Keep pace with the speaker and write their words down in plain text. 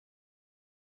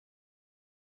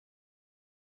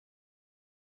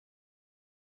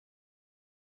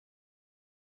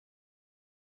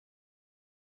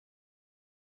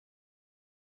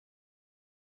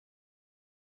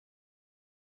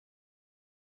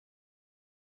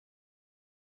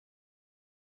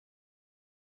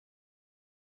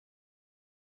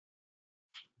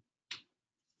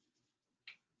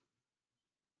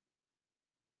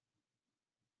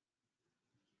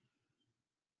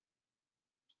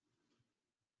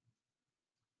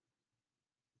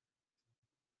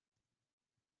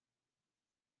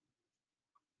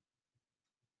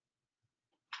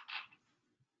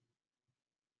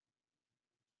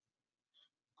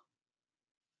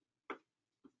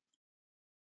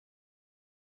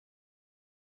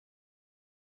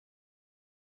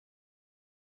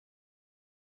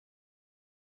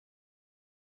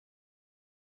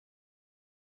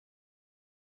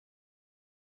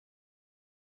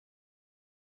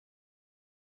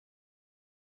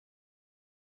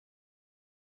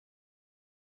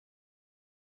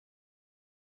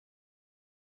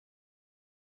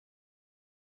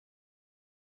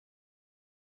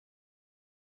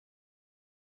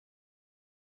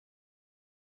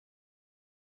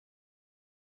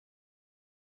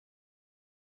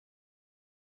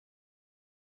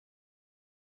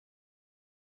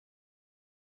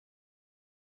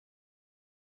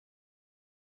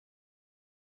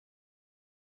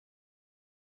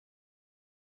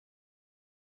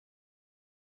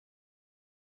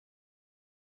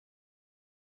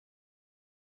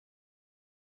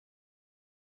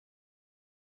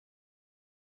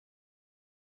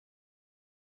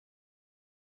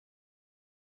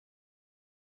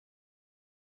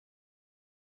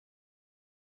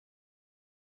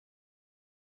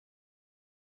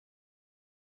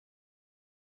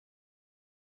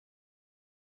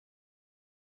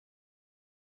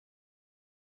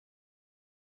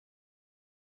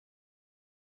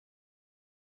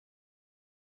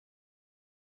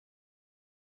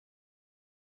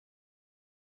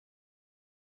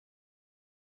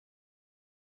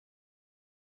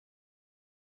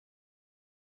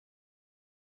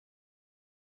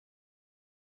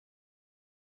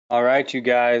All right, you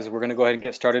guys, we're going to go ahead and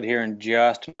get started here in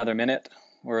just another minute.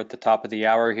 We're at the top of the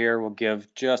hour here. We'll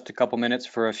give just a couple minutes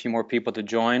for a few more people to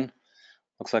join.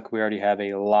 Looks like we already have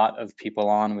a lot of people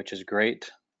on, which is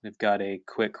great. We've got a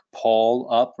quick poll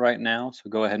up right now, so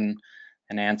go ahead and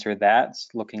answer that. It's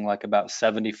looking like about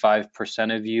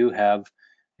 75% of you have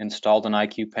installed an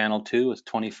IQ Panel 2, with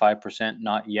 25%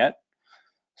 not yet.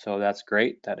 So that's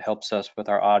great. That helps us with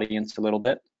our audience a little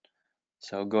bit.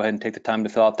 So go ahead and take the time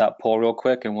to fill out that poll real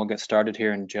quick, and we'll get started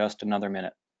here in just another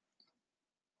minute.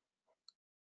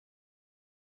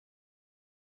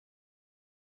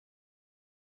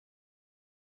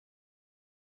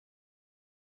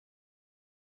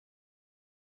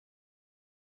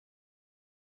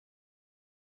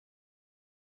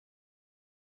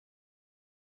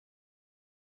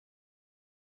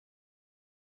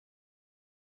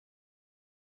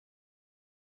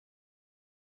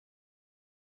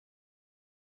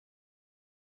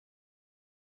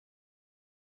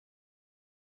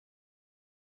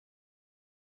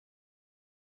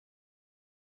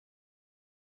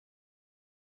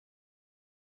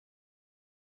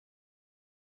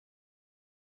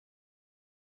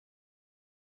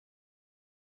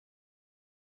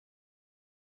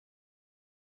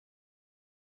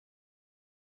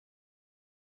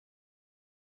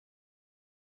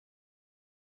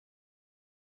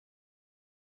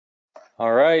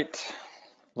 All right,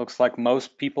 looks like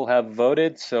most people have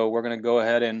voted, so we're going to go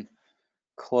ahead and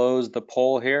close the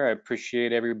poll here. I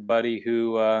appreciate everybody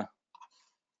who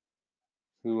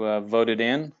voted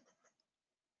in.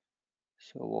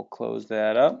 So we'll close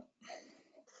that up,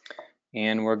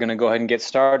 and we're going to go ahead and get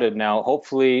started now.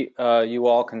 Hopefully, you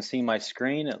all can see my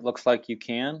screen. It looks like you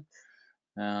can.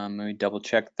 Let me double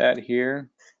check that here.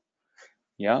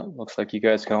 Yeah, looks like you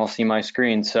guys can all see my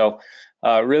screen. So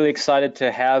really excited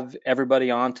to have everybody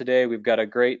on today. We've got a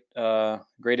great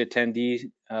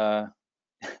attendee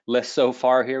list so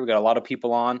far here. We've got a lot of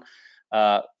people on.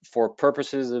 For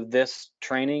purposes of this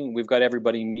training, we've got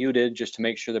everybody muted just to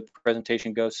make sure the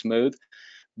presentation goes smooth.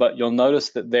 But you'll notice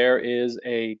that there is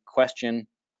a question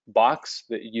box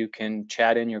that you can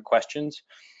chat in your questions.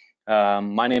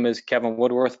 My name is Kevin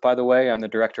Woodworth, by the way. I'm the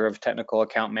Director of Technical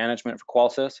Account Management for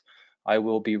Qolsys. I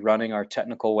will be running our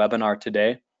technical webinar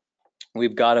today.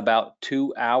 We've got about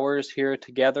 2 hours here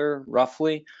together,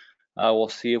 roughly. We'll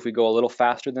see if we go a little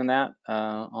faster than that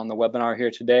on the webinar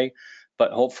here today.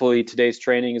 But hopefully today's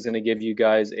training is going to give you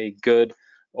guys a good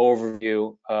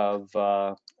overview of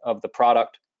the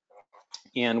product,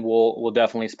 and we'll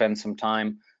definitely spend some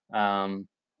time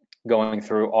going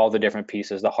through all the different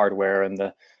pieces, the hardware and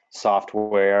the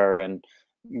software, and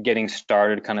getting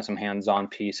started, kind of some hands-on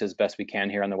pieces best we can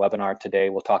here on the webinar today.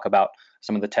 We'll talk about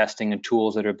some of the testing and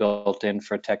tools that are built in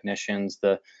for technicians,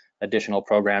 the additional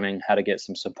programming, how to get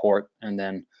some support, and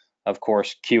then of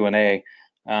course Q&A.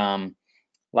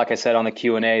 Like I said, on the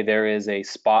Q&A, there is a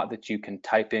spot that you can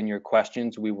type in your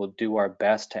questions. We will do our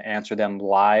best to answer them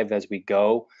live as we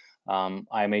go.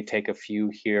 I may take a few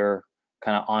here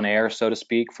kind of on air, so to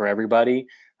speak, for everybody,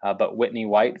 but Whitney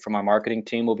White from our marketing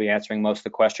team will be answering most of the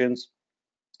questions.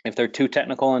 If they're too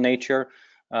technical in nature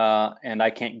and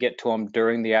I can't get to them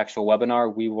during the actual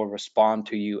webinar, we will respond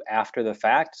to you after the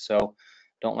fact. So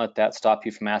don't let that stop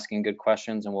you from asking good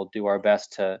questions, and we'll do our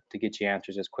best to get you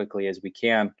answers as quickly as we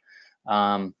can.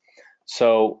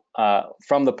 So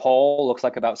from the poll, looks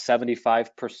like about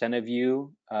 75% of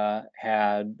you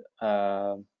have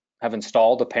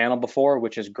installed a panel before,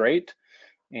 which is great.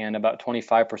 And about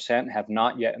 25% have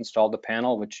not yet installed the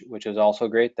panel, which is also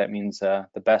great. That means the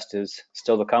best is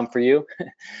still to come for you.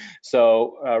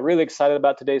 So really excited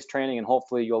about today's training, and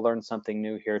hopefully you'll learn something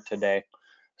new here today.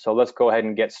 So let's go ahead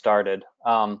and get started.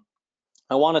 I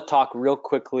want to talk real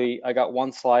quickly. I got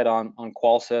one slide on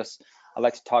Qolsys. I'd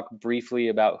like to talk briefly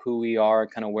about who we are,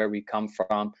 kind of where we come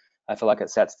from. I feel like it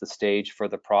sets the stage for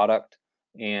the product,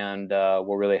 and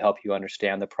will really help you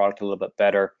understand the product a little bit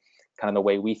better, kind of the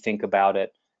way we think about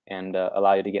it, and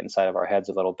allow you to get inside of our heads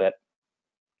a little bit.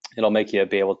 It'll make you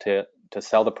be able to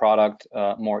sell the product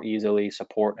more easily,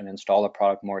 support and install the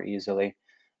product more easily,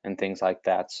 and things like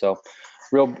that. So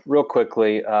real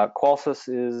quickly, Qolsys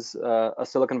is a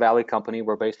Silicon Valley company.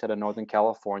 We're based out of Northern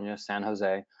California, San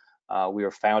Jose. We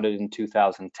were founded in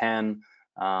 2010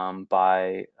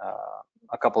 by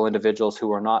a couple individuals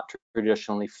who are not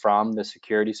traditionally from the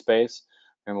security space.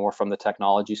 They're more from the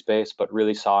technology space, but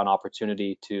really saw an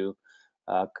opportunity to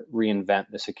reinvent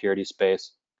the security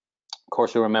space. Of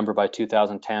course, you'll remember by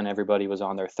 2010, everybody was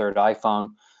on their third iPhone.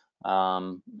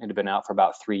 It had been out for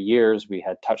about 3 years. We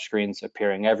had touchscreens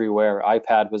appearing everywhere.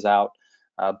 iPad was out,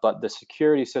 but the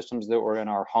security systems that were in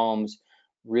our homes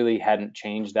really hadn't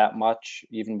changed that much.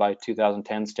 Even by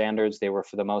 2010 standards, they were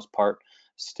for the most part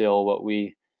still what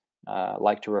we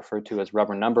like to refer to as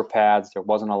rubber number pads. There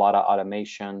wasn't a lot of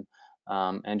automation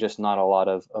and just not a lot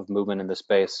of movement in the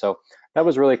space. So that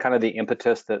was really kind of the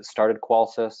impetus that started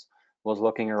Qolsys, was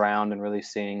looking around and really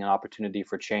seeing an opportunity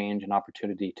for change, an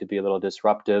opportunity to be a little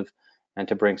disruptive and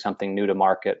to bring something new to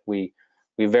market. We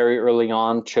very early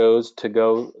on chose to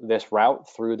go this route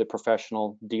through the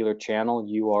professional dealer channel.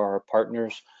 You are our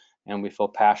partners, and we feel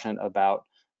passionate about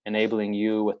enabling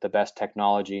you with the best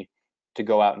technology to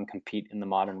go out and compete in the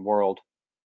modern world,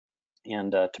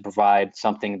 and to provide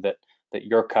something that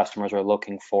your customers are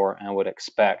looking for and would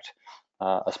expect,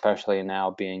 especially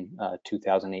now being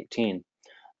 2018.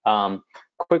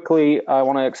 Quickly, I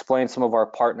want to explain some of our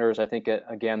partners. I think,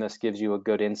 again, this gives you a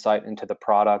good insight into the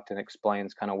product and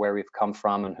explains kind of where we've come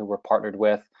from and who we're partnered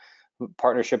with.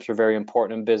 Partnerships are very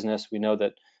important in business. We know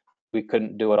that we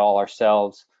couldn't do it all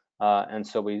ourselves, and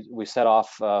so we set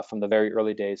off from the very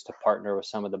early days to partner with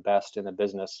some of the best in the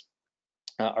business.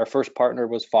 Our first partner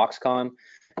was Foxconn,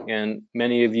 and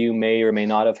many of you may or may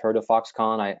not have heard of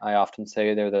Foxconn. I often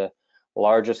say they're the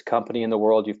largest company in the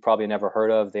world you've probably never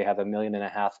heard of. They have 1.5 million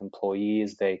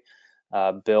employees. They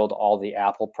build all the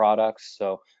Apple products,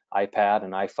 so iPad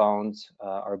and iPhones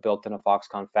are built in a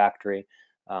Foxconn factory.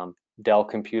 Dell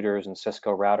computers and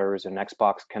Cisco routers and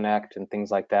Xbox Connect and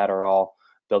things like that are all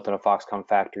built in a Foxconn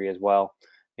factory as well.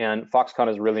 And Foxconn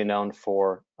is really known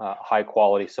for high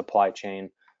quality supply chain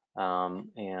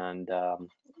and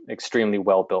extremely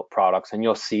well-built products. And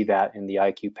you'll see that in the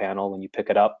IQ panel when you pick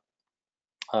it up.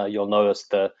 You'll notice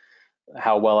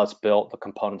how well it's built, the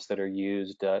components that are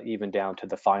used, even down to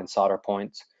the fine solder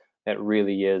points. It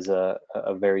really is a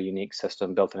very unique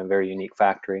system built in a very unique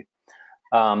factory.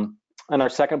 And our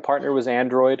second partner was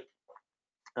Android.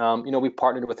 We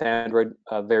partnered with Android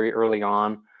very early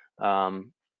on.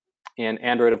 And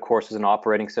Android, of course, is an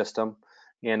operating system,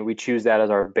 and we choose that as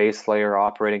our base layer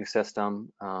operating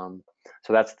system.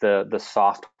 So that's the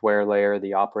software layer,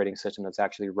 the operating system that's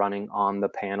actually running on the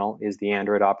panel is the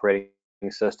Android operating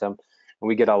system. And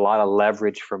we get a lot of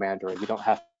leverage from Android. You don't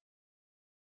have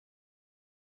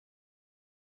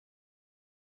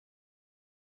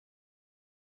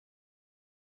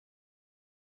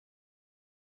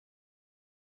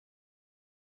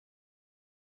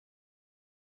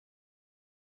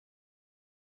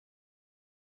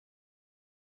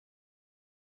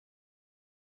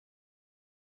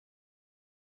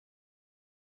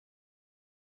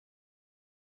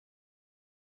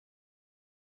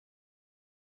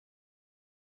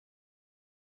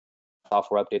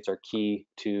software updates are key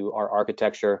to our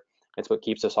architecture. It's what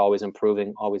keeps us always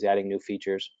improving, always adding new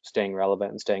features, staying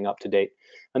relevant and staying up to date.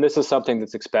 And this is something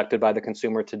that's expected by the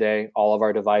consumer today. All of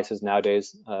our devices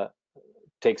nowadays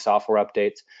take software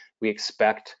updates. We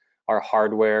expect our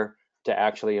hardware to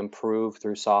actually improve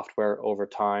through software over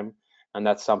time. And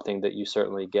that's something that you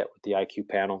certainly get with the IQ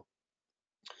panel.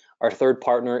 Our third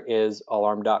partner is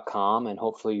Alarm.com, and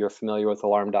hopefully you're familiar with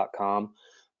Alarm.com.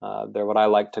 They're what I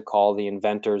like to call the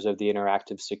inventors of the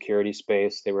interactive security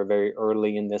space. They were very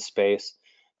early in this space.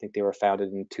 I think they were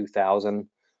founded in 2000,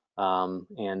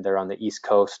 and they're on the East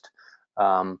Coast.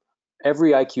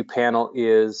 Every IQ panel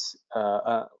is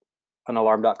an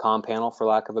Alarm.com panel, for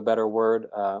lack of a better word.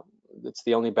 It's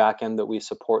the only backend that we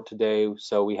support today,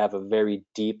 so we have a very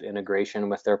deep integration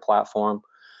with their platform.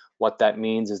 What that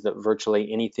means is that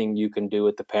virtually anything you can do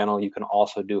with the panel, you can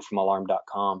also do from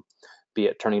Alarm.com. Be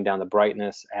it turning down the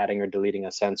brightness, adding or deleting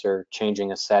a sensor,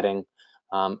 changing a setting.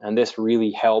 And this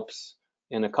really helps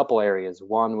in a couple areas.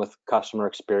 One, with customer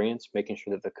experience, making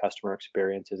sure that the customer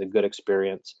experience is a good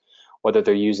experience. Whether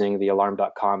they're using the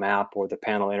Alarm.com app or the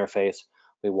panel interface,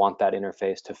 we want that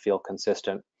interface to feel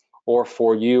consistent. Or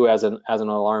for you as an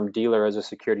alarm dealer, as a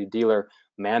security dealer,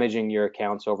 managing your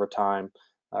accounts over time,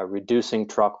 reducing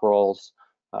truck rolls,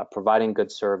 providing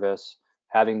good service,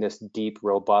 having this deep,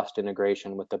 robust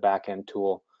integration with the backend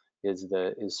tool is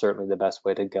certainly the best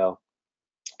way to go.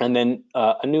 And then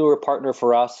a newer partner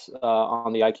for us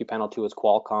on the IQ panel too is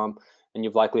Qualcomm, and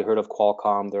you've likely heard of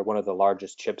Qualcomm. They're one of the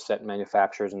largest chipset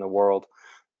manufacturers in the world.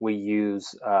 We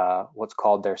use what's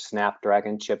called their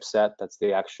Snapdragon chipset. That's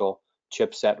the actual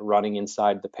chipset running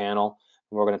inside the panel.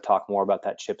 And we're going to talk more about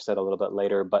that chipset a little bit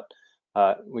later, but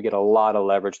we get a lot of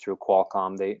leverage through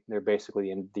Qualcomm. They're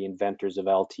basically the inventors of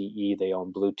LTE. They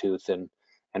own Bluetooth and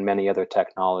many other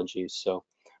technologies. So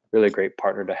really great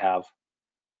partner to have.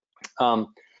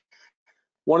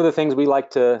 One of the things we like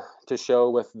to show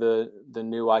with the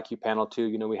new IQ panel too,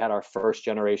 we had our first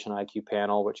generation IQ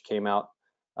panel, which came out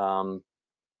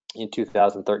in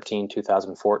 2013,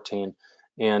 2014.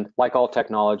 And like all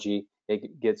technology,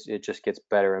 it just gets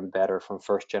better and better from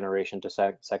first generation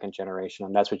to second generation,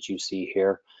 and that's what you see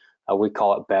here. We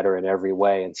call it better in every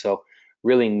way, and so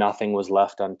really nothing was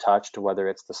left untouched, whether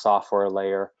it's the software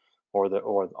layer or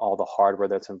all the hardware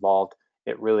that's involved.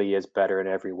 It really is better in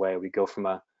every way. We go from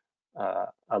a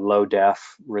low def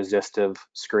resistive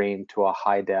screen to a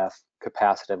high def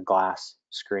capacitive glass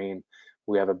screen.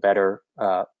 We have a better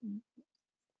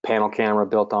panel camera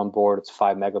built on board. It's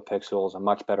 5 megapixels, a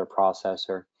much better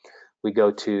processor. We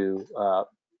go to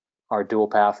our dual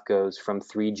path goes from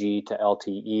 3G to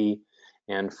LTE,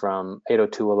 and from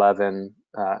 802.11n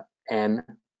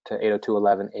to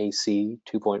 802.11ac,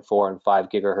 2.4 and 5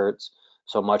 gigahertz.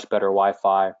 So much better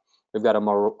Wi-Fi. We've got a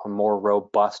more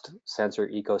robust sensor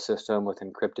ecosystem with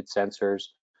encrypted sensors,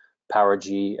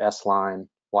 PowerG, S-Line,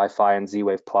 Wi-Fi, and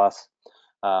Z-Wave Plus.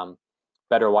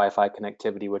 Better Wi-Fi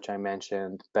connectivity, which I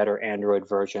mentioned, better Android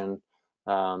version,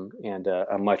 and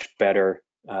a much better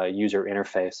user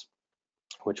interface,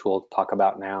 which we'll talk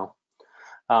about now.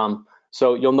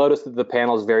 So you'll notice that the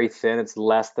panel is very thin. It's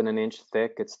less than an inch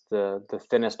thick. It's the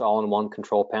thinnest all-in-one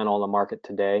control panel on the market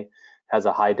today. Has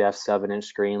a high-def 7-inch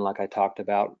screen, like I talked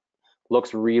about.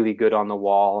 Looks really good on the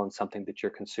wall, and something that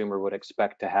your consumer would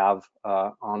expect to have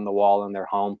on the wall in their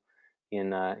home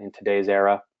in today's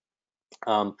era.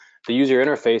 The user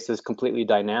interface is completely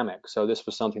dynamic, so this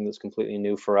was something that's completely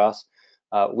new for us.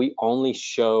 We only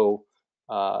show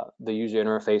the user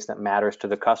interface that matters to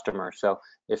the customer. So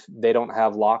if they don't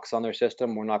have locks on their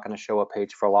system, we're not going to show a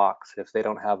page for locks. If they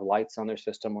don't have lights on their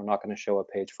system, we're not going to show a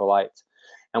page for lights.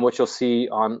 And what you'll see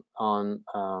on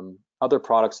other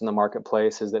products in the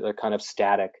marketplace is that they're kind of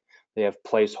static. They have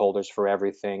placeholders for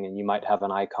everything, and you might have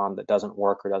an icon that doesn't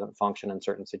work or doesn't function in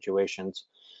certain situations.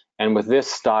 And with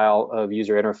this style of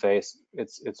user interface,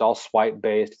 it's all swipe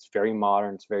based. It's very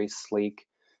modern. It's very sleek.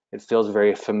 It feels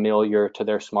very familiar to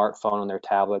their smartphone and their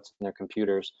tablets and their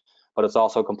computers, but it's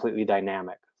also completely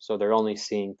dynamic. So they're only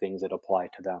seeing things that apply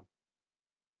to them.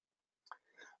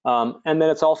 And then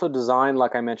it's also designed,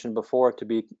 like I mentioned before, to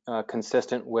be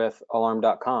consistent with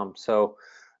alarm.com. So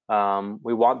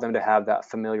we want them to have that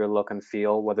familiar look and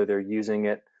feel, whether they're using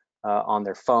it on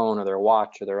their phone or their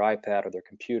watch or their iPad or their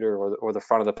computer or the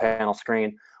front of the panel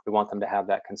screen. We want them to have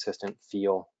that consistent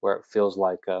feel where it feels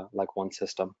like one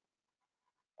system.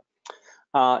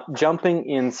 Jumping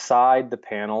inside the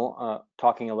panel,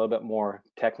 talking a little bit more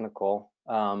technical,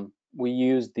 we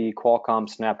use the Qualcomm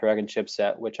Snapdragon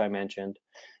chipset, which I mentioned.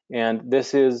 And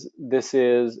this is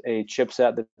a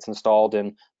chipset that's installed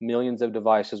in millions of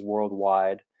devices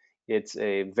worldwide. It's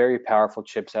a very powerful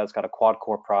chipset. It's got a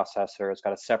quad-core processor. It's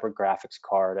got a separate graphics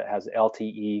card. It has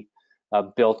LTE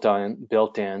built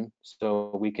in,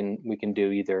 so we can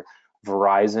do either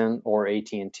Verizon or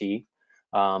AT&T.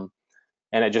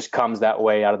 And it just comes that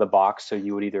way out of the box. So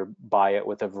you would either buy it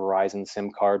with a Verizon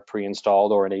SIM card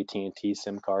pre-installed or an AT&T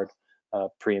SIM card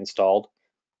pre-installed.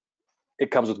 It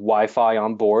comes with Wi-Fi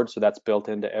on board, so that's built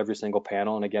into every single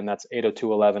panel. And again, that's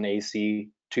 802.11ac,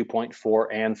 2.4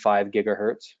 and 5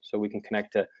 gigahertz. So we can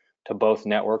connect to both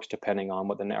networks depending on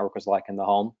what the network is like in the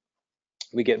home.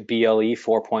 We get BLE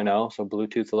 4.0, so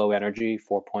Bluetooth Low Energy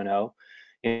 4.0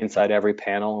 inside every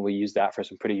panel. And we use that for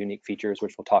some pretty unique features,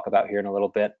 which we'll talk about here in a little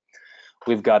bit.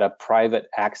 We've got a private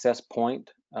access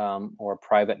point or a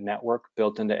private network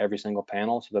built into every single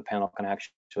panel, so the panel can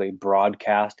actually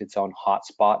broadcast its own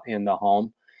hotspot in the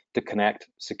home to connect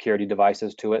security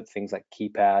devices to it, things like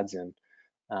keypads and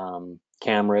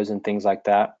cameras and things like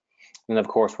that. And of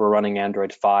course, we're running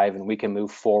Android 5, and we can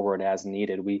move forward as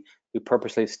needed. We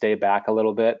purposely stay back a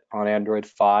little bit on Android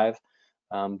 5,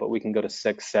 but we can go to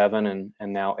 6, 7,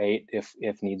 and now 8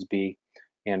 if needs be,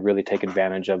 and really take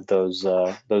advantage of those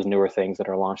newer things that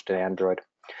are launched in Android.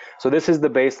 So this is the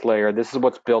base layer. This is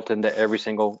what's built into every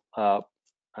single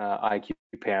IQ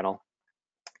panel,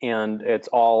 and it's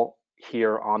all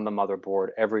here on the motherboard.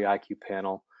 Every IQ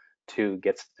panel 2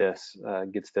 gets this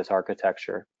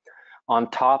architecture. On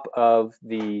top of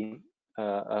the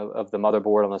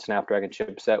motherboard on the Snapdragon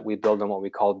chipset, we build in what we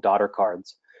call daughter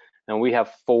cards, and we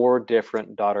have 4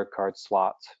 different daughter card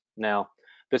slots. Now,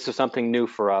 this is something new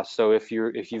for us. So if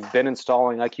you've been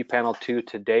installing IQ Panel 2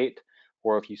 to date,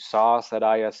 or if you saw us at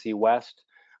ISC West,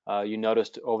 you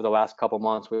noticed over the last couple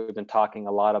months we've been talking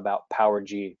a lot about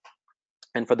PowerG.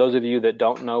 And for those of you that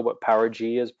don't know what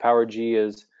PowerG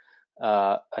is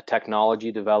a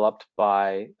technology developed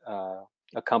by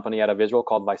a company out of Israel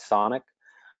called Visonic.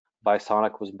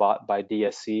 Visonic was bought by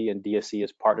DSC, and DSC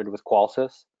is partnered with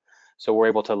Qolsys. So we're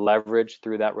able to leverage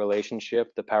through that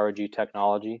relationship the PowerG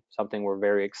technology, something we're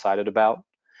very excited about.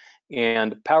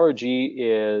 And PowerG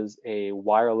is a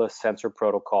wireless sensor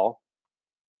protocol.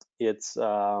 It's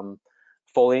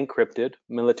fully encrypted,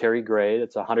 military grade.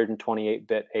 It's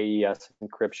 128-bit AES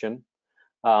encryption.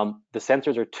 The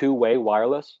sensors are two-way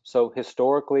wireless. So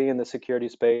historically in the security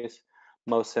space,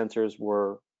 most sensors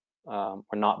were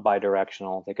not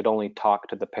bidirectional. They could only talk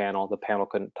to the panel. The panel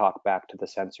couldn't talk back to the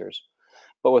sensors.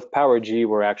 But with PowerG,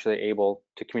 we're actually able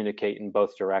to communicate in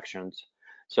both directions.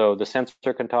 So the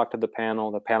sensor can talk to the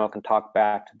panel can talk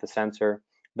back to the sensor.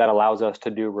 That allows us to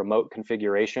do remote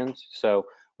configurations. So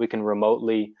we can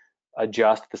remotely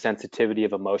adjust the sensitivity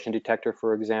of a motion detector,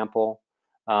 for example.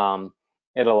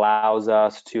 It allows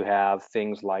us to have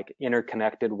things like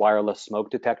interconnected wireless smoke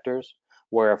detectors,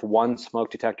 where if one smoke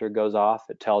detector goes off,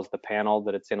 it tells the panel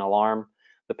that it's in alarm.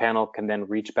 The panel can then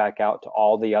reach back out to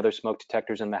all the other smoke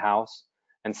detectors in the house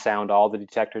and sound all the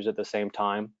detectors at the same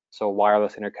time. So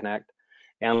wireless interconnect,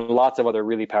 and lots of other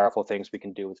really powerful things we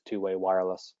can do with two-way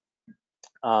wireless.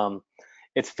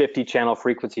 It's 50 channel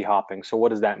frequency hopping. So what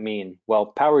does that mean?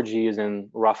 Well, PowerG is in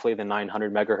roughly the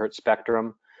 900 megahertz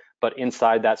spectrum, but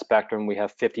inside that spectrum, we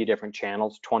have 50 different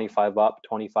channels, 25 up,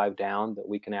 25 down, that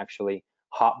we can actually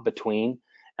hop between.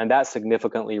 And that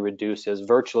significantly reduces,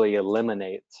 virtually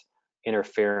eliminates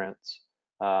interference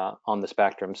on the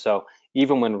spectrum. So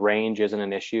even when range isn't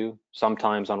an issue,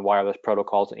 sometimes on wireless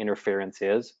protocols, interference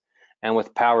is. And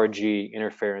with PowerG,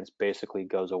 interference basically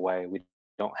goes away. We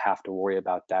don't have to worry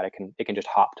about that. It can just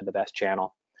hop to the best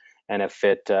channel, and if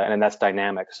it and that's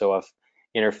dynamic. So if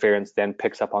interference then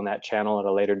picks up on that channel at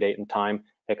a later date and time,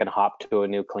 it can hop to a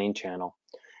new clean channel.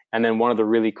 And then one of the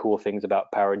really cool things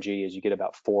about PowerG is you get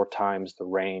about 4 times the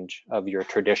range of your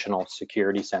traditional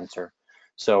security sensor.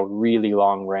 So really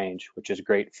long range, which is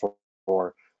great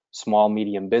for small,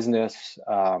 medium business,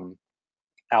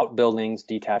 outbuildings,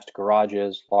 detached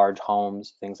garages, large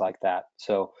homes, things like that.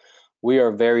 So we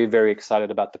are very, very excited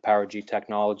about the PowerG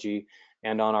technology.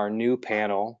 And on our new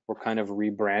panel, we're kind of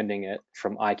rebranding it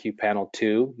from IQ Panel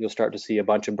 2. You'll start to see a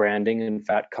bunch of branding, in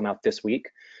fact, come out this week,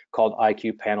 called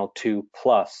IQ Panel 2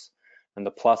 Plus. And the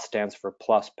plus stands for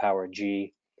Plus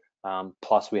PowerG.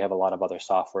 Plus, we have a lot of other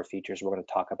software features we're going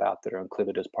to talk about that are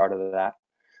included as part of that.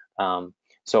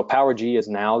 So PowerG is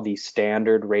now the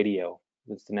standard radio.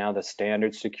 It's now the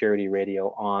standard security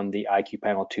radio on the IQ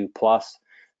Panel 2 Plus.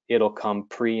 It'll come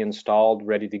pre-installed,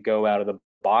 ready to go out of the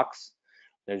box.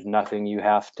 There's nothing you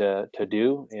have to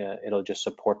do. It'll just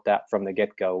support that from the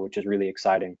get-go, which is really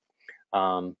exciting.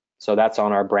 So that's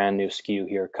on our brand new SKU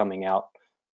here coming out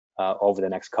over the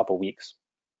next couple weeks.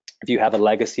 If you have a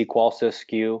legacy Qolsys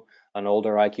SKU, an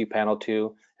older IQ Panel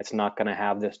 2, it's not going to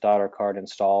have this daughter card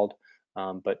installed,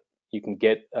 but you can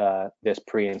get this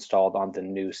pre-installed on the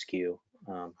new SKU.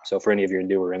 So for any of your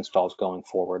newer installs going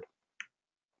forward.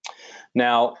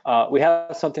 Now, we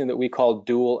have something that we call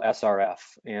dual SRF.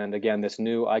 And again, this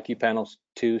new IQ Panel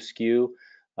 2 SKU,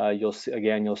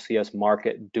 you'll see us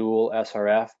market dual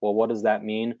SRF. Well, what does that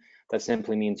mean? That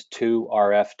simply means 2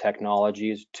 RF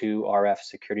technologies, 2 RF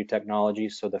security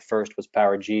technologies. So the first was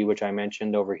PowerG, which I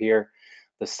mentioned over here.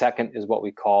 The second is what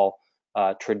we call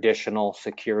traditional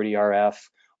security RF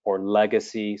or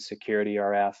legacy security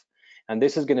RF. And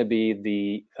this is going to be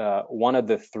the one of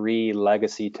the 3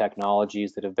 legacy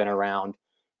technologies that have been around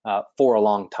for a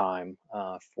long time,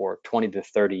 for 20 to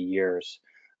 30 years.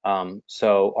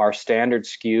 So our standard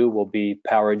SKU will be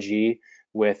PowerG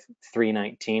with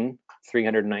 319.5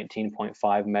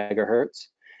 megahertz.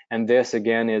 And this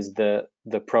again is the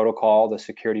protocol, the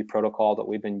security protocol that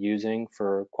we've been using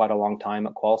for quite a long time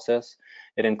at Qolsys.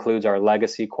 It includes our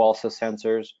legacy Qolsys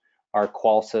sensors, our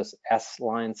Qolsys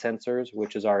S-line sensors,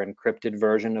 which is our encrypted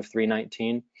version of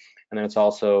 319. And then it's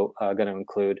also going to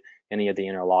include any of the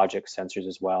Interlogic sensors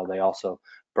as well. They also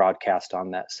broadcast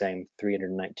on that same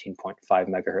 319.5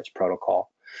 megahertz protocol.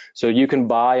 So you can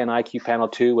buy an IQ Panel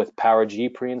 2 with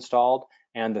PowerG pre-installed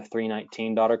and the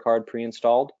 319 daughter card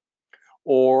pre-installed,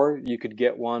 or you could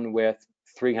get one with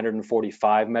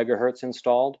 345 megahertz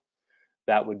installed.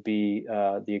 That would be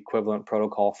the equivalent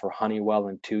protocol for Honeywell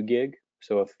and 2 gig.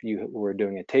 So if you were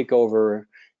doing a takeover,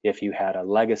 if you had a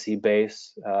legacy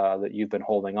base that you've been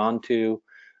holding on to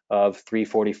of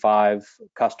 345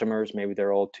 customers, maybe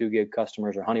they're old 2 gig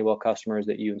customers or Honeywell customers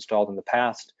that you installed in the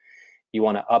past, you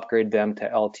want to upgrade them to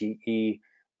LTE,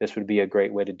 this would be a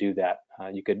great way to do that.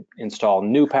 You could install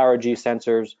new PowerG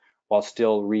sensors while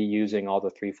still reusing all the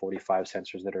 345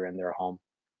 sensors that are in their home.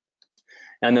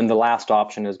 And then the last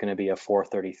option is going to be a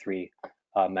 433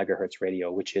 megahertz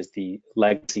radio, which is the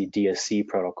legacy DSC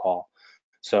protocol.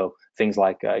 So things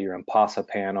like your Impasa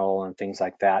panel and things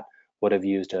like that would have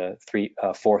used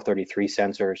 433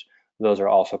 sensors. Those are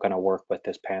also going to work with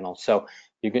this panel. So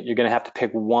you're going to have to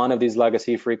pick one of these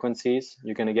legacy frequencies.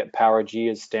 You're going to get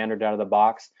PowerG as standard out of the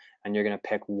box, and you're going to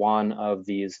pick one of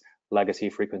these legacy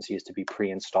frequencies to be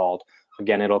pre-installed.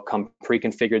 Again, it'll come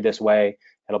pre-configured this way.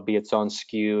 It'll be its own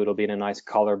SKU. It'll be in a nice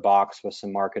color box with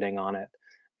some marketing on it.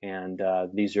 And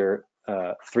these are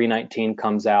 319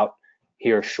 comes out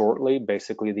here shortly,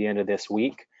 basically the end of this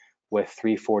week, with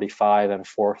 345 and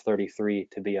 433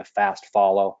 to be a fast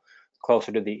follow.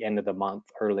 Closer to the end of the month,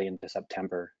 early into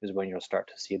September is when you'll start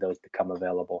to see those become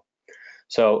available.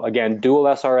 So again, dual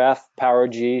SRF, Power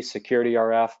G, security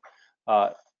RF,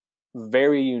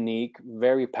 very unique,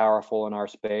 very powerful in our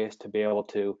space to be able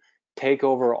to take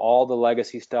over all the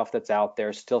legacy stuff that's out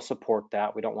there, still support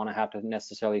that. We don't want to have to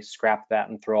necessarily scrap that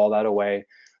and throw all that away.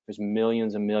 There's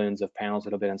millions and millions of panels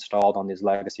that have been installed on these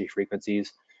legacy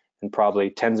frequencies and probably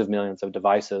tens of millions of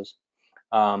devices.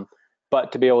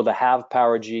 But to be able to have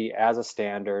Power G as a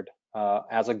standard,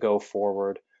 as a go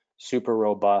forward, super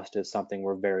robust is something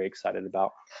we're very excited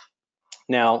about.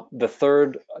 Now, the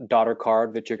third daughter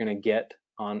card that you're going to get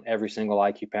on every single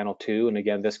IQ Panel 2, and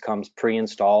again, this comes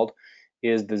pre-installed,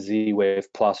 is the Z-Wave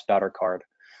Plus daughter card.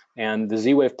 And the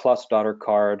Z-Wave Plus daughter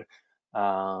card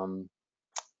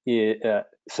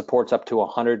supports up to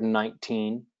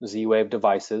 119 Z-Wave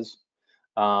devices.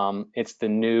 It's the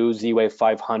new Z-Wave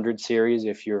 500 series,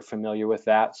 if you're familiar with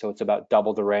that. So it's about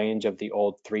double the range of the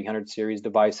old 300 series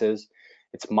devices.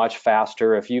 It's much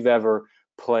faster. If you've ever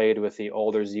played with the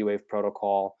older Z-Wave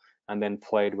protocol and then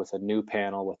played with a new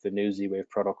panel with the new Z-Wave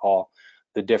protocol,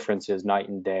 the difference is night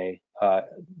and day.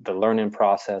 The learning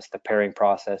process, the pairing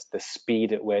process, the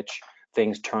speed at which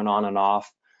things turn on and off,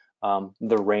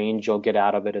 the range you'll get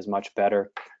out of it is much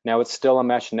better. Now, it's still a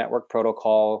mesh network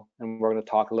protocol, and we're going to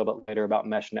talk a little bit later about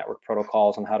mesh network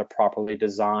protocols and how to properly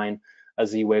design a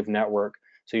Z-Wave network.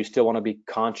 So you still want to be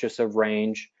conscious of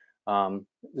range.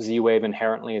 Z-Wave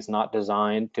inherently is not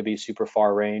designed to be super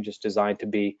far range. It's designed to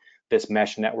be this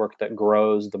mesh network that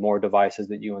grows the more devices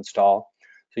that you install.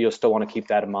 So you'll still want to keep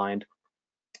that in mind.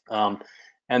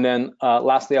 And then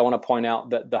lastly, I want to point out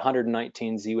that the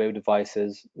 119 Z-Wave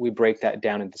devices, we break that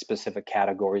down into specific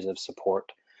categories of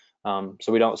support.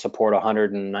 So we don't support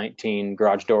 119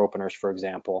 garage door openers, for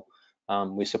example.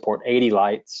 We support 80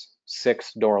 lights,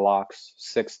 6 door locks,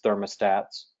 6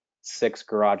 thermostats, 6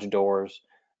 garage doors,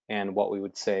 and what we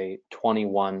would say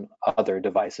 21 other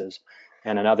devices.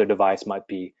 And another device might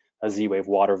be a Z-Wave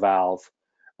water valve,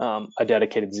 a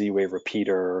dedicated Z-Wave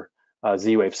repeater, a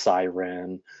Z-Wave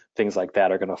siren, things like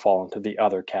that are going to fall into the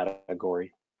other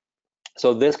category.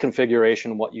 So this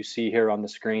configuration, what you see here on the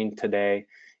screen today,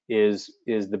 is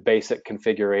the basic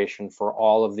configuration for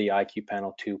all of the IQ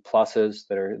Panel 2 Pluses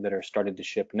that are starting to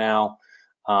ship now.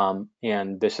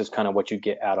 And this is kind of what you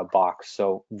get out of box.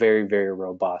 So very, very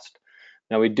robust.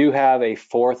 Now we do have a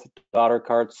fourth daughter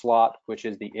card slot, which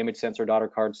is the image sensor daughter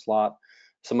card slot.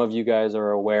 Some of you guys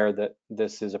are aware that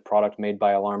this is a product made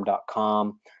by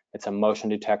alarm.com. It's a motion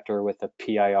detector with a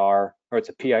PIR, or it's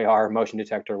a PIR motion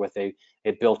detector with a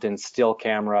built-in still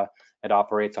camera. It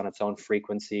operates on its own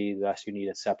frequency, thus you need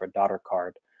a separate daughter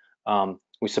card.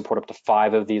 We support up to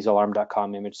 5 of these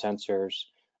alarm.com image sensors,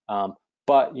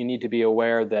 but you need to be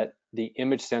aware that the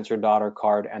image sensor daughter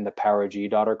card and the Power G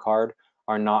daughter card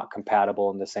are not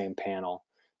compatible in the same panel.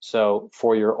 So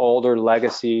for your older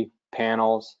legacy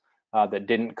panels that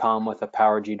didn't come with a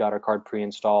Power G daughter card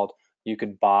pre-installed, you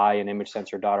could buy an image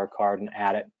sensor daughter card and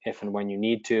add it if and when you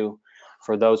need to.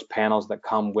 For those panels that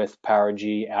come with Power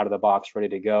G out of the box ready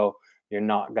to go, you're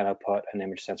not going to put an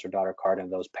image sensor daughter card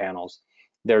in those panels.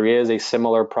 There is a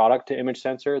similar product to image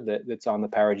sensor that's on the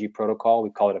Power G protocol. We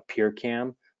call it a PIR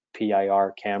cam,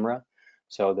 PIR camera.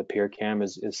 So the PIR cam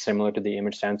is similar to the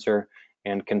image sensor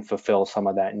and can fulfill some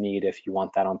of that need if you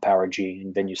want that on Power G,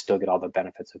 and then you still get all the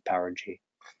benefits of Power G.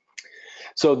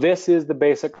 So this is the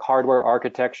basic hardware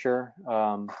architecture.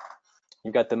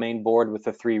 You've got the main board with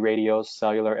the 3 radios,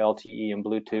 cellular, LTE, and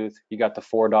Bluetooth. You got the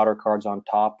 4 daughter cards on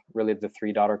top, really the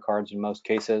 3 daughter cards in most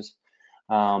cases.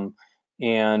 And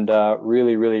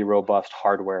really, really robust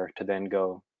hardware to then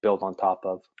go build on top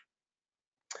of.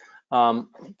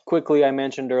 Quickly, I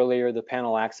mentioned earlier the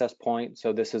panel access point.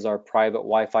 So this is our private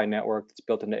Wi-Fi network that's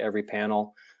built into every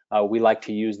panel. We like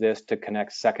to use this to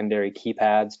connect secondary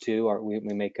keypads to, or we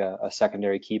make a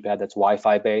secondary keypad that's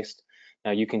Wi-Fi based.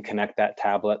 Now you can connect that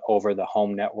tablet over the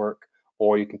home network,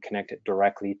 or you can connect it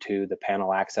directly to the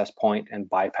panel access point and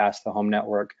bypass the home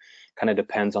network. Kind of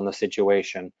depends on the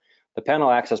situation. The panel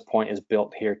access point is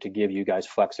built here to give you guys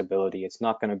flexibility. It's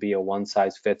not going to be a one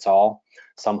size fits all.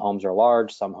 Some homes are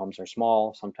large, some homes are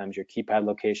small. Sometimes your keypad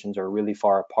locations are really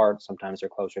far apart. Sometimes they're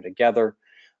closer together.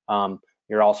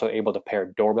 You're also able to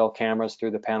pair doorbell cameras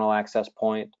through the panel access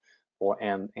point,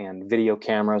 and video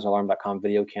cameras, alarm.com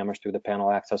video cameras through the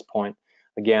panel access point.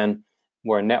 Again,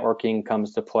 where networking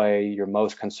comes to play, you're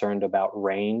most concerned about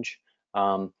range.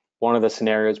 One of the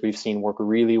scenarios we've seen work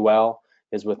really well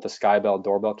is with the Skybell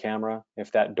doorbell camera.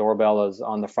 If that doorbell is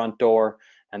on the front door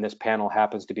and this panel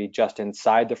happens to be just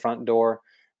inside the front door,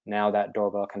 now that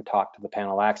doorbell can talk to the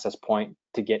panel access point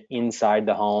to get inside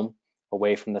the home,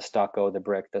 away from the stucco, the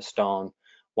brick, the stone.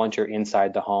 Once you're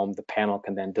inside the home, the panel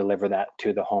can then deliver that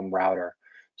to the home router.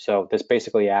 So this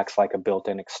basically acts like a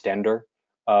built-in extender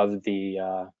of the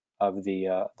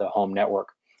home network,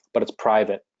 but it's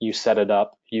private. You set it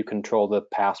up, you control the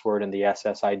password and the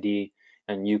SSID,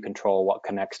 and you control what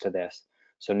connects to this.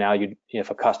 So now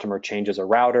if a customer changes a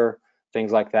router,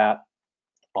 things like that,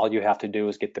 all you have to do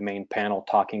is get the main panel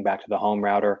talking back to the home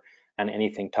router, and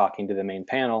anything talking to the main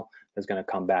panel is going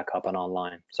to come back up and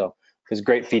online. So it's a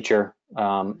great feature,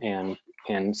 and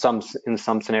in some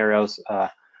scenarios,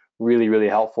 really, really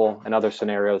helpful. In other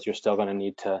scenarios, you're still going to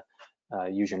need to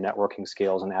use your networking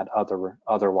skills and add other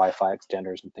Wi-Fi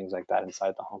extenders and things like that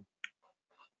inside the home.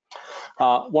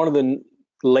 One of the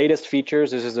latest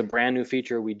features, this is a brand new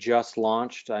feature we just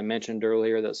launched. I mentioned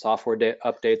earlier that software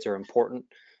updates are important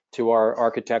to our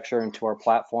architecture and to our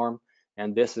platform,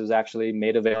 and this is actually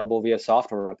made available via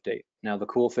software update. Now the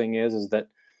cool thing is that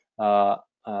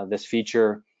this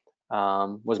feature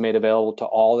was made available to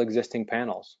all existing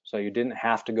panels. So you didn't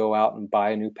have to go out and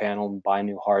buy a new panel and buy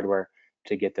new hardware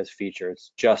to get this feature.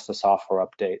 It's just a software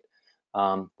update.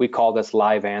 We call this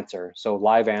Live Answer. So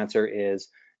Live Answer is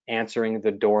answering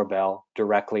the doorbell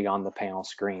directly on the panel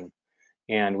screen.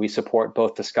 And we support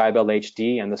both the Skybell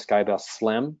HD and the Skybell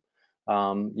Slim.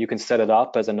 You can set it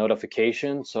up as a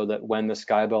notification so that when the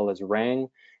Skybell is rang,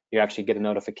 you actually get a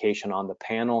notification on the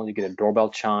panel. You get a doorbell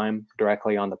chime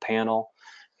directly on the panel.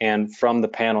 And from the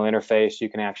panel interface, you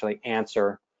can actually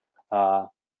answer the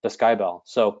Skybell.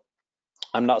 So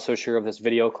I'm not so sure if this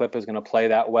video clip is going to play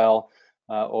that well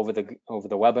over the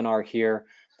webinar here,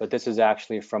 but this is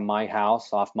actually from my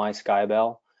house off my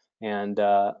Skybell. And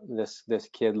this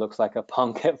kid looks like a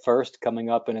punk at first, coming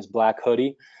up in his black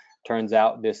hoodie. Turns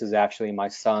out this is actually my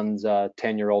son's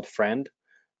 10-year-old friend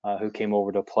who came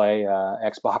over to play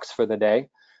Xbox for the day.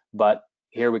 But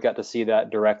here we got to see that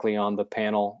directly on the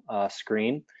panel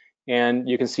screen. And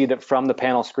you can see that from the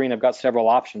panel screen, I've got several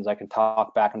options. I can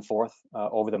talk back and forth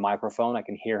over the microphone. I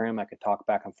can hear him. I can talk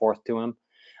back and forth to him.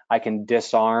 I can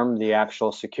disarm the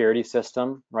actual security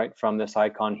system right from this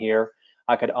icon here.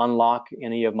 I could unlock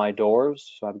any of my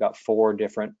doors. So I've got 4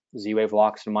 different Z-Wave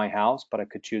locks in my house, but I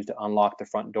could choose to unlock the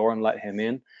front door and let him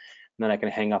in. And then I can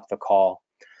hang up the call.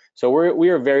 So we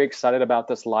are very excited about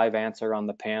this Live Answer on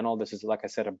the panel. This is, like I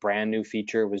said, a brand new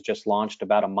feature. It was just launched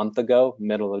about a month ago,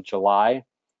 middle of July,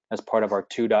 as part of our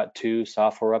 2.2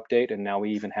 software update. And now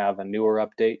we even have a newer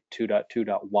update,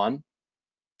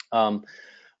 2.2.1.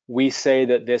 We say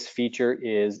that this feature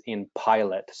is in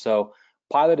pilot. So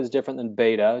pilot is different than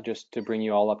beta, just to bring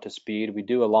you all up to speed. We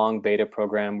do a long beta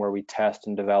program where we test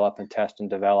and develop and test and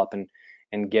develop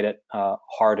and get it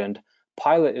hardened.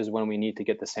 Pilot is when we need to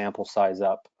get the sample size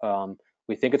up.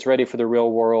 We think it's ready for the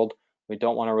real world. We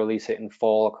don't want to release it in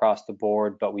full across the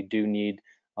board, but we do need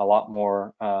a lot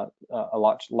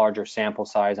larger sample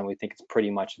size, and we think it's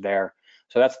pretty much there.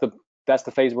 So that's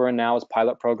the phase we're in now, is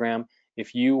pilot program.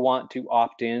 If you want to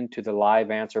opt in to the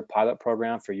Live Answer pilot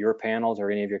program for your panels or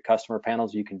any of your customer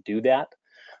panels, you can do that.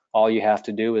 All you have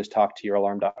to do is talk to your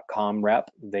alarm.com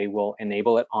rep. They will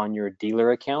enable it on your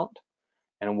dealer account.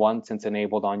 And once it's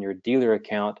enabled on your dealer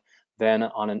account, then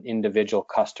on an individual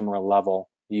customer level,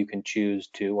 you can choose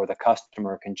to, or the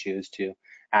customer can choose to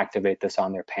activate this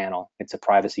on their panel. It's a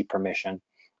privacy permission,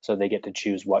 so they get to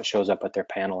choose what shows up at their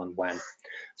panel and when.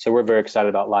 So we're very excited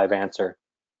about Live Answer.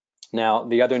 Now,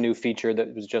 the other new feature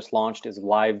that was just launched is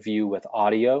Live View with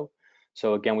audio.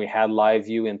 So again, we had Live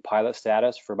View in pilot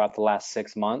status for about the last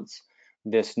 6 months.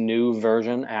 This new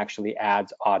version actually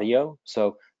adds audio.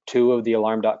 So 2 of the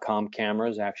alarm.com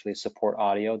cameras actually support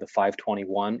audio, the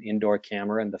 521 indoor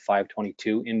camera and the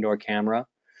 522 indoor camera.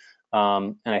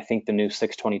 And I think the new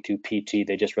 622 PT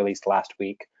they just released last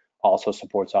week also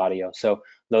supports audio. So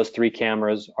those 3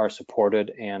 cameras are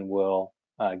supported and will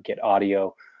get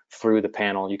audio through the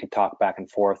panel. You can talk back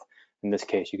and forth. In this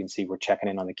case, you can see we're checking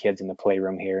in on the kids in the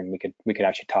playroom here, and we could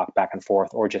actually talk back and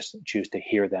forth, or just choose to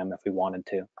hear them if we wanted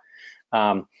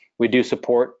to. We do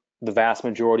support the vast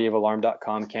majority of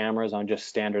alarm.com cameras on just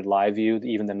standard live view,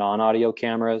 even the non-audio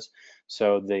cameras.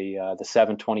 So the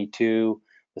 722,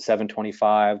 the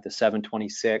 725, the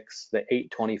 726, the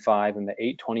 825, and the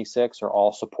 826 are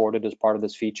all supported as part of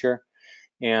this feature.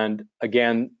 And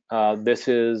again, this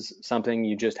is something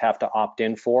you just have to opt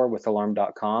in for with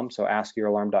alarm.com. So ask your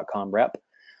alarm.com rep.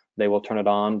 They will turn it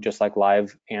on just like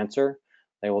Live Answer.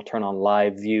 They will turn on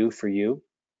live view for you,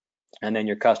 and then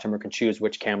your customer can choose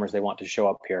which cameras they want to show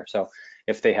up here. So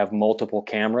if they have multiple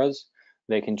cameras,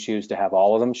 they can choose to have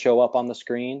all of them show up on the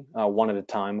screen, one at a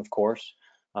time, of course,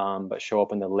 but show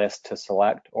up in the list to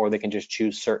select, or they can just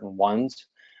choose certain ones.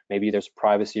 Maybe there's a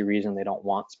privacy reason they don't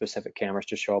want specific cameras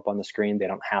to show up on the screen. They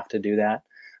don't have to do that.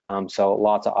 So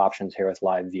lots of options here with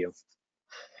live view.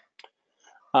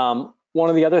 One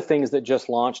of the other things that just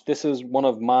launched, this is one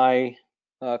of my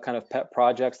kind of pet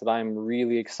projects that I'm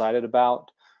really excited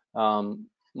about.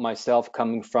 Myself,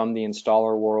 coming from the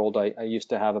installer world, I used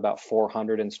to have about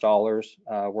 400 installers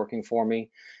working for me,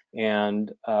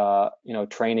 and you know,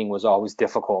 training was always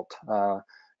difficult.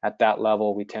 At that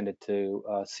level, we tended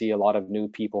to see a lot of new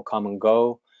people come and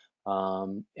go,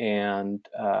 so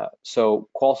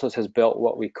Qolsys has built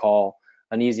what we call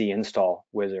an easy install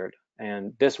wizard,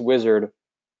 and this wizard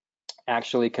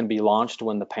actually can be launched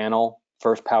when the panel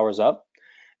first powers up,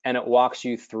 and it walks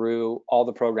you through all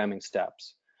the programming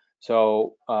steps.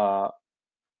 So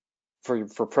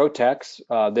for pro techs,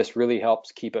 this really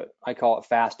helps keep it, I call it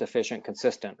fast, efficient,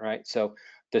 consistent, right? So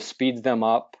this speeds them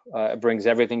up, it brings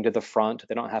everything to the front.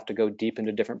 They don't have to go deep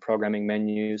into different programming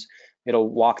menus. It'll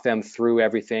walk them through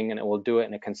everything, and it will do it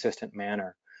in a consistent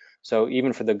manner. So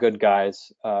even for the good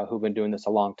guys who've been doing this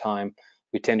a long time,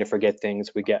 we tend to forget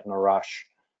things, we get in a rush.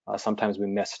 Sometimes we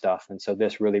miss stuff, and so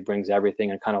this really brings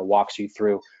everything and kind of walks you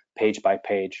through page by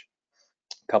page,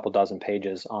 a couple dozen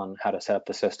pages on how to set up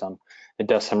the system. It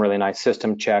does some really nice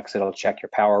system checks. It'll check your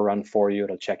power run for you.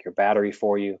 It'll check your battery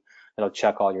for you. It'll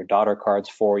check all your daughter cards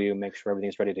for you, make sure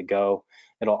everything's ready to go.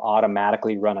 It'll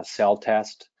automatically run a cell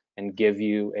test and give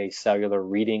you a cellular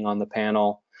reading on the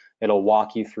panel. It'll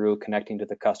walk you through connecting to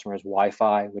the customer's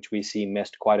Wi-Fi, which we see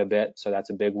missed quite a bit, so that's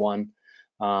a big one.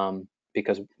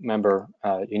 Because remember,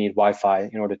 you need Wi-Fi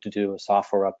in order to do a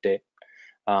software update.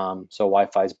 So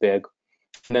Wi-Fi is big.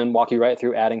 And then walk you right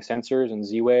through adding sensors and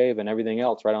Z-Wave and everything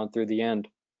else right on through the end,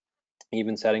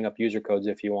 even setting up user codes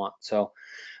if you want. So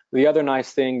the other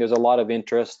nice thing, there's a lot of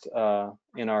interest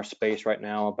in our space right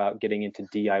now about getting into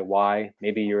DIY.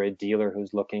 Maybe you're a dealer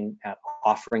who's looking at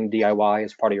offering DIY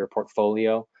as part of your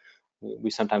portfolio. We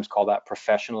sometimes call that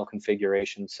professional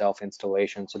configuration,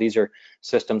 self-installation. So these are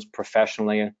systems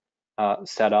professionally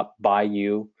set up by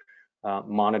you,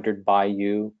 monitored by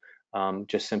you,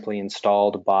 just simply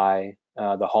installed by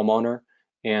the homeowner,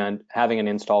 and having an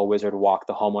install wizard walk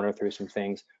the homeowner through some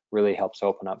things really helps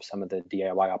open up some of the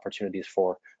DIY opportunities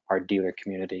for our dealer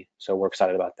community. So we're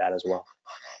excited about that as well.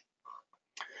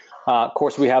 Of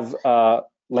course, we have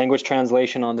language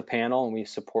translation on the panel, and we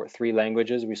support 3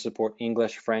 languages. We support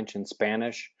English, French, and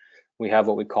Spanish. We have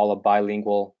what we call a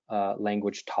bilingual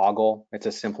language toggle. It's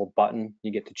a simple button.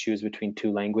 You get to choose between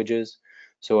 2 languages.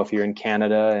 So if you're in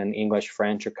Canada and English,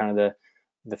 French are kind of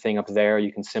the thing up there,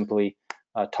 you can simply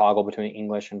toggle between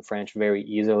English and French very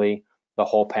easily. The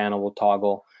whole panel will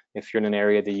toggle. If you're in an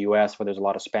area of the US where there's a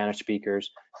lot of Spanish speakers,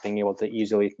 being able to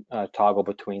easily toggle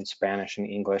between Spanish and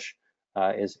English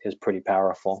is pretty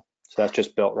powerful. So that's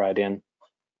just built right in.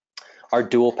 Our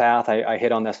dual path, I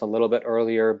hit on this a little bit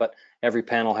earlier, but every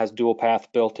panel has dual path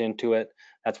built into it.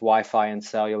 That's Wi-Fi and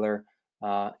cellular.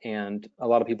 And a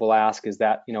lot of people ask, is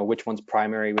that, you know, which one's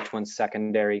primary, which one's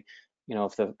secondary? You know,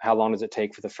 how long does it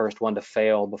take for the first one to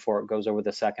fail before it goes over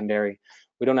the secondary?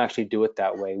 We don't actually do it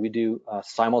that way. We do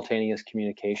simultaneous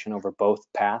communication over both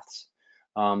paths.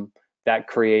 That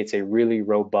creates a really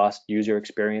robust user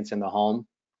experience in the home.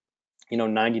 You know,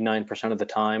 99% of the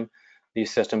time,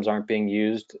 these systems aren't being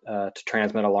used to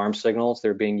transmit alarm signals.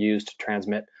 They're being used to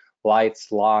transmit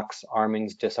lights, locks,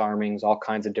 armings, disarmings, all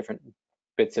kinds of different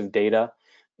bits of data.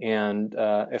 And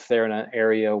if they're in an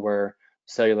area where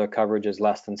cellular coverage is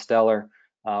less than stellar,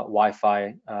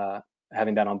 Wi-Fi,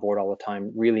 having that on board all the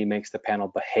time really makes the panel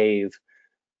behave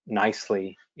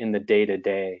nicely in the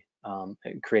day-to-day.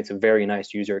 It creates a very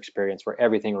nice user experience where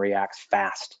everything reacts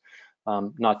fast.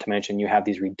 Not to mention you have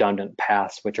these redundant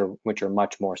paths which are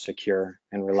much more secure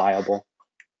and reliable.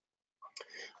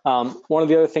 One of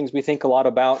the other things we think a lot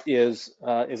about is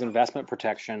investment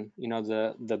protection. You know,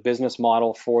 the business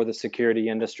model for the security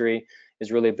industry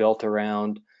is really built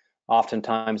around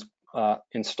oftentimes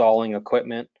installing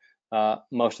equipment,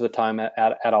 most of the time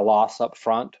at a loss up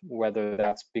front, whether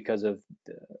that's because of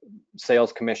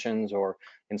sales commissions or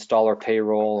installer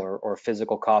payroll or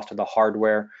physical cost of the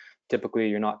hardware. Typically,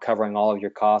 you're not covering all of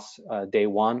your costs day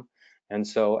one. And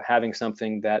so having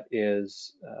something that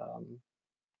is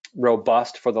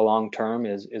robust for the long term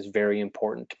is very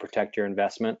important to protect your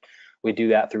investment. We do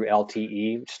that through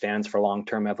LTE, which stands for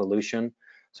long-term evolution.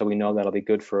 So we know that'll be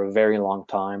good for a very long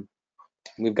time.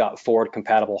 We've got forward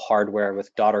compatible hardware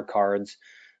with daughter cards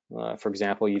For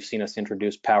example, you've seen us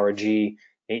introduce Power G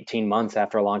 18 months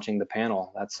after launching the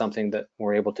panel. That's something that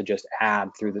we're able to just add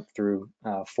through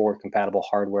forward compatible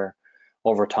hardware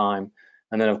over time.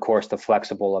 And then of course the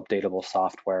flexible updatable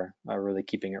software, really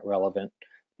keeping it relevant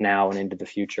now and into the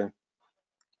future.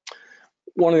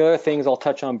 One of the other things I'll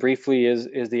touch on briefly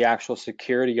is the actual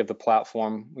security of the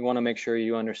platform. We want to make sure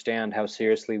you understand how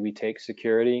seriously we take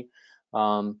security.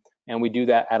 And we do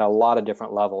that at a lot of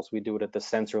different levels. We do it at the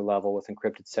sensor level with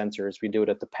encrypted sensors. We do it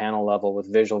at the panel level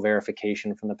with visual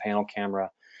verification from the panel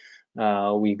camera.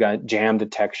 We've got jam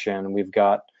detection. We've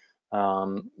got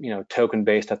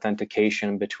token-based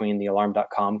authentication between the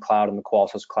alarm.com cloud and the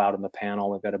Qolsys cloud and the panel.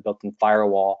 We've got a built-in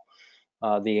firewall.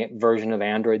 The version of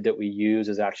Android that we use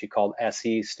is actually called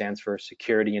SE, stands for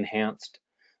Security Enhanced.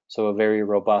 So a very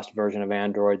robust version of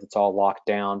Android that's all locked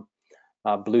down.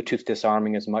 Bluetooth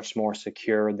disarming is much more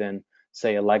secure than,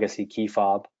 say, a legacy key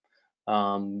fob,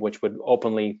 which would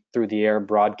openly through the air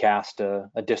broadcast a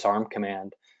disarm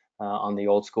command on the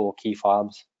old school key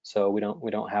fobs. So we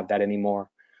don't have that anymore.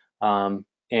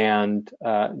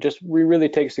 Just we really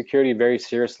take security very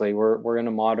seriously. We're in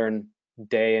a modern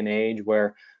day and age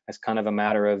where it's kind of a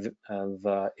matter of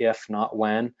if, not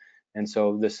when. And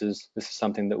so this is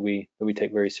something that we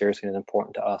take very seriously and is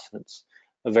important to us. And it's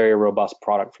a very robust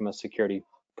product from a security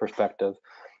perspective.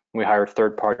 We hire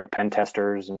third-party pen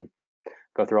testers and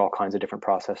go through all kinds of different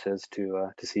processes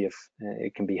to see if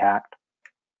it can be hacked.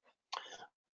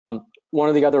 One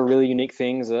of the other really unique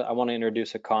things, I want to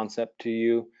introduce a concept to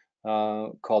you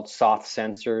called soft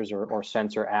sensors or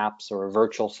sensor apps or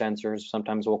virtual sensors,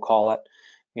 sometimes we'll call it.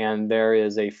 And there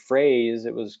is a phrase,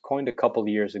 it was coined a couple of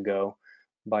years ago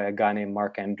by a guy named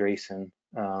Mark Andreessen,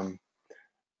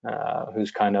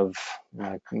 who's kind of,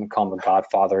 I can call him the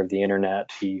godfather of the internet.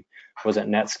 He was at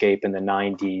Netscape in the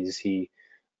 90s. He,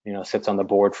 sits on the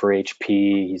board for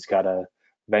HP. He's got a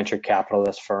venture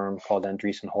capitalist firm called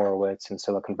Andreessen Horowitz in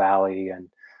Silicon Valley, and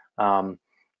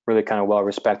really kind of well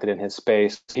respected in his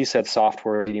space. He said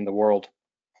software leading the world.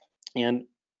 And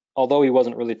although he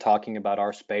wasn't really talking about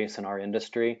our space and our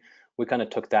industry, we kind of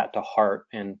took that to heart,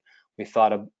 and we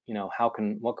thought of,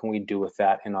 what can we do with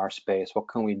that in our space? What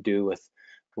can we do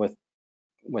with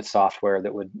software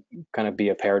that would kind of be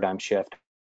a paradigm shift?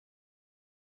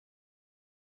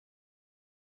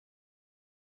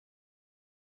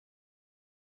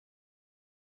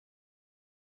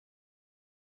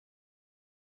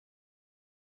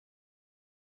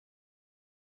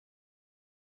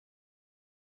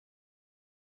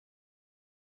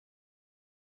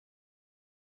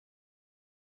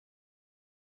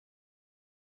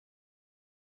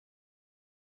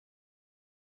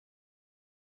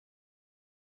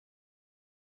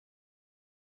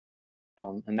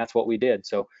 And that's what we did.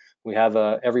 So we have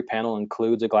every panel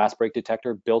includes a glass break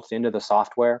detector built into the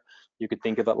software. You could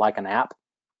think of it like an app.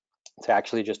 It's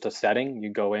actually just a setting.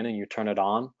 You go in and you turn it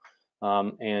on,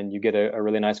 and you get a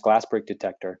really nice glass break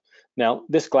detector. Now,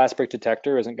 this glass break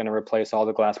detector isn't going to replace all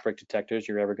the glass break detectors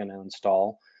you're ever going to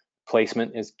install.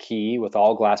 Placement is key with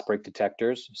all glass break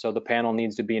detectors. So the panel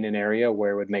needs to be in an area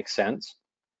where it would make sense.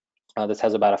 This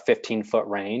has about a 15-foot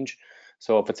range.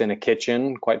 So if it's in a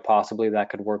kitchen, quite possibly that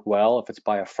could work well. If it's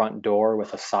by a front door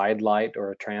with a side light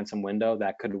or a transom window,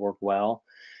 that could work well.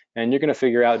 And you're going to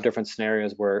figure out different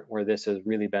scenarios where this is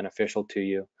really beneficial to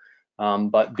you.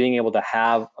 But being able to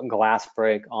have a glass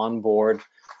break on board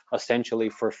essentially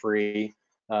for free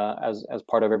as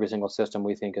part of every single system,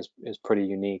 we think is pretty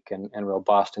unique and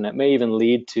robust. And it may even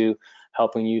lead to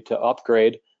helping you to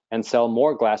upgrade and sell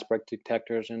more glass break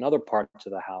detectors in other parts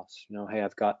of the house. Hey,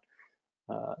 I've got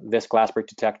this glass break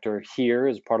detector here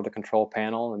is part of the control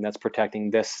panel, and that's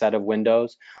protecting this set of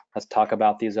windows. Let's talk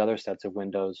about these other sets of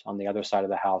windows on the other side of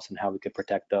the house and how we could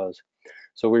protect those.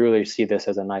 So we really see this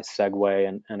as a nice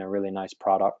segue and a really nice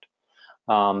product.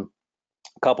 A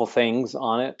couple things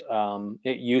on it.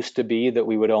 It used to be that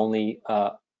we would only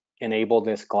enable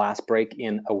this glass break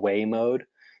in away mode,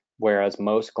 whereas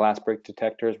most glass break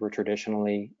detectors were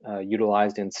traditionally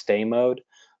utilized in stay mode.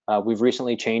 We've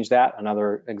recently changed that,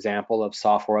 another example of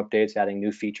software updates adding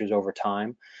new features over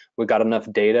time. We got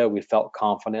enough data, we felt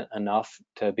confident enough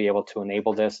to be able to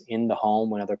enable this in the home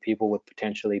when other people would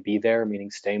potentially be there,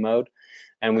 meaning stay mode.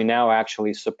 And we now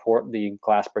actually support the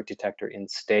glass break detector in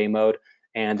stay mode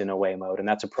and in away mode, and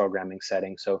that's a programming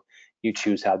setting, so you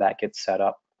choose how that gets set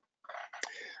up.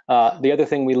 The other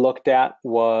thing we looked at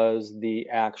was the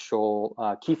actual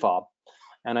key fob.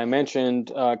 And I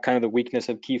mentioned kind of the weakness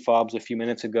of key fobs a few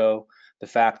minutes ago, the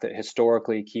fact that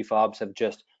historically key fobs have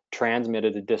just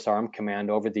transmitted a disarm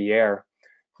command over the air.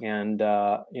 And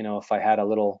if I had a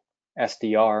little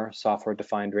SDR, software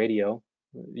defined radio,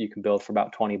 you can build for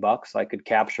about 20 bucks. I could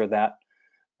capture that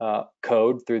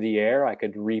code through the air. I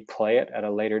could replay it at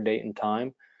a later date and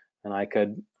time, and I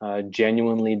could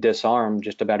genuinely disarm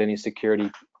just about any security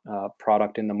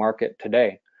product in the market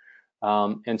today.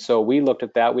 And so we looked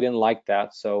at that. We didn't like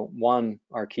that. So one,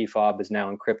 our key fob is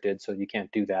now encrypted, so you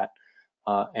can't do that.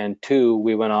 And two,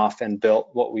 we went off and built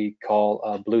what we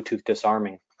call Bluetooth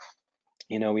disarming.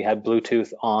 You know, we had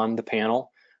Bluetooth on the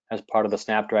panel as part of the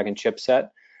Snapdragon chipset,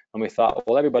 and we thought,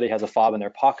 well, everybody has a fob in their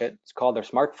pocket. It's called their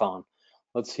smartphone.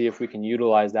 Let's see if we can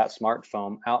utilize that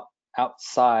smartphone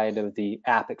outside of the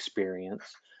app experience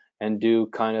and do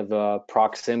kind of a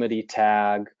proximity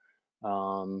tag,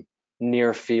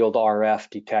 near field RF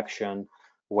detection,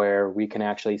 where we can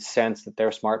actually sense that their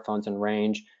smartphone's in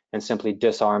range and simply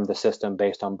disarm the system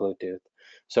based on Bluetooth.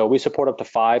 So we support up to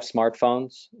 5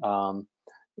 smartphones,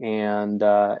 and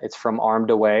it's from armed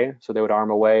away. So they would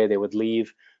arm away, they would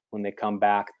leave. When they come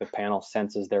back, the panel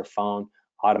senses their phone,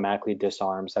 automatically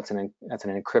disarms. That's an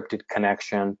encrypted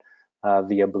connection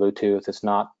via Bluetooth. It's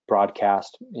not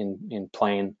broadcast in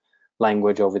plain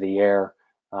language over the air.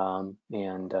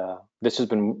 This has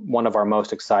been one of our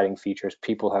most exciting features.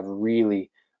 People have really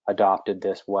adopted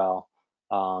this well.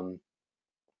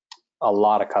 A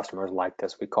lot of customers like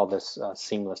this. We call this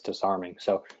seamless disarming.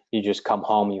 So you just come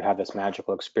home, you have this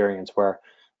magical experience where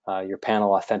your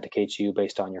panel authenticates you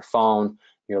based on your phone,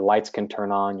 your lights can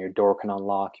turn on, your door can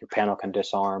unlock, your panel can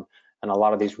disarm, and a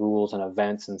lot of these rules and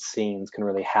events and scenes can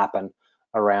really happen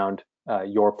around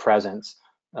your presence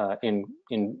in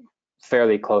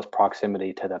fairly close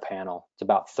proximity to the panel. It's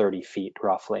about 30 feet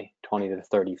roughly, 20 to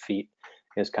 30 feet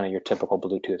is kind of your typical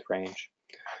Bluetooth range.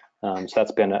 So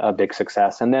that's been a big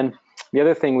success. And then the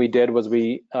other thing we did was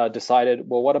we decided,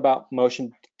 well, what about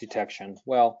motion detection?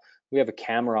 Well, we have a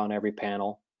camera on every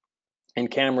panel, and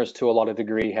cameras to a lot of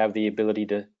degree have the ability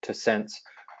to sense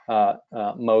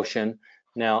motion.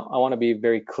 Now, I want to be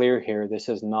very clear here. This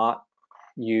is not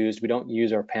used, we don't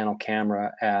use our panel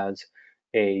camera as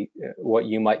what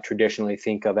you might traditionally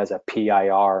think of as a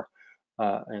PIR,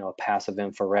 a passive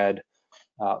infrared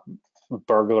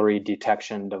burglary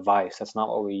detection device. That's not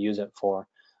what we use it for.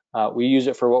 We use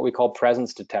it for what we call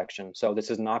presence detection. So this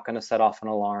is not going to set off an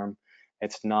alarm.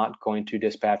 It's not going to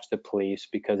dispatch the police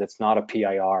because it's not a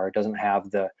PIR. It doesn't have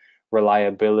the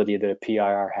reliability that a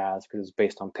PIR has because it's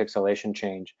based on pixelation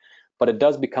change. But it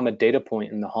does become a data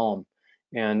point in the home.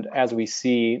 And as we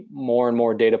see more and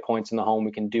more data points in the home,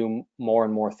 we can do more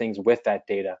and more things with that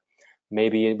data.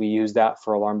 Maybe we use that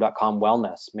for alarm.com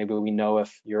wellness. Maybe we know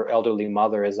if your elderly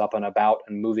mother is up and about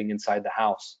and moving inside the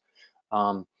house.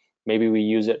 Maybe we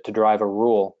use it to drive a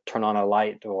rule, turn on a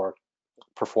light, or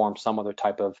perform some other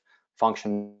type of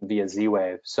function via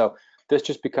Z-Wave. So this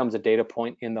just becomes a data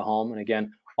point in the home. And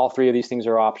again, all 3 of these things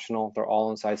are optional. They're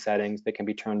all inside settings. They can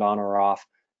be turned on or off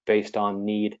based on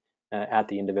need at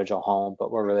the individual home,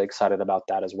 but we're really excited about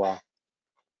that as well.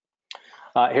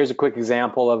 Here's a quick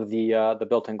example of the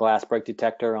built-in glass break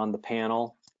detector on the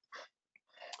panel.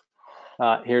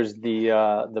 Here's the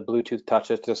Bluetooth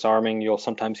touchless disarming. You'll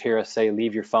sometimes hear us say,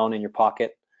 leave your phone in your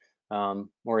pocket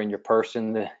or in your purse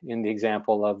in the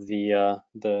example of the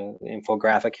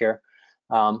infographic here.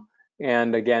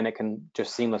 And again, it can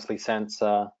just seamlessly sense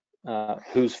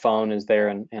whose phone is there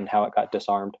and how it got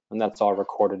disarmed. And that's all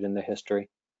recorded in the history.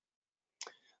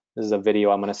 This is a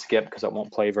video I'm going to skip because it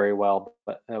won't play very well,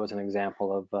 but that was an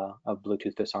example of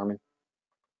Bluetooth disarming.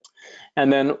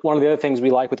 And then one of the other things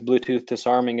we like with Bluetooth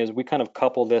disarming is we kind of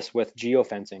couple this with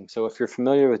geofencing. So if you're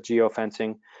familiar with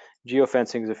geofencing,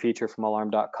 geofencing is a feature from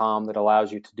alarm.com that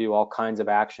allows you to do all kinds of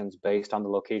actions based on the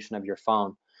location of your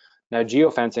phone. Now,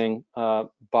 geofencing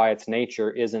by its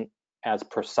nature isn't as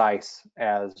precise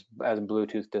as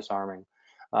Bluetooth disarming.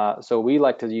 So we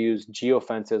like to use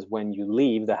geofences when you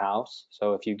leave the house.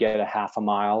 So if you get a half a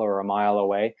mile or a mile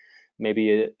away,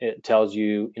 maybe it tells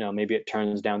you, maybe it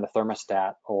turns down the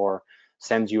thermostat or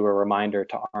sends you a reminder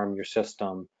to arm your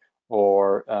system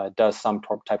or does some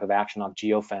type of action on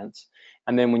geofence.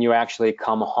 And then when you actually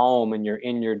come home and you're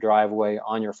in your driveway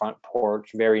on your front porch,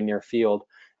 very near field,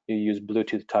 you use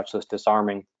Bluetooth touchless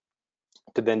disarming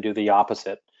to then do the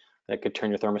opposite. It could turn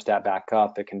your thermostat back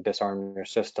up. It can disarm your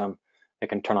system. It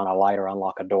can turn on a light or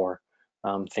unlock a door,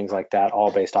 things like that,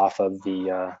 all based off of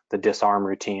the disarm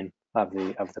routine of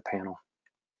the panel.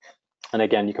 And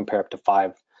again, you compare up to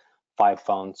five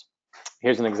phones.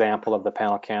 Here's an example of the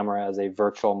panel camera as a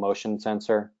virtual motion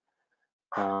sensor.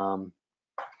 And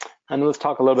let's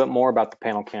talk a little bit more about the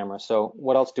panel camera. So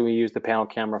what else do we use the panel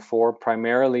camera for?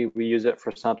 Primarily, we use it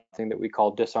for something that we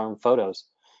call disarm photos.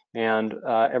 And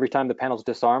every time the panel's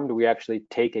disarmed, we actually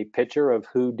take a picture of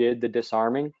who did the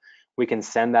disarming. we can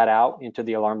send that out into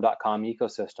the alarm.com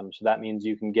ecosystem. So that means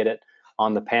you can get it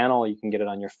on the panel, you can get it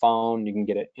on your phone, you can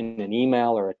get it in an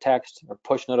email or a text or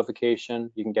push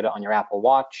notification, you can get it on your Apple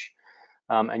Watch,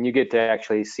 and you get to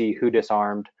actually see who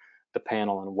disarmed the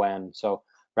panel and when. So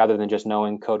rather than just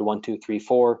knowing code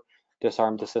 1234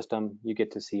 disarmed the system, you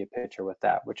get to see a picture with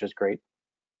that, which is great.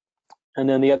 And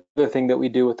then the other thing that we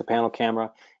do with the panel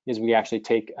camera is we actually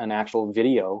take an actual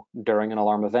video during an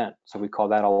alarm event. So we call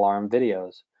that alarm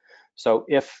videos. So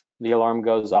if the alarm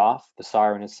goes off, the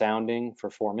siren is sounding for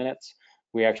 4 minutes,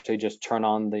 we actually just turn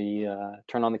on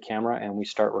the camera and we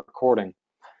start recording.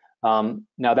 Now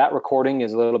that recording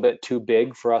is a little bit too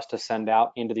big for us to send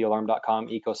out into the alarm.com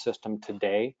ecosystem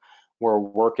today. We're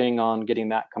working on getting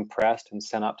that compressed and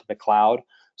sent out to the cloud.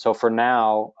 So for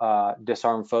now,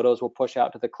 disarm photos will push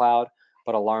out to the cloud,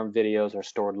 but alarm videos are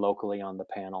stored locally on the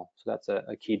panel. So that's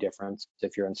a key difference.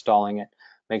 If you're installing it,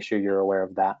 make sure you're aware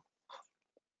of that.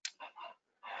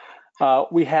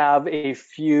 We have a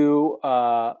few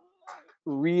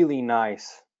really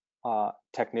nice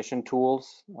technician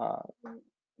tools,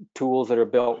 tools that are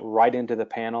built right into the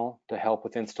panel to help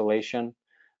with installation.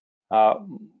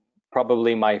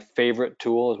 Probably my favorite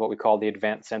tool is what we call the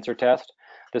advanced sensor test.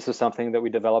 This is something that we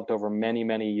developed over many,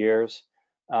 many years.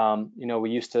 We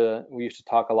used to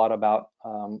talk a lot about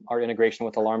our integration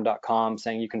with alarm.com,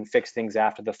 saying you can fix things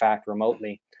after the fact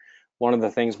remotely. One of the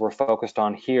things we're focused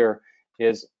on here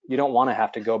is you don't want to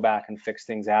have to go back and fix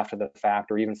things after the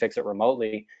fact or even fix it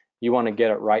remotely. You want to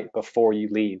get it right before you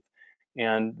leave.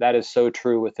 And that is so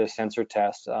true with this sensor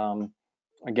test.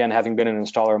 Again, having been an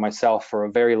installer myself for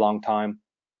a very long time,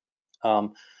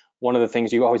 one of the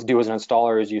things you always do as an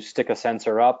installer is you stick a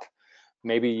sensor up.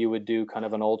 Maybe you would do kind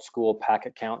of an old school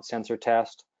packet count sensor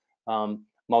test.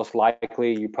 Most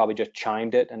likely you probably just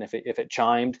chimed it, and if it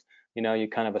chimed, you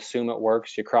kind of assume it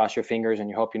works, you cross your fingers and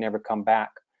you hope you never come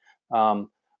back.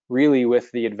 Really, with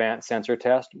the advanced sensor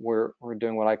test, we're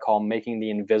doing what I call making the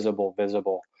invisible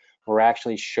visible. We're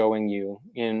actually showing you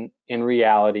in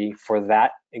reality for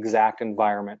that exact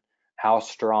environment, how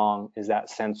strong is that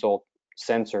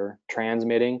sensor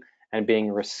transmitting and being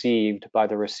received by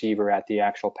the receiver at the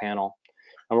actual panel.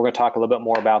 And we're going to talk a little bit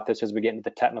more about this as we get into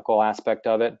the technical aspect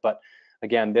of it. But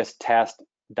again, this test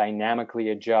dynamically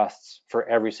adjusts for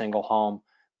every single home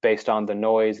based on the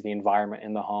noise, the environment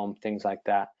in the home, things like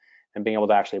that. And being able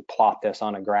to actually plot this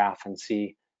on a graph and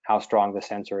see how strong the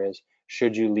sensor is.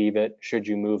 Should you leave it? Should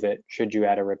you move it? Should you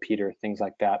add a repeater? Things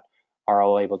like that are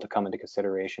all able to come into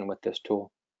consideration with this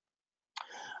tool.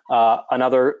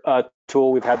 Another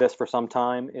tool, we've had this for some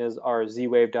time, is our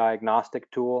Z-Wave diagnostic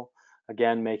tool.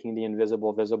 Again, making the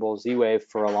invisible visible. Z-Wave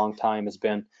for a long time has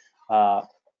been kind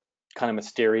of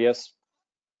mysterious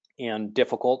and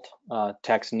difficult.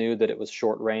 Techs knew that it was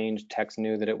short range. Techs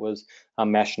knew that it was a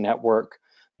mesh network.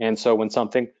 And so when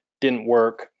something didn't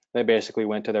work, they basically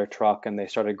went to their truck and they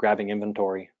started grabbing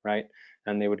inventory, right?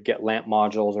 And they would get lamp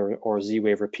modules or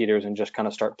Z-Wave repeaters and just kind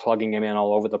of start plugging them in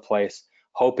all over the place,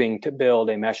 hoping to build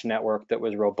a mesh network that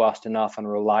was robust enough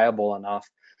and reliable enough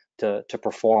to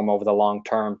perform over the long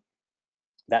term.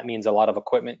 That means a lot of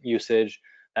equipment usage.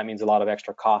 That means a lot of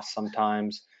extra costs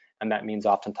sometimes. And that means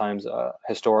oftentimes,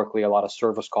 historically, a lot of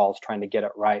service calls trying to get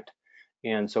it right.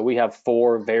 And so we have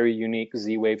 4 very unique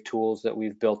Z-Wave tools that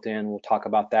we've built in. We'll talk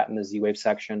about that in the Z-Wave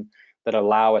section, that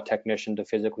allow a technician to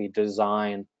physically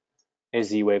design a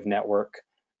Z-Wave network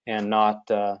and not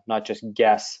just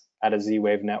guess at a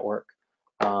Z-Wave network,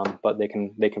 but they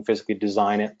can physically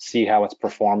design it, see how it's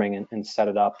performing, and set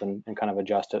it up and kind of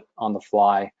adjust it on the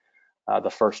fly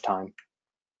the first time.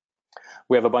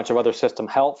 We have a bunch of other system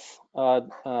health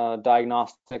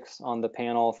diagnostics on the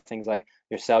panel, things like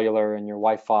your cellular and your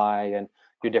Wi-Fi and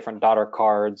your different daughter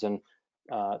cards, and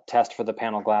test for the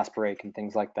panel glass break and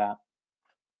things like that.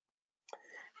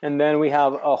 And then we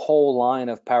have a whole line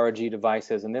of PowerG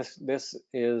devices, and this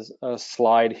is a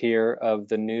slide here of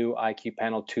the new IQ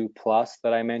Panel 2 Plus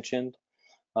that I mentioned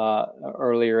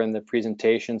earlier in the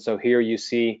presentation. So here you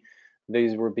see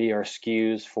these would be our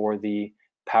SKUs for the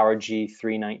PowerG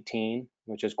 319,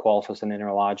 which is Qolsys and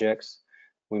Interlogix.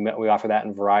 We offer that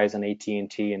in Verizon,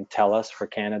 AT&T, and TELUS for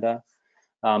Canada.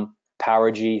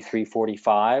 PowerG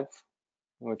 345,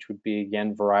 which would be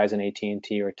again Verizon,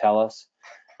 AT&T, or TELUS,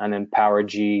 and then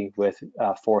PowerG with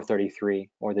 433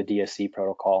 or the DSC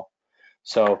protocol.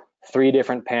 So 3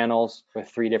 different panels with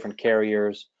 3 different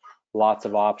carriers, lots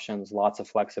of options, lots of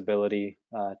flexibility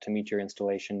to meet your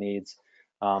installation needs.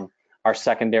 Our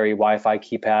secondary Wi-Fi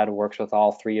keypad works with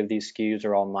all 3 of these SKUs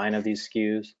or all 9 of these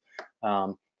SKUs.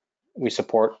 We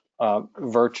support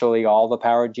virtually all the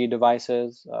Power G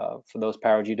devices. For those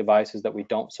Power G devices that we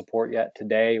don't support yet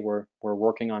today, we're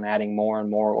working on adding more and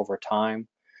more over time.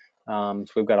 So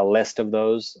we've got a list of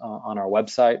those on our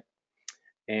website.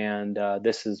 And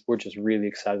we're just really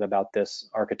excited about this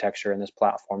architecture and this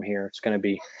platform here. It's going to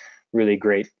be really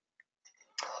great.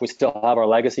 We still have our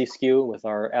legacy SKU with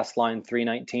our S-Line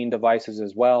 319 devices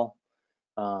as well,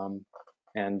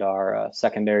 and our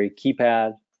secondary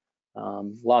keypad.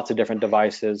 Lots of different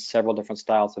devices, several different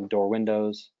styles of door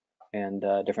windows, and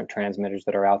different transmitters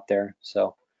that are out there.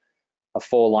 So a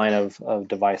full line of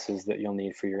devices that you'll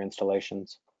need for your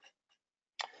installations.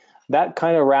 That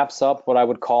kind of wraps up what I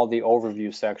would call the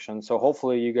overview section. So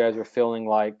hopefully you guys are feeling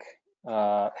like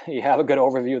you have a good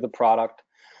overview of the product.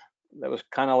 That was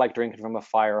kind of like drinking from a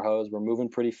fire hose. We're moving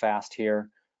pretty fast here,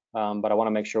 but I want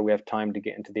to make sure we have time to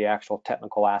get into the actual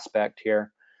technical aspect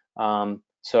here.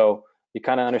 So you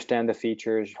kind of understand the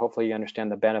features. Hopefully you understand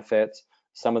the benefits,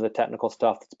 some of the technical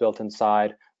stuff that's built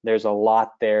inside. There's a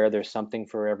lot there. There's something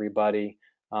for everybody.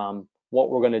 What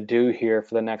we're going to do here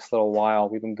for the next little while,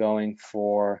 we've been going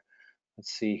for,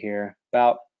 let's see here,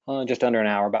 about just under an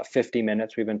hour, about 50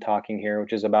 minutes we've been talking here,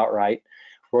 which is about right.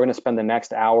 We're going to spend the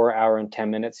next hour and 10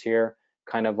 minutes here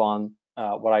kind of on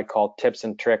what I call tips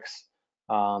and tricks,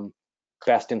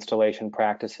 best installation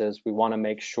practices. We want to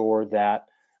make sure that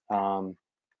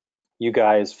you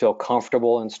guys feel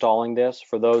comfortable installing this.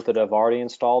 For those that have already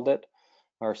installed it,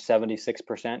 or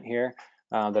 76% here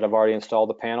that have already installed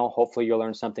the panel, hopefully you'll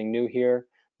learn something new here.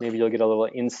 Maybe you'll get a little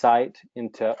insight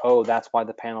into, oh, that's why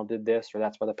the panel did this, or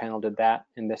that's why the panel did that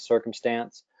in this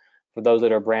circumstance. For those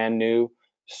that are brand new,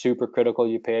 super critical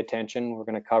you pay attention. We're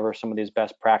going to cover some of these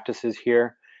best practices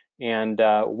here. And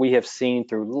we have seen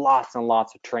through lots and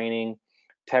lots of training,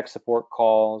 tech support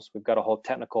calls. We've got a whole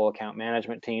technical account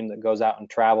management team that goes out and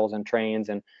travels and trains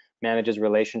and manages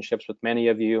relationships with many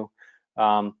of you.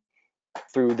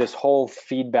 Through this whole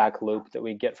feedback loop that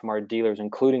we get from our dealers,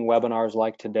 including webinars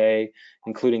like today,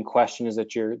 including questions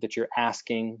that you're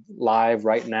asking live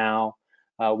right now,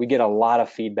 we get a lot of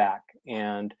feedback,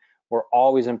 and we're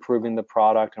always improving the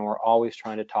product, and we're always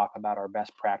trying to talk about our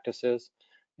best practices.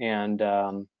 And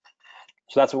so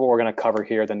that's what we're going to cover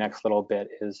here. The next little bit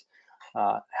is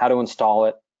how to install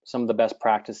it, some of the best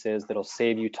practices that'll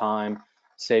save you time,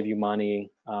 save you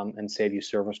money, and save you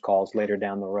service calls later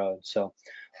down the road. So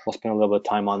we'll spend a little bit of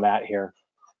time on that here.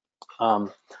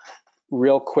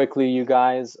 Real quickly, you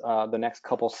guys, the next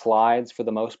couple slides for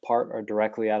the most part are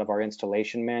directly out of our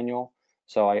installation manual.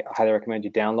 So I highly recommend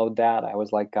you download that. I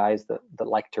always like guys that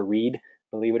like to read,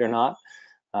 believe it or not.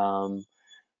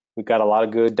 We've got a lot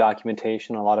of good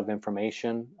documentation, a lot of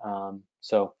information.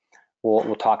 So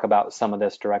we'll talk about some of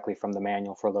this directly from the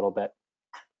manual for a little bit.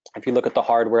 If you look at the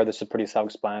hardware, this is pretty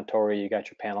self-explanatory. You got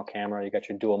your panel camera, you got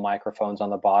your dual microphones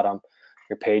on the bottom,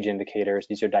 your page indicators.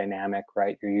 These are dynamic,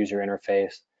 right? Your user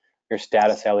interface. Your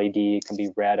status LED can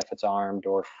be red if it's armed,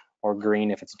 or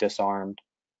green if it's disarmed.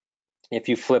 If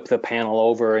you flip the panel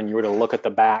over and you were to look at the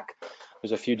back,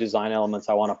 there's a few design elements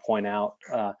I want to point out.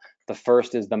 The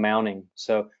first is the mounting.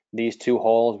 So these two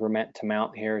holes were meant to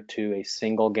mount here to a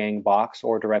single gang box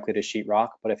or directly to sheetrock.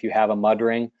 But if you have a mud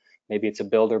ring, maybe it's a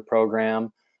builder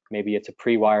program, maybe it's a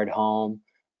pre-wired home,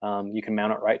 you can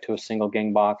mount it right to a single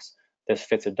gang box. This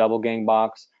fits a double gang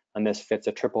box, and this fits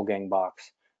a triple gang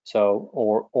box. So,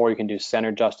 or you can do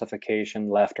center justification,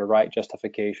 left or right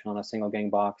justification on a single gang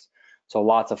box. So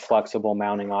lots of flexible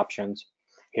mounting options.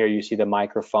 Here you see the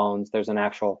microphones. There's an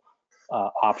actual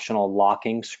optional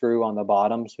locking screw on the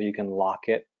bottom, so you can lock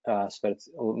it so that it's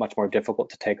much more difficult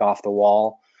to take off the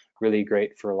wall. Really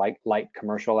great for light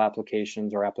commercial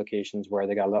applications, or applications where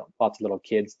they got lots of little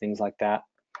kids, things like that.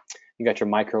 You got your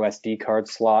micro SD card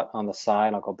slot on the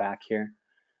side. I'll go back here.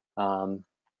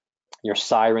 Your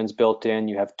siren's built in.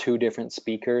 You have two different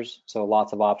speakers, so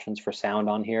lots of options for sound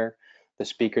on here. The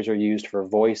speakers are used for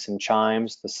voice and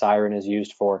chimes. The siren is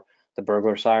used for the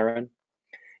burglar siren.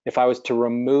 If I was to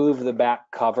remove the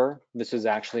back cover, this is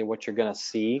actually what you're going to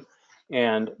see.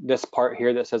 And this part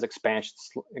here that says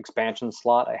expansion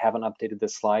slot, I haven't updated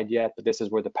this slide yet, but this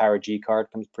is where the Power G card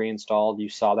comes pre-installed. You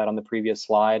saw that on the previous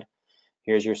slide.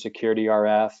 Here's your security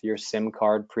RF, your SIM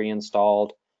card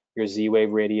pre-installed, your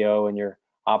Z-Wave radio, and your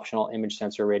optional image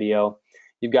sensor radio.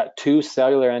 You've got two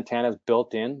cellular antennas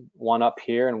built in, one up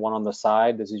here and one on the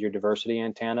side. This is your diversity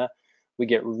antenna. We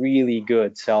get really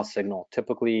good cell signal,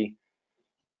 typically,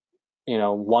 you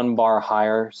know, 1 bar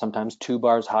higher, sometimes 2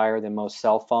 bars higher than most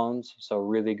cell phones. So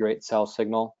really great cell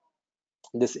signal.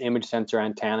 This image sensor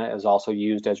antenna is also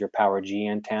used as your Power G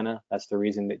antenna. That's the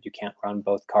reason that you can't run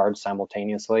both cards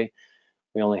simultaneously.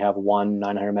 We only have one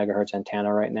 900 megahertz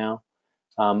antenna right now.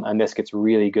 And this gets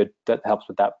really good. That helps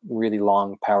with that really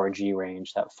long power G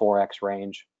range, that 4x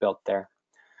range built there.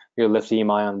 Your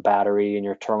lithium-ion battery and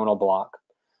your terminal block.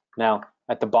 Now,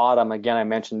 at the bottom, again, I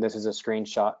mentioned this is a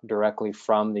screenshot directly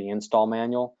from the install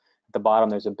manual. At the bottom,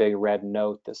 there's a big red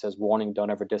note that says, warning, don't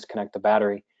ever disconnect the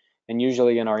battery. And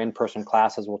usually in our in-person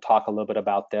classes, we'll talk a little bit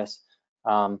about this.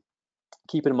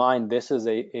 Keep in mind, this is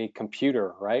a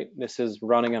computer, right? This is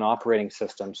running an operating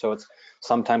system. So it's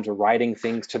sometimes writing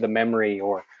things to the memory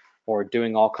or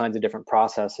doing all kinds of different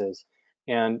processes.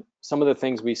 And some of the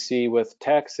things we see with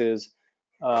techs is,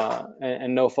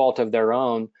 and no fault of their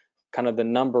own, kind of the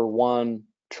number one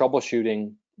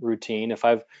troubleshooting routine. If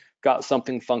I've got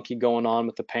something funky going on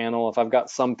with the panel, if I've got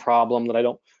some problem that I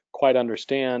don't quite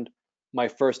understand, my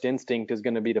first instinct is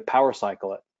going to be to power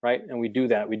cycle it, right? And we do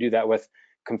that. We do that with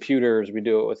computers, we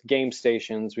do it with game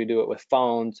stations, we do it with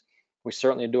phones, we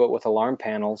certainly do it with alarm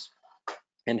panels.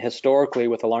 And historically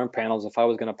with alarm panels, if I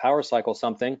was going to power cycle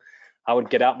something, I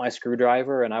would get out my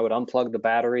screwdriver and I would unplug the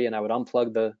battery and I would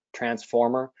unplug the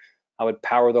transformer. I would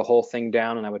power the whole thing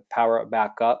down and I would power it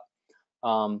back up.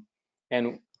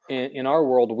 And in our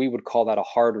world, we would call that a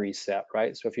hard reset,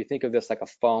 right? So if you think of this like a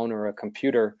phone or a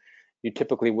computer, you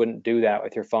typically wouldn't do that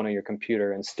with your phone or your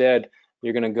computer. Instead,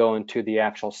 you're going to go into the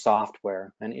actual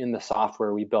software. And in the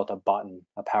software, we built a button,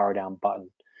 a power down button.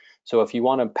 So if you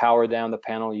want to power down the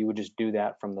panel, you would just do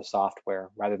that from the software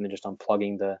rather than just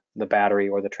unplugging the battery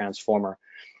or the transformer.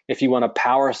 If you want to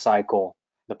power cycle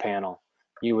the panel,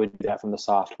 you would do that from the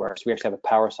software. So we actually have a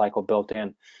power cycle built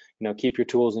in. You know, keep your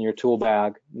tools in your tool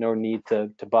bag. No need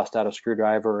to bust out a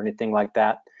screwdriver or anything like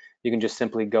that. You can just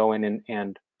simply go in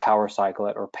and power cycle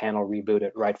it or panel reboot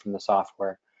it right from the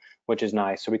software, which is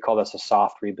nice. So we call this a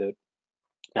soft reboot.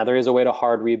 Now there is a way to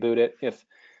hard reboot it if,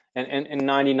 and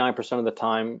 99% of the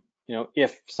time, you know,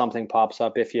 if something pops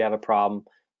up, if you have a problem,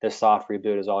 this soft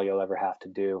reboot is all you'll ever have to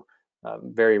do.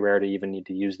 Very rare to even need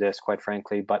to use this, quite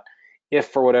frankly. But if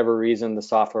for whatever reason the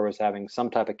software was having some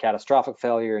type of catastrophic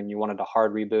failure and you wanted to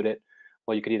hard reboot it,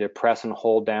 well, you could either press and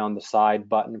hold down the side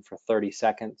button for 30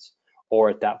 seconds, or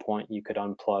at that point you could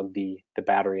unplug the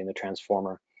battery and the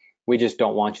transformer. We just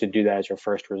don't want you to do that as your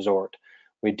first resort.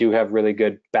 We do have really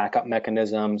good backup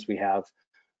mechanisms. We have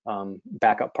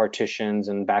backup partitions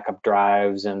and backup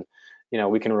drives, and you know,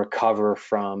 we can recover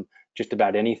from just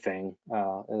about anything.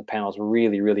 The panel is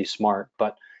really, really smart.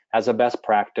 But as a best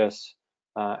practice,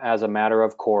 as a matter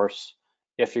of course,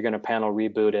 if you're going to panel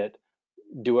reboot it,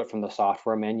 do it from the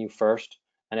software menu first.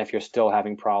 And if you're still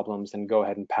having problems, then go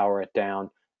ahead and power it down.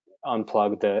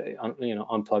 Unplug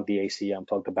the AC,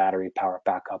 unplug the battery, power it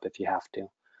back up if you have to.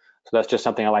 So that's just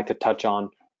something I like to touch on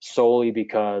solely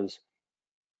because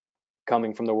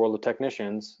coming from the world of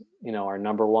technicians, you know, our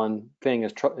number one thing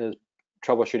is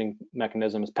troubleshooting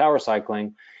mechanism is power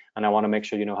cycling, and I want to make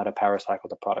sure you know how to power cycle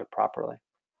the product properly.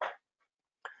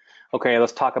 Okay,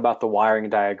 let's talk about the wiring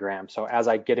diagram. So as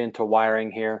I get into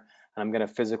wiring here, and I'm going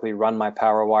to physically run my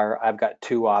power wire, I've got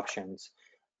two options.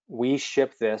 We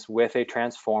ship this with a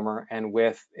transformer and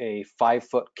with a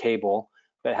 5-foot cable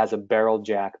that has a barrel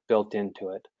jack built into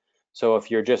it. So if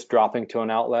you're just dropping to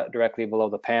an outlet directly below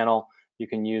the panel, you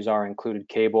can use our included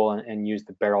cable and use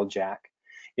the barrel jack.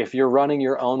 If you're running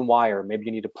your own wire, maybe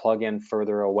you need to plug in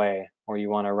further away, or you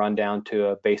want to run down to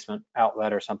a basement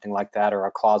outlet or something like that, or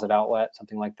a closet outlet,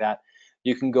 something like that,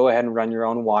 you can go ahead and run your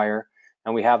own wire.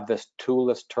 And we have this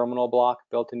toolless terminal block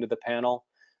built into the panel.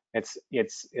 It's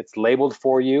labeled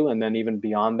for you, and then even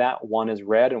beyond that, one is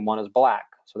red and one is black.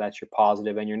 So that's your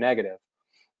positive and your negative.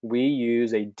 We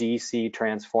use a DC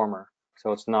transformer.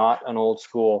 So it's not an old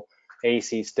school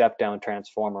AC step-down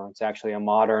transformer. It's actually a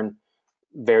modern,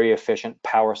 very efficient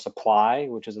power supply,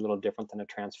 which is a little different than a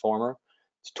transformer.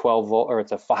 It's 12 volt, or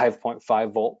it's a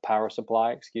 5.5 volt power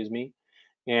supply, excuse me.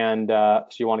 And so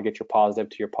you want to get your positive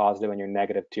to your positive and your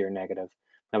negative to your negative.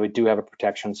 Now we do have a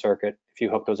protection circuit. If you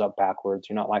hook those up backwards,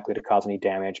 you're not likely to cause any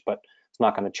damage, but it's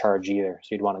not going to charge either.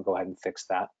 So you'd want to go ahead and fix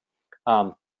that.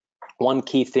 One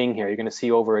key thing here, you're going to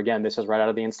see over again, this is right out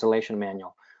of the installation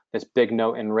manual, this big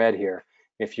note in red here.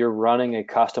 If you're running a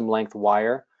custom length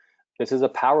wire, this is a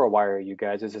power wire, you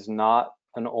guys. This is not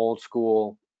an old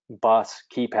school bus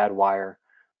keypad wire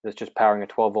that's just powering a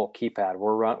 12 volt keypad.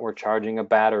 We're charging a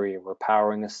battery, we're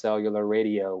powering a cellular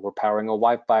radio, we're powering a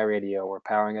Wi-Fi radio, we're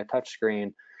powering a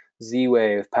touchscreen,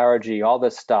 Z-Wave, Power G, all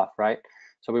this stuff, right?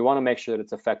 So we want to make sure that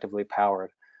it's effectively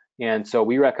powered. And so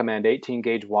we recommend 18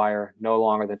 gauge wire, no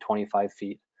longer than 25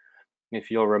 feet. If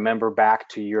you'll remember back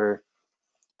to your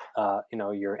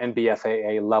your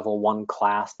NBFAA level 1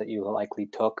 class that you likely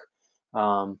took,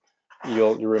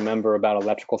 you'll remember about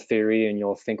electrical theory, and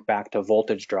you'll think back to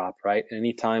voltage drop, right?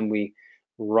 Anytime we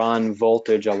run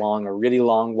voltage along a really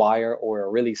long wire or a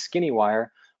really skinny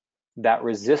wire, that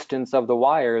resistance of the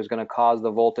wire is going to cause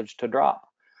the voltage to drop.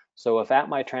 So if at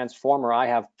my transformer I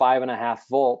have 5.5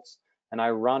 volts and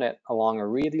I run it along a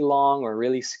really long or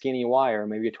really skinny wire,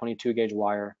 maybe a 22 gauge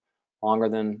wire, longer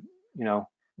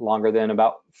than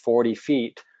about 40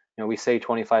 feet. We say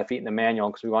 25 feet in the manual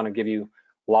because we want to give you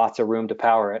lots of room to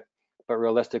power it, but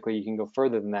realistically you can go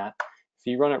further than that. If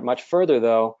you run it much further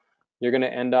though, you're going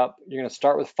to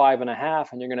start with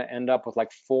 5.5 and you're going to end up with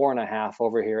like 4.5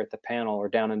 over here at the panel or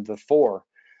down into the 4.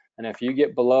 And if you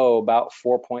get below about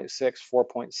 4.6,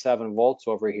 4.7 volts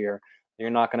over here, you're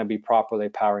not going to be properly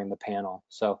powering the panel.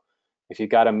 So if you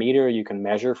got a meter, you can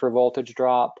measure for voltage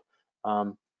drop.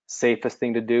 Safest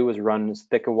thing to do is run as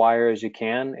thick a wire as you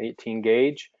can, 18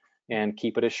 gauge, and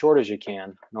keep it as short as you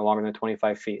can, no longer than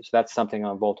 25 feet. So that's something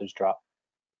on voltage drop.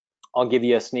 I'll give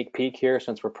you a sneak peek here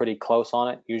since we're pretty close on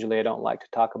it. Usually I don't like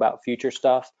to talk about future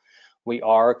stuff. We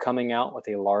are coming out with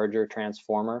a larger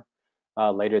transformer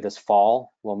later this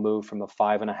fall. We'll move from a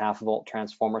 5.5 volt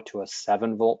transformer to a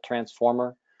 7 volt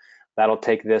transformer. That'll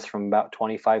take this from about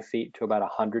 25 feet to about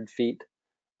 100 feet,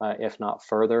 if not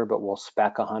further, but we'll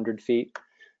spec 100 feet.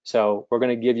 So we're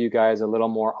going to give you guys a little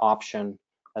more option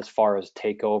as far as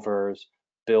takeovers,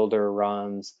 builder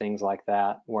runs, things like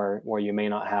that, where you may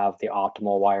not have the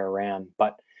optimal wire ran.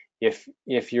 But if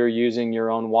you're using your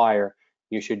own wire,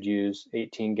 you should use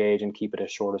 18 gauge and keep it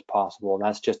as short as possible. And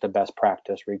that's just the best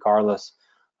practice, regardless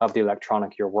of the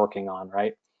electronic you're working on,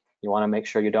 right? You want to make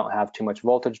sure you don't have too much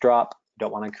voltage drop. You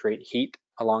don't want to create heat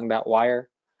along that wire,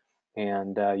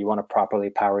 and you want to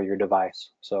properly power your device.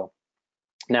 So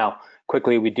now,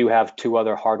 quickly, we do have 2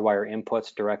 other hardwire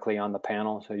inputs directly on the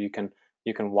panel, so you can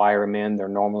wire them in. They're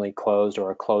normally closed,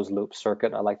 or a closed loop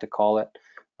circuit, I like to call it.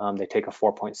 They take a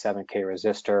 4.7K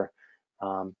resistor,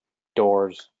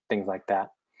 doors, things like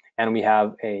that. And we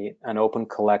have an open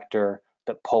collector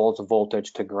that pulls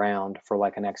voltage to ground for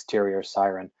like an exterior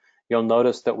siren. You'll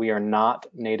notice that we are not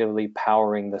natively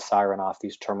powering the siren off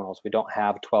these terminals. We don't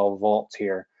have 12 volts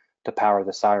here to power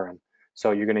the siren.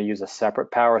 So you're going to use a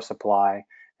separate power supply,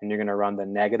 and you're going to run the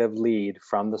negative lead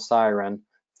from the siren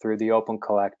through the open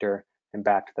collector and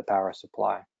back to the power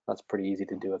supply. That's pretty easy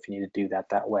to do if you need to do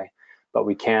that way. But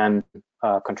we can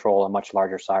control a much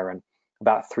larger siren.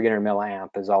 About 300 milliamp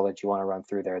is all that you want to run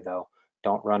through there though.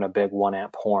 Don't run a big 1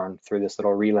 amp horn through this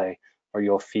little relay, or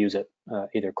you'll fuse it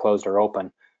either closed or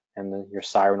open, and your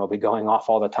siren will be going off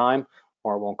all the time,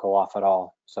 or it won't go off at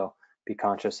all. So be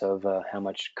conscious of how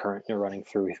much current you're running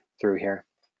through here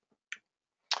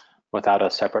without a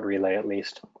separate relay at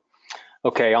least.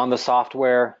 Okay, on the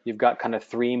software, you've got kind of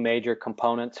 3 major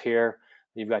components here.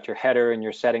 You've got your header and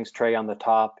your settings tray on the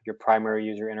top, your primary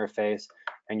user interface,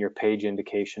 and your page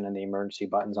indication and the emergency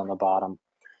buttons on the bottom.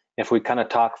 If we kind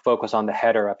of focus on the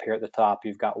header up here at the top,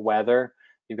 you've got weather,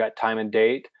 you've got time and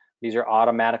date. These are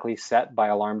automatically set by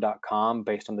alarm.com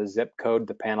based on the zip code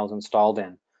the panel's installed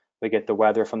in. We get the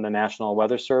weather from the National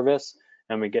Weather Service,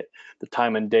 and we get the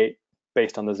time and date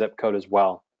based on the zip code as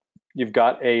well. You've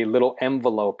got a little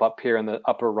envelope up here in the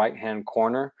upper right-hand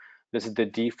corner. This is the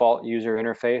default user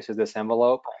interface, is this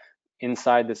envelope.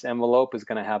 Inside this envelope is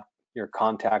going to have your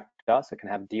contact us. It can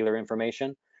have dealer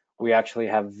information. We actually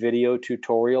have video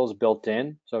tutorials built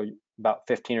in, so about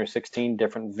 15 or 16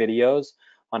 different videos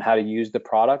on how to use the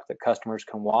product that customers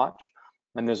can watch.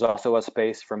 And there's also a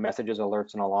space for messages,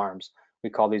 alerts, and alarms. We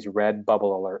call these red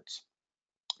bubble alerts.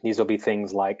 These will be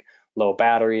things like low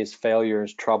batteries,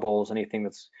 failures, troubles, anything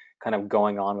that's kind of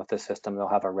going on with the system. They'll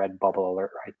have a red bubble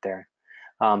alert right there.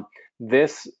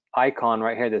 This icon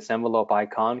right here, this envelope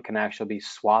icon, can actually be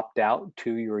swapped out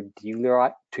to your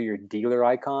dealer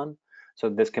icon. So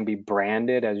this can be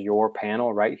branded as your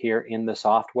panel right here in the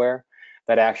software.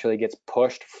 That actually gets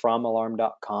pushed from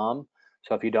alarm.com.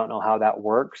 So if you don't know how that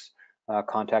works,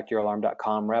 contact your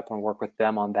alarm.com rep and work with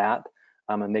them on that.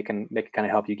 And they can kind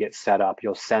of help you get set up.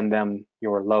 You'll send them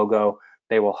your logo.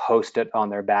 They will host it on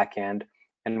their back end.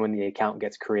 And when the account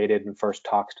gets created and first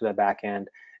talks to the back end,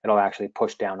 it'll actually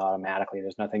push down automatically.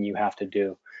 There's nothing you have to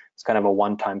do. It's kind of a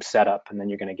one-time setup, and then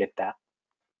you're going to get that.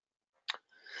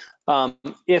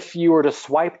 If you were to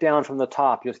swipe down from the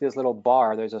top, you'll see this little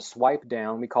bar. There's a swipe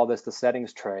down. We call this the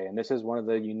settings tray, and this is one of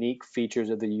the unique features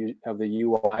of the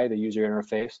UI, the user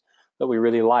interface, that we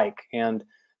really like. And a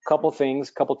couple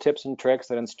tips and tricks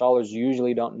that installers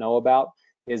usually don't know about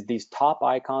is these top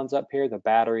icons up here, the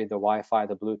battery, the Wi-Fi,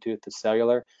 the Bluetooth, the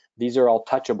cellular. These are all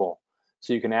touchable.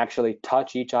 So you can actually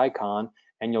touch each icon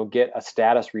and you'll get a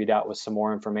status readout with some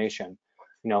more information.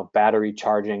 You know, battery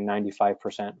charging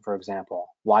 95%, for example.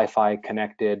 Wi-Fi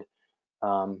connected,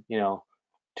 you know,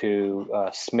 to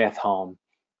Smith Home.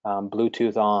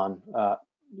 Bluetooth on,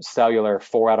 cellular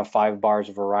 4 out of 5 bars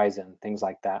Verizon, things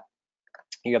like that.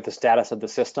 You have the status of the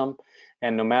system,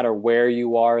 and no matter where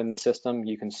you are in the system,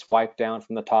 you can swipe down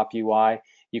from the top UI,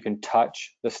 you can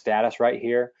touch the status right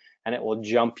here, and it will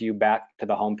jump you back to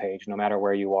the home page no matter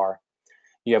where you are.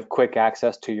 You have quick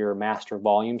access to your master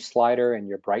volume slider and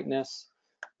your brightness.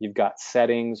 You've got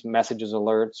settings, messages,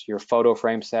 alerts, your photo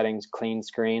frame settings, clean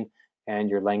screen, and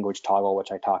your language toggle,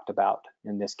 which I talked about.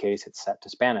 In this case, it's set to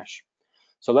Spanish.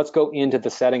 So let's go into the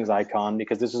settings icon,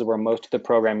 because this is where most of the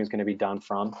programming is going to be done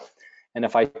from. And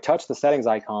if I touch the settings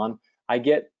icon, I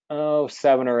get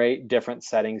 7 or 8 different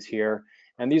settings here.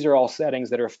 And these are all settings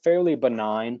that are fairly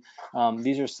benign.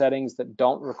 These are settings that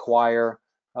don't require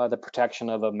the protection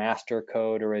of a master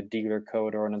code or a dealer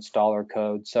code or an installer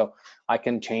code. So I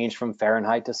can change from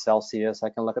Fahrenheit to Celsius. I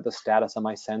can look at the status of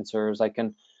my sensors. I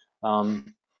can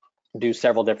do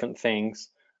several different things.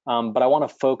 But I want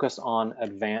to focus on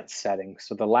advanced settings.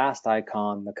 So the last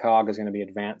icon, the cog, is going to be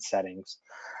advanced settings.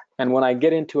 And when I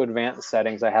get into advanced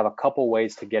settings, I have a couple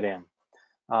ways to get in.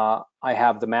 I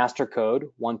have the master code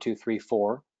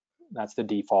 1234. That's the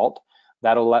default.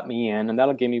 That'll let me in, and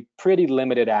that'll give me pretty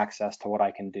limited access to what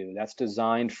I can do. That's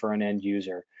designed for an end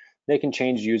user. They can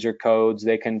change user codes,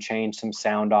 they can change some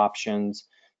sound options,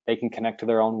 they can connect to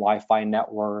their own Wi-Fi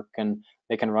network, and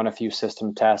they can run a few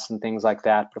system tests and things like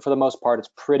that. But for the most part,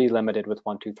 it's pretty limited with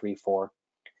 1234.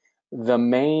 The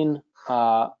main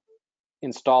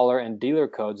installer and dealer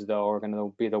codes, though, are going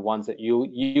to be the ones that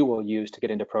you will use to get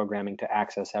into programming to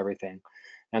access everything.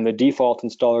 And the default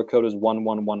installer code is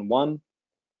 1111.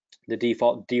 The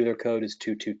default dealer code is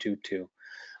 2222.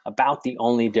 About the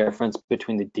only difference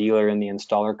between the dealer and the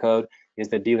installer code is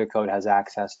the dealer code has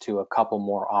access to a couple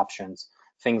more options.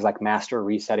 Things like master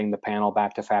resetting the panel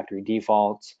back to factory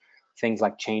defaults, things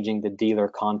like changing the dealer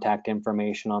contact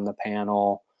information on the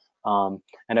panel,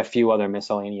 and a few other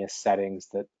miscellaneous settings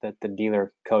that the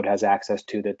dealer code has access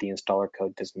to that the installer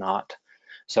code does not.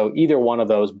 So either one of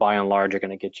those, by and large, are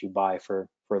going to get you by for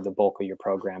the bulk of your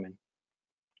programming.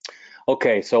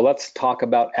 Okay, so let's talk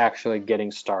about actually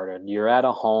getting started. You're at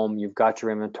a home, you've got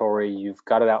your inventory, you've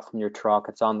got it out from your truck,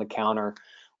 it's on the counter.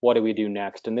 What do we do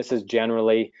next? And this is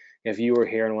generally, if you were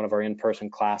here in one of our in-person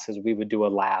classes, we would do a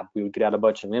lab. We would get out a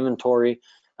bunch of inventory,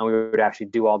 and we would actually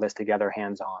do all this together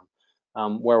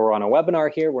hands-on. Where we're on a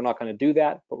webinar here, we're not going to do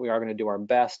that, but we are going to do our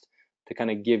best to kind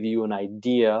of give you an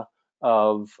idea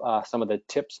of some of the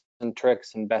tips and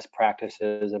tricks and best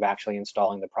practices of actually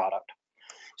installing the product.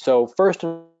 So first,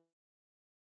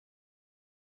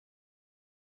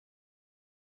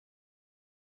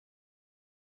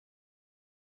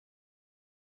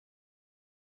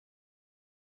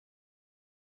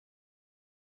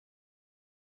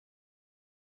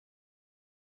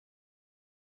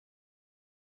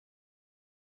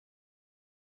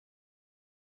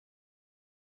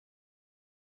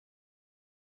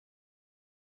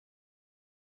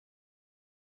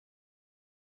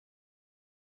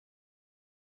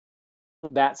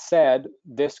 that said,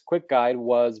 this quick guide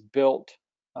was built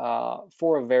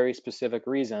for a very specific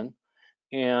reason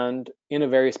and in a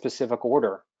very specific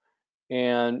order.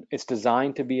 And it's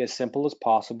designed to be as simple as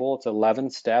possible. It's 11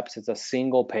 steps. It's a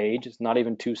single page. It's not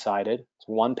even two-sided. It's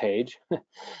one page.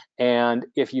 And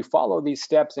if you follow these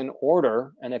steps in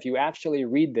order, and if you actually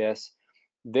read this,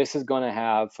 this is going to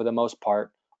have, for the most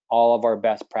part, all of our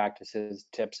best practices,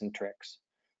 tips, and tricks.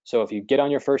 So if you get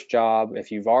on your first job, if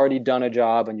you've already done a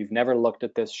job and you've never looked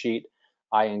at this sheet,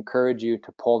 I encourage you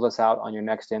to pull this out on your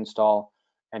next install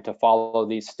and to follow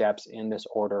these steps in this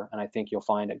order. And I think you'll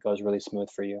find it goes really smooth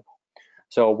for you.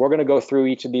 So we're going to go through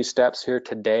each of these steps here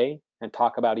today and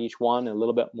talk about each one a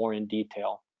little bit more in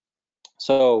detail.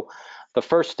 So the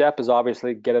first step is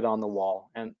obviously get it on the wall.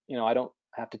 And I don't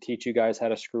have to teach you guys how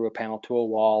to screw a panel to a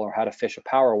wall or how to fish a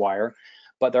power wire,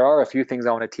 but there are a few things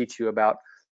I want to teach you about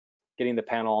getting the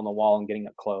panel on the wall and getting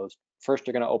it closed. First,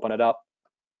 you're going to open it up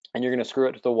and you're going to screw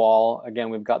it to the wall. Again,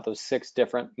 we've got those 6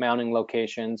 different mounting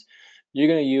locations. You're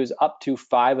going to use up to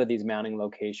 5 of these mounting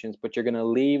locations, but you're going to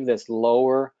leave this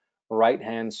lower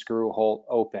right-hand screw hole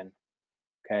open,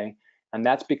 okay? And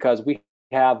that's because we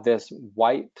have this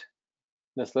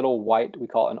little white, we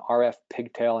call it an RF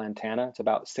pigtail antenna. It's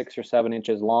about 6 or 7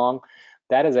 inches long.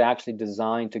 That is actually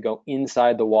designed to go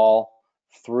inside the wall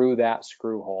through that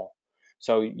screw hole.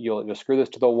 So you'll screw this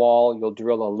to the wall, you'll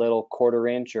drill a little 1/4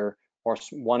 inch or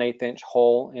 1/8 inch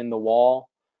hole in the wall.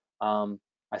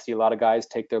 I see a lot of guys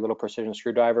take their little precision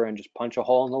screwdriver and just punch a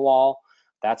hole in the wall.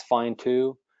 That's fine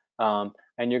too.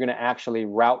 And you're going to actually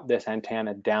route this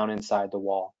antenna down inside the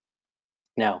wall.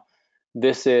 Now,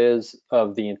 this is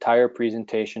of the entire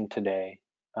presentation today.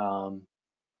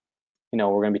 you know,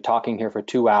 we're going to be talking here for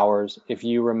 2 hours. If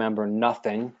you remember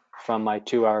nothing from my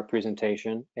 2-hour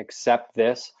presentation except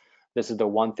this is the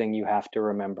one thing you have to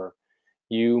remember.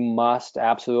 You must,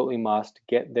 absolutely must,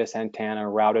 get this antenna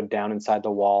routed down inside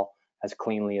the wall as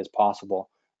cleanly as possible.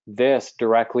 This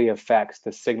directly affects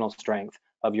the signal strength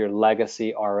of your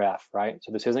legacy RF, right?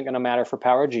 So this isn't going to matter for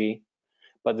Power G,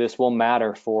 but this will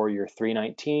matter for your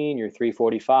 319, your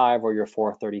 345, or your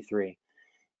 433.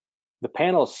 The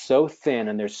panel is so thin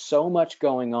and there's so much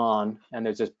going on, and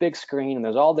there's this big screen and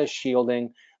there's all this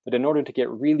shielding, that in order to get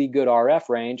really good RF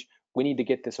range, we need to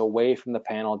get this away from the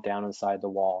panel down inside the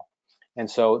wall. And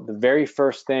so the very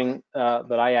first thing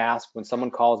that I ask when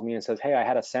someone calls me and says, hey, I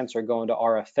had a sensor go into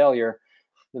RF failure,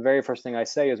 the very first thing I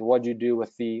say is, what'd you do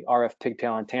with the RF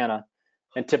pigtail antenna?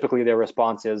 And typically their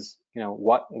response is, you know,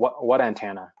 what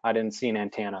antenna? I didn't see an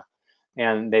antenna.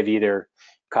 And they've either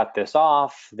cut this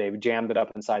off, they've jammed it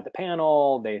up inside the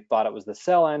panel, they thought it was the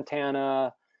cell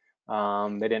antenna,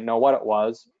 they didn't know what it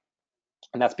was,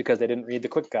 and that's because they didn't read the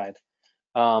quick guide.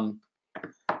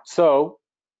 So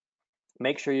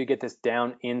make sure you get this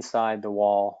down inside the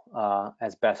wall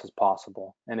as best as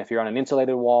possible. And if you're on an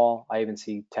insulated wall, I even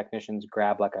see technicians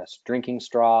grab like a drinking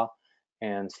straw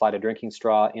and slide a drinking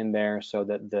straw in there so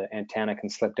that the antenna can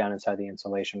slip down inside the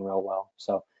insulation real well.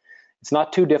 So it's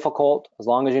not too difficult as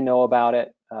long as you know about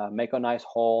it. Make a nice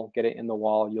hole, get it in the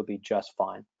wall, you'll be just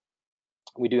fine.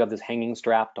 We do have this hanging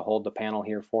strap to hold the panel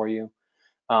here for you.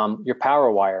 Your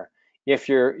power wire. If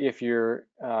you're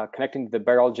connecting to the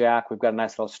barrel jack, we've got a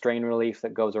nice little strain relief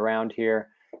that goes around here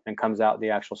and comes out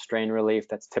the actual strain relief.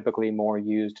 That's typically more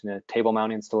used in a table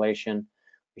mount installation.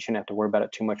 You shouldn't have to worry about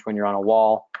it too much when you're on a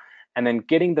wall. And then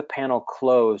getting the panel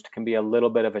closed can be a little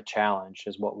bit of a challenge,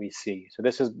 is what we see. So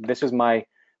this is my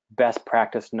best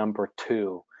practice number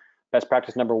 2. Best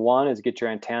practice number 1 is get your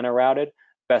antenna routed.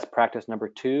 Best practice number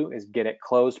 2 is get it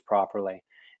closed properly.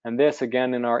 And this,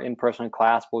 again, in our in-person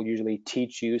class, we'll usually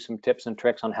teach you some tips and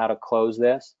tricks on how to close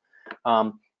this.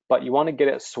 But you want to get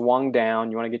it swung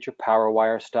down. You want to get your power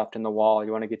wire stuffed in the wall.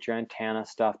 You want to get your antenna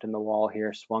stuffed in the wall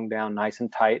here, swung down nice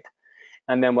and tight.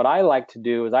 And then what I like to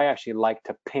do is I actually like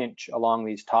to pinch along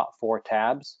these top 4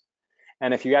 tabs.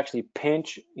 And if you actually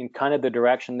pinch in kind of the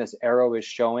direction this arrow is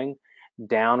showing,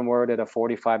 downward at a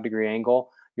 45-degree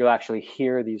angle, you'll actually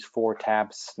hear these 4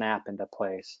 tabs snap into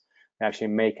place. They actually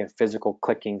make a physical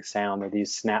clicking sound of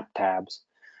these snap tabs.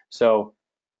 So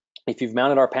if you've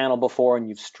mounted our panel before and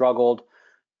you've struggled,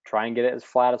 try and get it as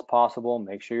flat as possible.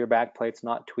 Make sure your back plate's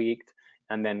not tweaked,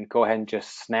 and then go ahead and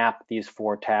just snap these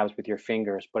 4 tabs with your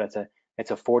fingers. But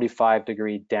it's a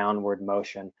 45-degree downward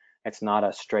motion. It's not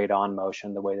a straight on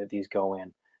motion the way that these go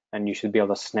in, and you should be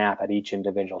able to snap at each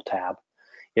individual tab.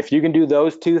 If you can do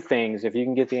those 2 things, if you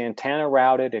can get the antenna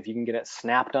routed, if you can get it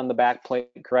snapped on the back plate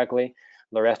correctly,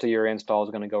 the rest of your install is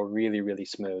going to go really, really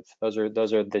smooth. Those are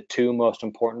the 2 most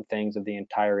important things of the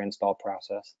entire install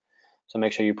process. So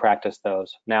make sure you practice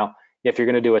those. Now, if you're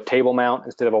going to do a table mount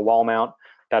instead of a wall mount,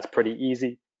 that's pretty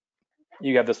easy.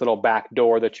 You have this little back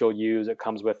door that you'll use. It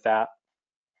comes with that.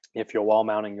 If you're wall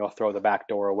mounting, you'll throw the back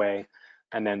door away,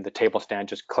 and then the table stand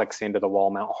just clicks into the wall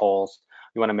mount holes.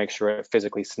 You want to make sure it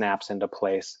physically snaps into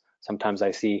place. Sometimes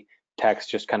I see techs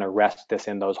just kind of rest this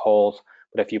in those holes,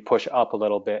 but if you push up a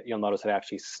little bit, you'll notice it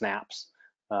actually snaps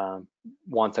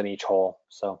once in each hole.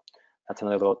 So that's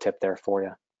another little tip there for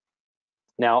you.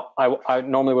 Now, I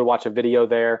normally would watch a video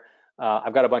there.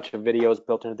 I've got a bunch of videos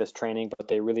built into this training, but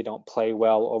they really don't play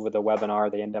well over the webinar.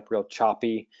 They end up real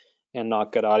choppy and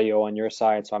not good audio on your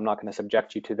side, so I'm not going to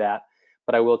subject you to that.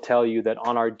 But I will tell you that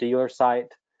on our dealer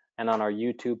site and on our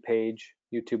YouTube page,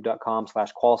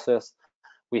 youtube.com/Qolsys,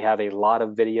 we have a lot of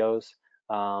videos,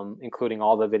 including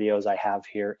all the videos I have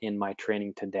here in my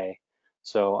training today.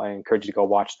 So I encourage you to go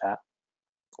watch that.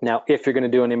 Now, if you're going to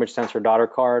do an image sensor daughter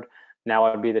card,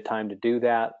 now would be the time to do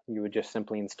that. You would just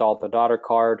simply install the daughter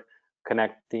card,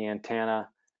 connect the antenna,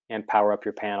 and power up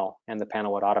your panel, and the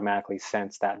panel would automatically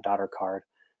sense that daughter card.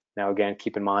 Now, again,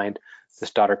 keep in mind,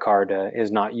 this daughter card is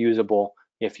not usable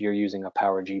if you're using a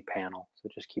Power G panel, so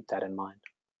just keep that in mind.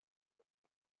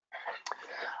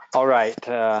 All right,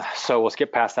 so we'll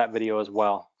skip past that video as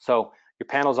well. So your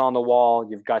panel's on the wall,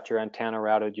 you've got your antenna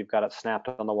routed, you've got it snapped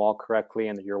on the wall correctly,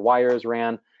 and your wires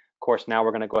ran. Of course, now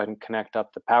we're going to go ahead and connect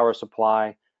up the power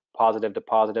supply, positive to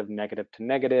positive, negative to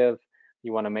negative.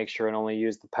 You want to make sure and only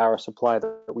use the power supply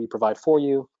that we provide for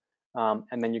you.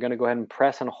 And then you're going to go ahead and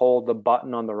press and hold the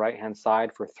button on the right-hand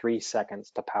side for 3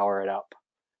 seconds to power it up.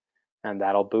 And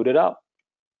that'll boot it up.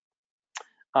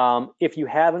 If you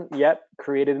haven't yet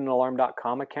created an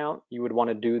alarm.com account, you would want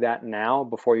to do that now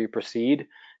before you proceed.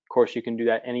 Of course, you can do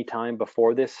that anytime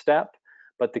before this step,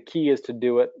 but the key is to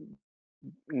do it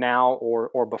now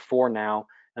or before now.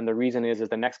 And the reason is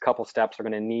the next couple steps are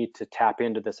going to need to tap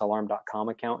into this alarm.com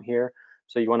account here.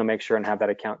 So you want to make sure and have that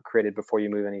account created before you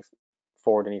move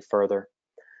forward any further.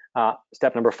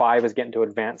 Step number 5 is get into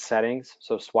advanced settings.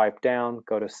 So swipe down,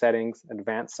 go to settings,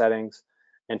 advanced settings,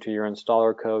 enter your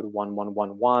installer code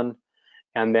 1111,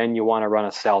 and then you want to run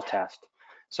a cell test.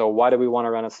 So why do we want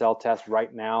to run a cell test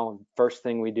right now? First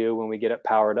thing we do when we get it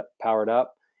powered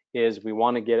up is we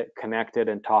want to get it connected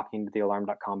and talking to the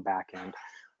alarm.com backend.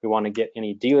 We want to get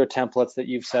any dealer templates that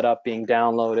you've set up being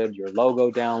downloaded, your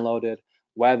logo downloaded,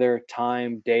 weather,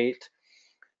 time, date.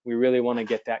 We really want to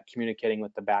get that communicating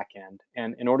with the backend.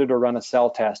 And in order to run a cell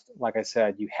test, like I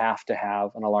said, you have to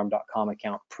have an alarm.com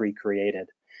account pre-created.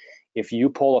 If you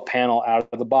pull a panel out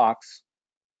of the box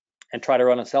and try to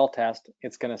run a cell test,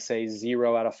 it's going to say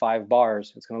 0 out of 5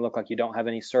 bars. It's going to look like you don't have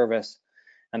any service,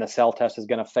 and the cell test is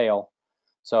going to fail.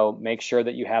 So make sure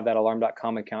that you have that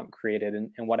alarm.com account created.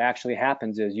 And what actually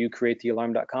happens is you create the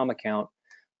alarm.com account,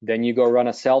 then you go run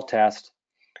a cell test.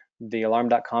 The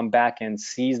alarm.com backend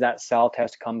sees that cell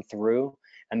test come through,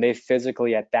 and they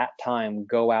physically at that time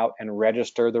go out and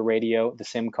register the radio, the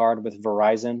SIM card with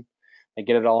Verizon. They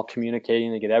get it all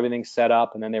communicating, they get everything set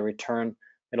up, and then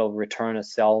it'll return a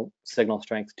cell signal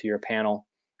strength to your panel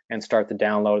and start the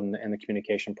download and the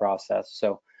communication process.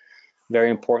 So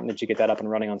very important that you get that up and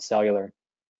running on cellular.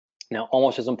 Now,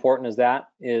 almost as important as that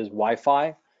is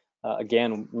Wi-Fi.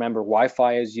 Again, remember,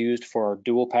 Wi-Fi is used for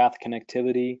dual path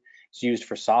connectivity. It's used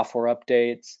for software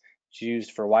updates. It's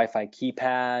used for Wi-Fi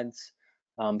keypads,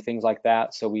 things like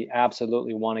that. So we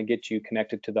absolutely want to get you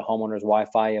connected to the homeowner's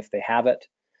Wi-Fi if they have it.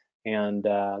 And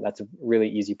that's a really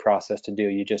easy process to do.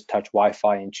 You just touch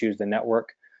Wi-Fi and choose the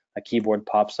network. A keyboard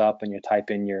pops up and you type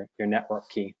in your network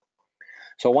key.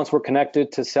 So once we're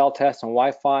connected to cell test and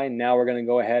Wi-Fi, now we're going to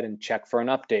go ahead and check for an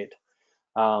update.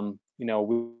 You know,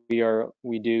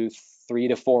 we do 3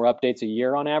 to 4 updates a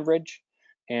year on average,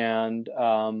 and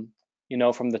you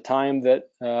know, from the time that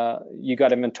you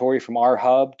got inventory from our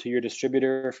hub to your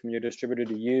distributor, from your distributor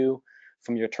to you,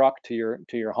 from your truck to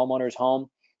your homeowner's home,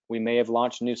 we may have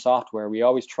launched new software. We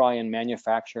always try and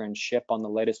manufacture and ship on the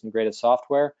latest and greatest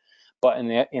software, but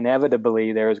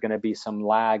inevitably there is going to be some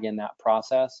lag in that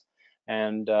process,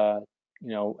 and you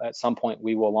know, at some point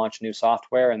we will launch new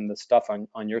software and the stuff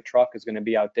on your truck is going to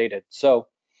be outdated. So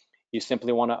you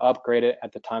simply want to upgrade it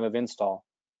at the time of install.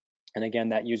 And again,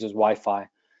 that uses Wi-Fi.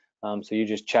 So you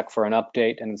just check for an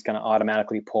update and it's going to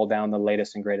automatically pull down the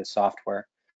latest and greatest software.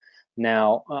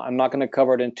 Now, I'm not going to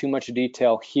cover it in too much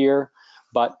detail here,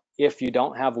 but if you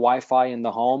don't have Wi-Fi in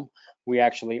the home, we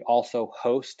actually also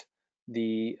host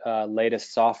the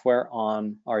latest software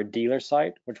on our dealer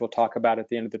site, which we'll talk about at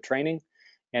the end of the training.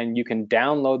 And you can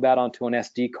download that onto an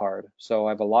SD card. So I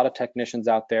have a lot of technicians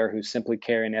out there who simply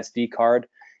carry an SD card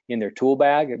in their tool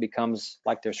bag. It becomes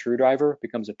like their screwdriver,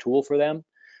 becomes a tool for them.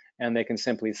 And they can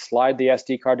simply slide the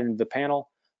SD card into the panel,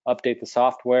 update the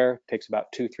software, takes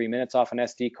about 2-3 minutes off an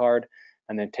SD card,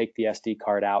 and then take the SD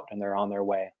card out and they're on their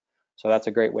way. So that's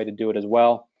a great way to do it as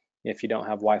well if you don't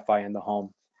have Wi-Fi in the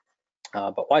home.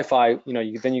 But Wi-Fi, you know,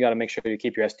 then you got to make sure you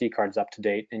keep your SD cards up to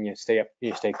date and you stay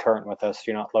current with us.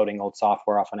 You're not loading old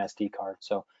software off an SD card.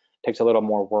 So it takes a little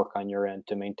more work on your end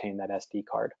to maintain that SD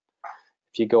card.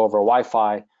 If you go over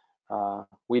Wi-Fi,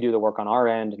 we do the work on our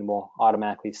end and we'll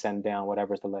automatically send down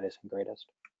whatever's the latest and greatest.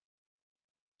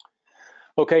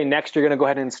 Okay, next you're going to go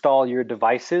ahead and install your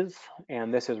devices,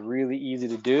 and this is really easy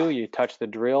to do. You touch the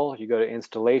drill, you go to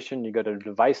installation, you go to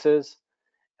devices,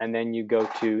 and then you go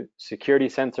to security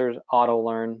sensors, auto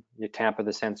learn, you tamper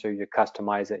the sensor, you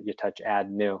customize it, you touch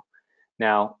add new.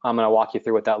 Now, I'm going to walk you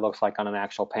through what that looks like on an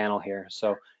actual panel here.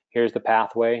 So here's the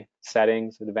pathway,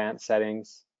 settings, advanced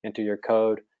settings, enter your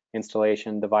code,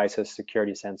 installation, devices,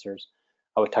 security sensors.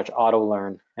 I would touch auto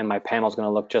learn, and my panel is going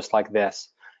to look just like this.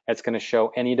 It's going to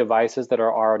show any devices that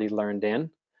are already learned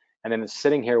in, and then it's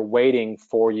sitting here waiting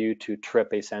for you to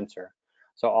trip a sensor.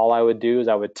 So all I would do is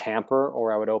I would tamper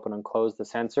or I would open and close the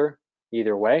sensor,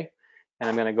 either way, and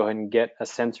I'm going to go ahead and get a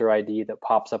sensor ID that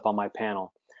pops up on my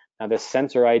panel. Now this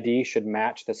sensor ID should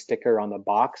match the sticker on the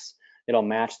box. It'll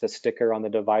match the sticker on the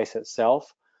device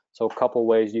itself. So a couple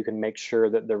ways you can make sure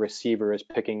that the receiver is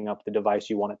picking up the device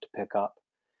you want it to pick up.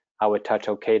 I would touch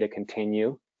OK to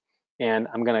continue, and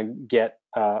I'm going to get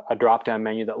a drop-down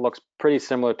menu that looks pretty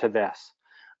similar to this.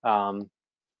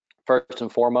 First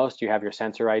and foremost, you have your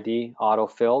sensor ID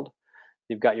auto-filled.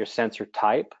 You've got your sensor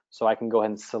type, so I can go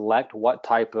ahead and select what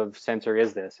type of sensor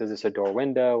is this. Is this a door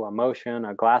window, a motion,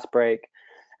 a glass break?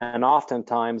 And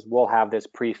oftentimes we'll have this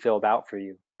pre-filled out for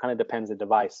you. Kind of depends the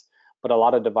device, but a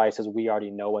lot of devices we already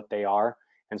know what they are,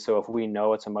 And so if we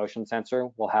know it's a motion sensor,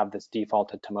 we'll have this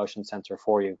defaulted to motion sensor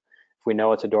for you. If we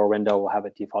know it's a door window, we'll have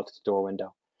it defaulted to door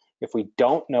window. If we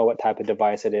don't know what type of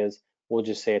device it is, we'll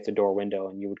just say it's a door window,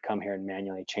 and you would come here and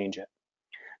manually change it.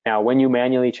 Now, when you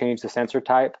manually change the sensor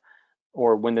type,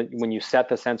 or when you set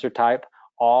the sensor type,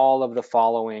 all of the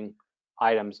following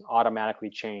items automatically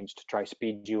change to try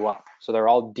speed you up. So they're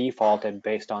all defaulted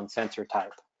based on sensor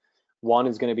type. One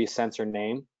is going to be sensor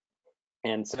name,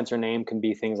 and sensor name can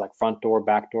be things like front door,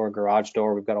 back door, garage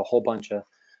door. We've got a whole bunch of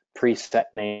preset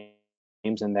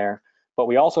names in there, but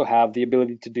we also have the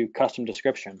ability to do custom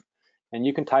description, and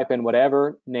you can type in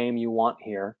whatever name you want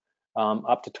here,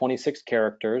 up to 26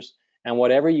 characters, and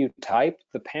whatever you type,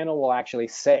 the panel will actually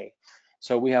say.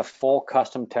 So we have full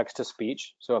custom text to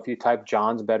speech. So if you type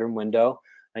John's bedroom window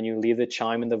and you leave the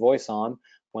chime and the voice on,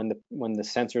 when the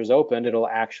sensor is opened, it'll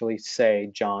actually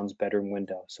say John's bedroom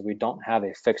window. So we don't have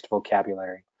a fixed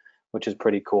vocabulary, which is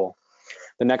pretty cool.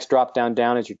 The next drop down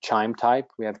is your chime type.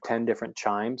 We have 10 different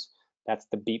chimes. That's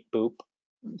the beep boop,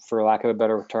 for lack of a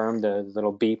better term, the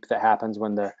little beep that happens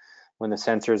when the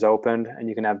sensor is opened, and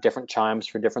you can have different chimes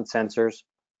for different sensors.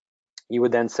 You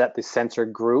would then set the sensor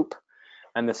group,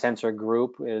 and the sensor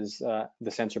group is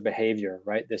the sensor behavior,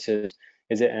 right? This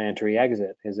is it an entry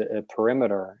exit? Is it a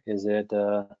perimeter? Is it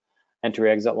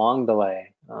entry exit long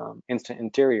delay? Instant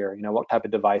interior, you know, what type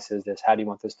of device is this? How do you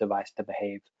want this device to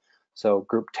behave? So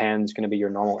group 10 is going to be your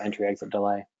normal entry exit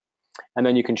delay. And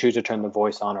then you can choose to turn the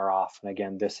voice on or off. And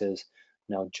again, this is,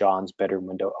 you know, John's bedroom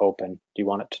window open. Do you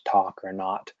want it to talk or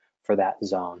not for that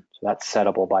zone? So that's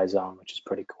settable by zone, which is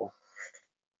pretty cool.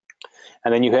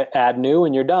 And then you hit add new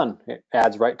and you're done. It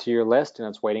adds right to your list and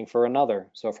it's waiting for another.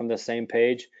 So from the same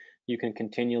page, you can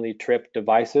continually trip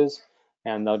devices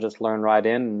and they'll just learn right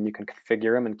in and you can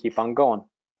configure them and keep on going.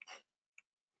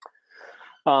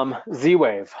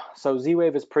 Z-Wave. So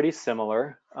Z-Wave is pretty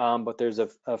similar, but there's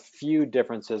a few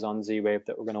differences on Z-Wave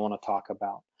that we're going to want to talk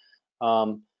about.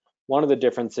 One of the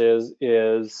differences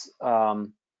is that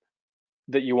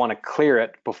you want to clear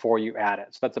it before you add it.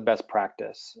 So that's the best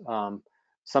practice.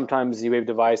 Sometimes Z-Wave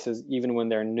devices, even when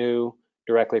they're new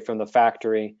directly from the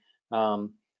factory,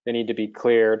 they need to be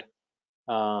cleared.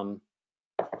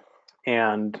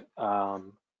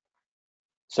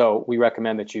 So we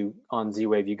recommend that you, on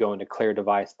Z-Wave, you go into clear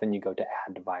device, then you go to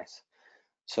add device.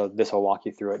 So this will walk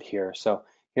you through it here. So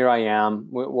here I am.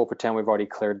 We'll pretend we've already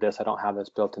cleared this. I don't have this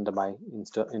built into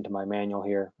my manual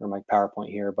here or my PowerPoint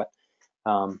here, but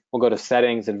we'll go to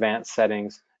settings, advanced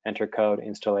settings, enter code,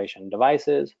 installation,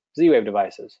 devices, Z-Wave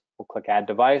devices. We'll click add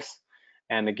device.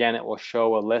 And again, it will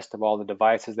show a list of all the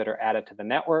devices that are added to the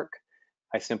network.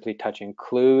 I simply touch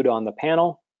include on the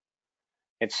panel.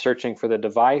 It's searching for the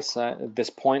device. At this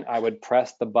point, I would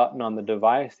press the button on the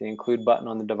device, the include button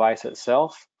on the device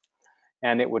itself,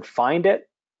 and it would find it.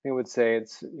 It would say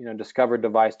it's, you know, discovered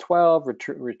device 12,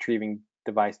 retrieving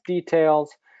device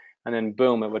details, and then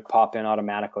boom, it would pop in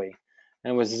automatically.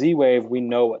 And with Z-Wave, we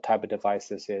know what type of device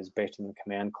this is based on the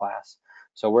command class.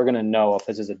 So we're going to know if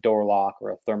this is a door lock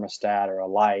or a thermostat or a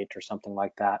light or something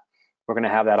like that. We're going to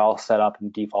have that all set up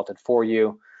and defaulted for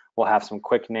you. We'll have some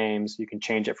quick names. You can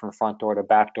change it from front door to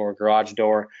back door, garage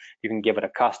door. You can give it a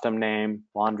custom name,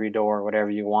 laundry door, whatever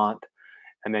you want.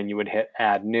 And then you would hit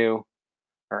add new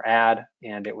or add,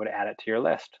 and it would add it to your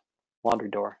list, laundry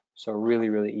door. So really,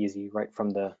 really easy right from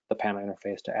the panel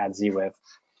interface to add Z-Wave.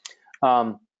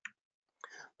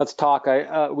 Let's talk.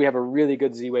 We have a really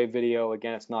good Z-Wave video.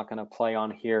 Again, it's not going to play on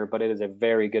here, but it is a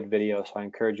very good video. So I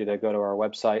encourage you to go to our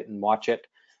website and watch it.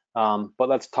 But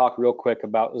let's talk real quick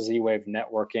about Z-Wave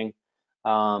networking.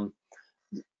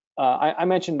 I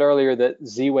mentioned earlier that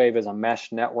Z-Wave is a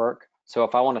mesh network. So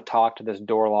if I want to talk to this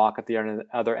door lock at the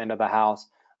other end of the house,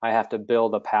 I have to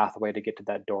build a pathway to get to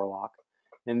that door lock.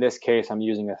 In this case, I'm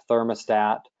using a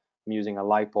thermostat, I'm using a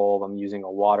light bulb, I'm using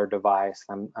a water device,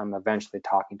 I'm eventually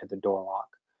talking to the door lock.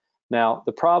 Now,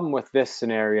 the problem with this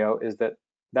scenario is that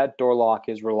that door lock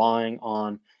is relying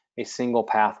on a single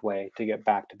pathway to get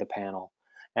back to the panel.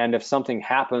 And if something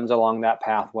happens along that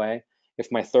pathway,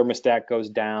 if my thermostat goes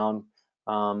down,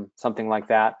 something like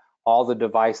that, all the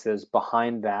devices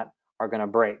behind that are going to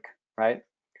break, right?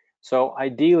 So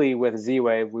ideally with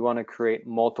Z-Wave, we want to create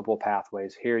multiple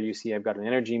pathways. Here you see I've got an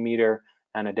energy meter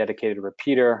and a dedicated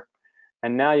repeater.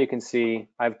 And now you can see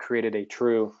I've created a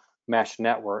true mesh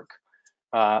network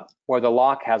where the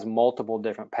lock has multiple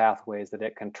different pathways that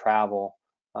it can travel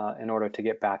in order to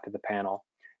get back to the panel.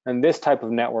 And this type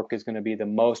of network is going to be the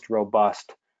most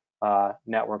robust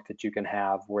network that you can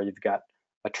have, where you've got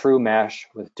a true mesh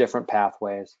with different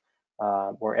pathways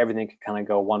where everything can kind of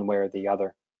go one way or the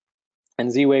other.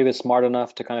 And Z-Wave is smart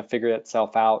enough to kind of figure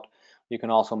itself out. You can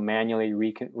also manually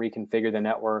reconfigure the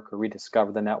network or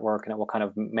rediscover the network, and it will kind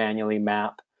of manually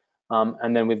map.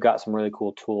 And then we've got some really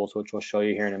cool tools, which we'll show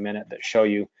you here in a minute, that show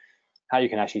you how you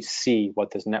can actually see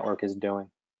what this network is doing.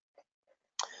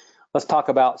 Let's talk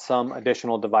about some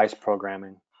additional device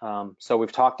programming. So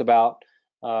we've talked about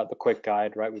the quick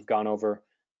guide, right? We've gone over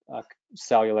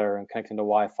cellular and connecting to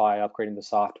Wi-Fi, upgrading the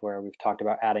software. We've talked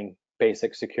about adding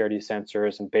basic security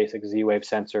sensors and basic Z-Wave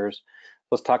sensors.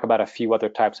 Let's talk about a few other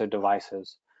types of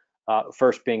devices.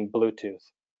 First being Bluetooth.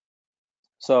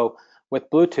 So with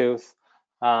Bluetooth,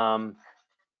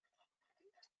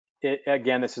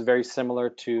 again, this is very similar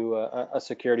to a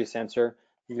security sensor.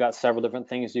 You've got several different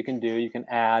things you can do. You can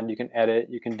add, you can edit,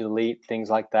 you can delete, things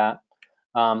like that.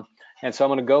 And so I'm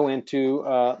going to go into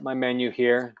my menu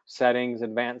here, settings,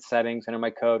 advanced settings, enter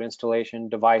my code, installation,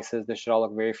 devices. This should all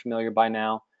look very familiar by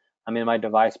now. I'm in my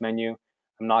device menu.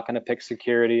 I'm not going to pick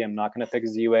security. I'm not going to pick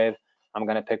Z-Wave. I'm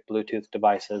going to pick Bluetooth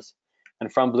devices.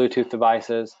 And from Bluetooth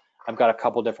devices, I've got a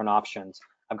couple different options.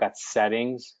 I've got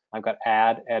settings. I've got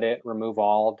add, edit, remove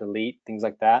all, delete, things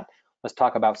like that. Let's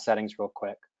talk about settings real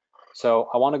quick. So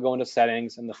I want to go into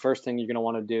settings, and the first thing you're going to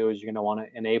want to do is you're going to want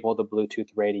to enable the Bluetooth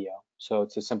radio. So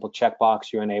it's a simple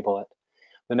checkbox, you enable it.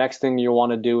 The next thing you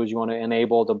want to do is you want to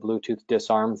enable the Bluetooth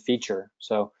disarm feature.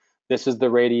 So this is the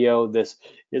radio, this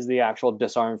is the actual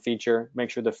disarm feature. Make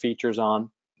sure the feature's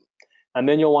on. And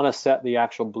then you'll want to set the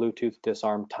actual Bluetooth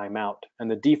disarm timeout.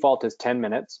 And the default is 10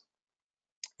 minutes.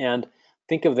 And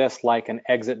think of this like an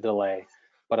exit delay,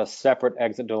 but a separate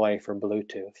exit delay for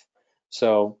Bluetooth.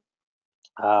 So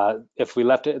if we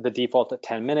left it the default at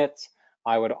 10 minutes,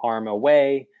 I would arm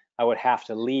away. I would have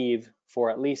to leave for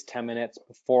at least 10 minutes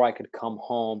before I could come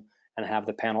home and have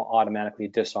the panel automatically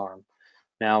disarm.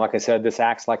 Now, like I said, this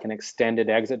acts like an extended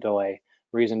exit delay.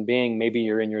 Reason being, maybe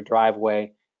you're in your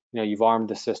driveway, you've armed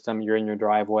the system, you're in your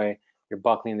driveway, you're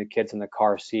buckling the kids in the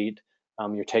car seat,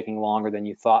 you're taking longer than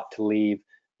you thought to leave.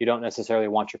 You don't necessarily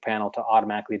want your panel to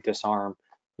automatically disarm,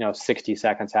 60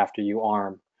 seconds after you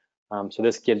arm. So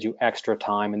this gives you extra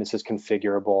time, and this is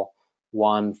configurable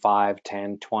 1, 5,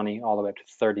 10, 20, all the way up to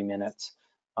 30 minutes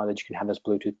that you can have this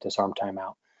Bluetooth disarm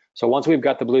timeout. So once we've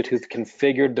got the Bluetooth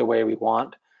configured the way we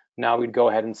want, now we'd go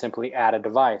ahead and simply add a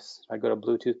device. I go to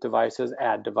Bluetooth devices,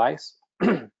 add device,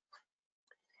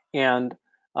 and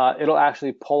it'll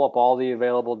actually pull up all the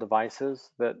available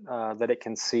devices that it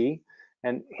can see.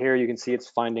 And here you can see it's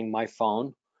finding my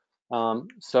phone.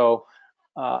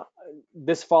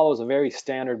 This follows a very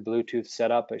standard Bluetooth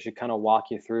setup. It should kind of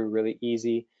walk you through really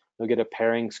easy. You'll get a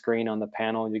pairing screen on the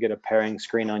panel. You get a pairing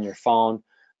screen on your phone.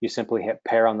 You simply hit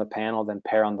pair on the panel, then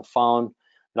pair on the phone.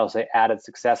 It'll say added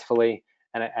successfully,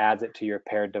 and it adds it to your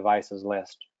paired devices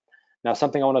list. Now,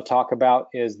 something I want to talk about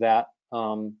is that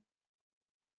when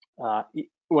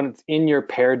it's in your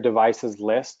paired devices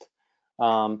list,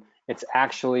 it's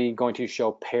actually going to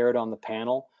show paired on the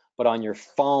panel, but on your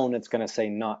phone, it's going to say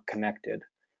not connected.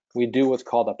 We do what's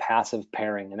called a passive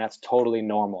pairing, and that's totally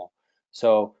normal.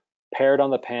 So paired on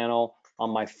the panel, on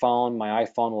my phone, my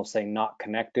iPhone will say not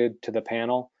connected to the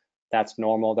panel. That's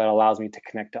normal. That allows me to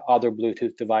connect to other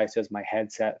Bluetooth devices, my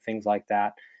headset, things like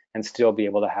that, and still be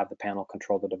able to have the panel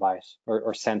control the device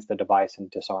or sense the device and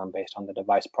disarm based on the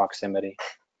device proximity.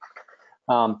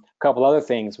 A couple other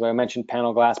things. When I mentioned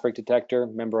panel glass break detector,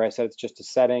 remember I said it's just a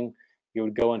setting. You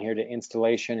would go in here to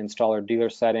installation, installer dealer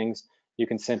settings. You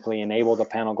can simply enable the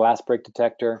panel glass break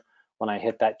detector. When I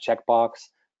hit that checkbox,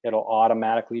 it'll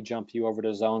automatically jump you over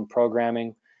to zone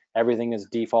programming. Everything is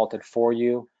defaulted for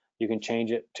you. You can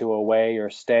change it to away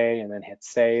or stay and then hit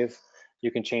save.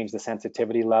 You can change the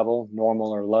sensitivity level,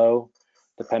 normal or low,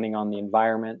 depending on the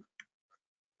environment.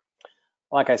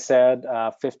 Like I said,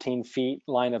 15 feet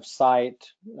line of sight.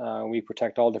 We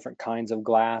protect all different kinds of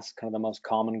glass, kind of the most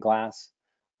common glass.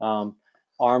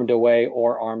 Armed away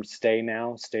or armed stay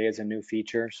now. Stay is a new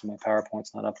feature, so my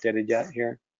PowerPoint's not updated yet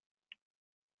here.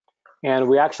 And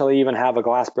we actually even have a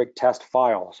glass break test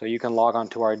file. So you can log on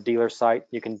to our dealer site.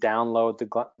 You can download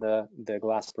the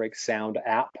glass break sound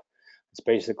app. It's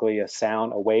basically a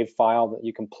wave file that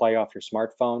you can play off your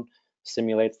smartphone,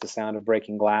 simulates the sound of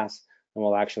breaking glass, and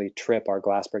will actually trip our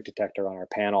glass break detector on our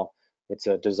panel. It's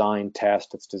a design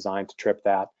test. It's designed to trip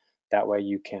that. That way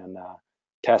you can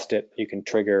test it. You can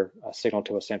trigger a signal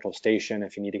to a central station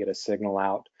if you need to get a signal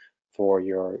out for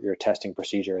your testing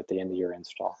procedure at the end of your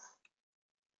install.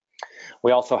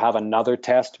 We also have another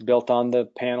test built on the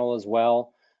panel as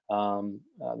well.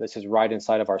 This is right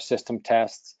inside of our system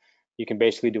tests. You can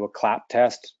basically do a clap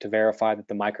test to verify that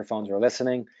the microphones are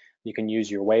listening. You can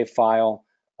use your wave file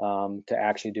to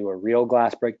actually do a real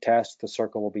glass break test. The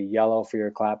circle will be yellow for your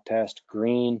clap test,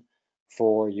 green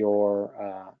for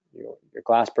your your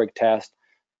glass break test,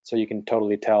 so you can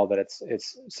totally tell that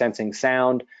it's sensing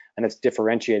sound and it's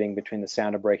differentiating between the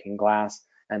sound of breaking glass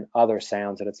and other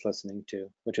sounds that it's listening to,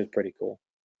 which is pretty cool.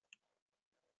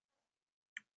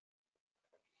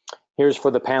 Here's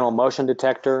for the panel motion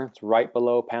detector. It's right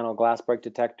below panel glass break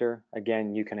detector.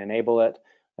 Again, you can enable it.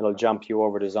 It'll jump you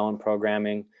over to zone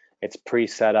programming. It's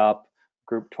pre-set up,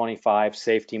 group 25,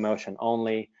 safety motion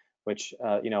only, which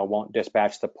won't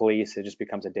dispatch the police. It just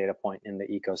becomes a data point in the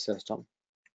ecosystem.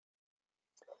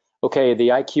 Okay, the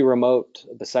IQ remote,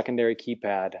 the secondary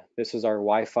keypad. This is our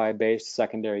Wi-Fi based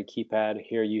secondary keypad.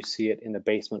 Here you see it in the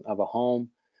basement of a home.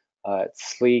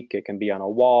 It's sleek, it can be on a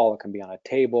wall, it can be on a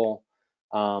table.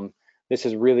 This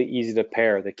is really easy to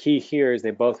pair. The key here is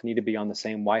they both need to be on the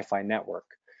same Wi-Fi network.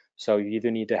 So you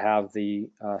either need to have the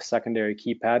secondary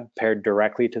keypad paired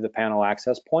directly to the panel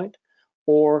access point,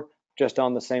 or just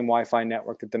on the same Wi-Fi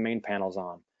network that the main panel's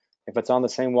on. If it's on the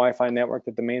same Wi-Fi network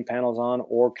that the main panel's on,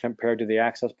 or compared to the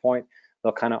access point,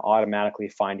 they'll kind of automatically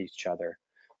find each other.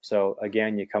 So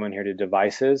again, you come in here to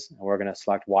devices, and we're going to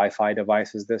select Wi-Fi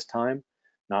devices this time,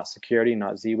 not security,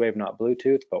 not Z-Wave, not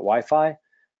Bluetooth, but Wi-Fi.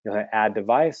 You'll hit add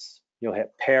device, you'll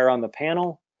hit pair on the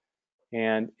panel,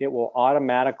 and it will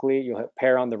automatically, you'll hit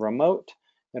pair on the remote,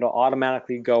 it'll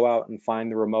automatically go out and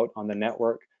find the remote on the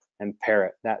network and pair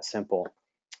it. That simple.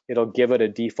 It'll give it a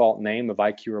default name of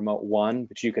IQ Remote 1,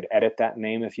 but you could edit that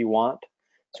name if you want.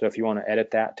 So if you want to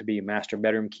edit that to be master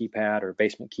bedroom keypad or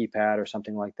basement keypad or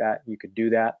something like that, you could do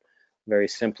that very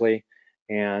simply.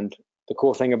 And the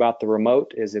cool thing about the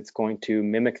remote is it's going to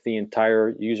mimic the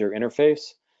entire user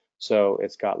interface. So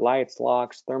it's got lights,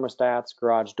 locks, thermostats,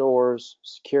 garage doors,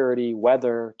 security,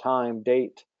 weather, time,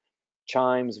 date,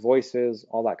 chimes, voices,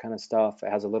 all that kind of stuff. It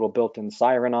has a little built-in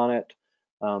siren on it.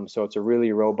 So it's a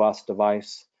really robust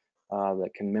device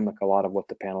that can mimic a lot of what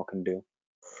the panel can do.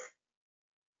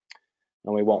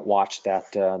 And we won't watch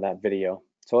that video.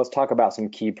 So let's talk about some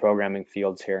key programming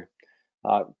fields here.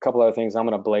 A couple other things. I'm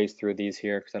going to blaze through these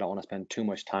here because I don't want to spend too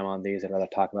much time on these. I'd rather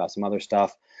talk about some other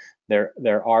stuff.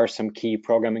 There are some key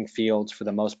programming fields for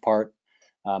the most part.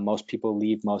 Most people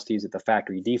leave most of these at the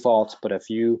factory defaults, but if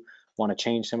you want to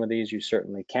change some of these, you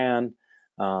certainly can.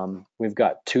 We've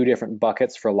got two different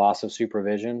buckets for loss of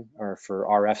supervision or for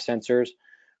RF sensors.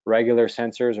 Regular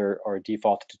sensors are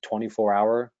defaulted to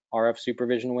 24-hour RF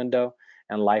supervision window,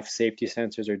 and life safety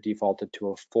sensors are defaulted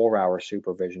to a 4-hour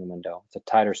supervision window. It's a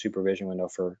tighter supervision window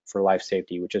for life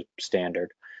safety, which is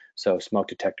standard. So smoke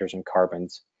detectors and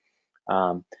carbons.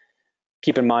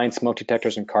 Keep in mind, smoke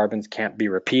detectors and carbons can't be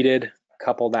repeated.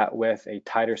 Couple that with a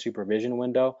tighter supervision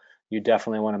window. You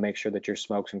definitely want to make sure that your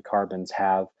smokes and carbons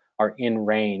are in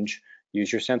range.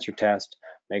 Use your sensor test,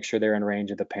 make sure they're in range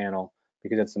of the panel,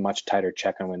 because it's a much tighter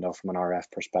check-in window from an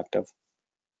RF perspective.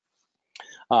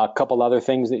 A couple other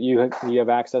things that you have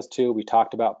access to. We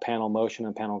talked about panel motion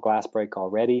and panel glass break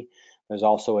already. There's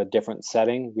also a different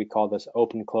setting. We call this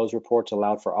open close reports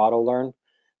allowed for auto learn.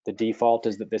 The default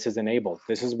is that this is enabled.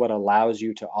 This is what allows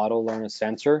you to auto learn a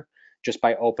sensor just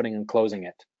by opening and closing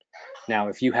it. Now,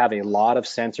 if you have a lot of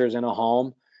sensors in a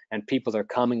home and people are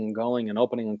coming and going and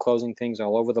opening and closing things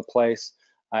all over the place,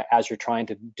 as you're trying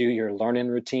to do your learning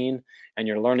routine and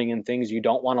you're learning in things you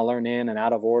don't want to learn in and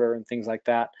out of order and things like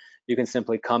that, you can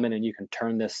simply come in and you can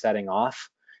turn this setting off.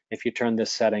 If you turn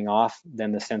this setting off,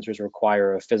 then the sensors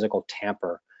require a physical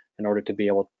tamper in order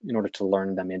to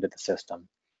learn them into the system.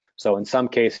 So in some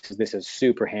cases, this is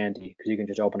super handy because you can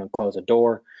just open and close a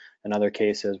door. In other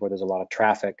cases where there's a lot of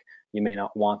traffic, you may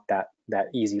not want that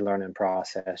easy learning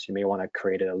process. You may want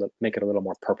to make it a little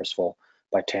more purposeful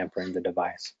by tampering the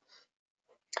device.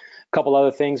 A couple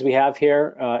other things we have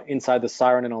here inside the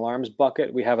siren and alarms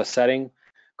bucket, we have a setting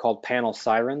called panel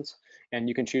sirens, and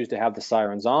you can choose to have the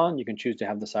sirens on, you can choose to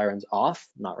have the sirens off,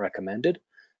 not recommended.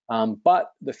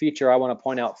 But the feature I want to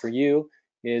point out for you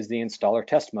is the installer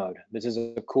test mode. This is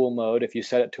a cool mode. If you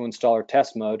set it to installer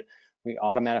test mode, we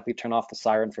automatically turn off the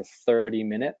siren for 30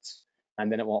 minutes,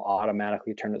 and then it will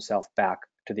automatically turn itself back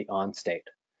to the on state.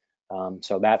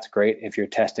 So that's great if you're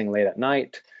testing late at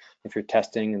night, if you're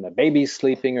testing and the baby's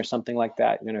sleeping or something like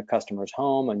that, you're in a customer's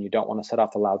home and you don't want to set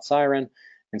off the loud siren,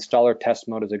 installer test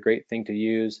mode is a great thing to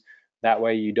use. That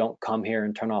way you don't come here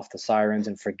and turn off the sirens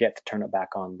and forget to turn it back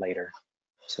on later.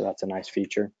 So that's a nice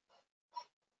feature.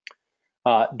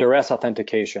 Duress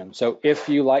authentication. So if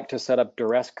you like to set up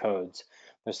duress codes,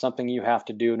 there's something you have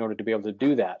to do in order to be able to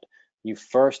do that. You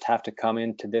first have to come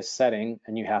into this setting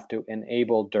and you have to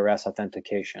enable duress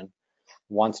authentication.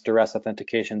 Once duress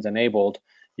authentication is enabled,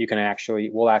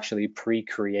 we'll actually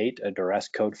pre-create a duress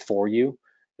code for you.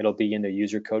 It'll be in the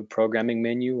user code programming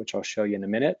menu, which I'll show you in a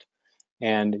minute.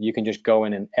 and you can just go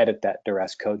in and edit that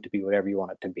duress code to be whatever you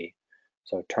want it to be.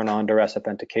 So turn on duress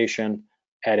authentication,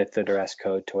 edit the duress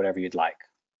code to whatever you'd like.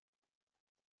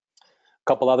 A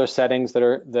couple other settings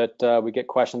that we get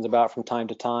questions about from time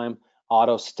to time: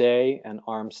 auto stay and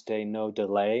arm stay no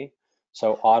delay.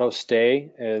 So auto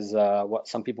stay is what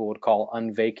some people would call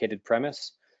unvacated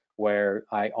premise, where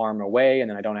I arm away and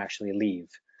then I don't actually leave.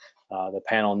 The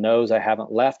panel knows I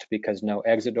haven't left because no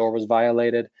exit door was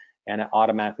violated, and it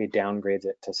automatically downgrades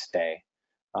it to stay.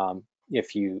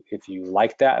 If you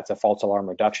like that, it's a false alarm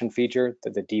reduction feature.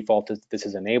 The default is this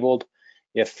is enabled.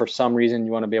 If for some reason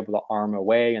you want to be able to arm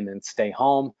away and then stay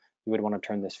home, you would want to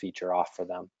turn this feature off for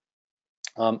them.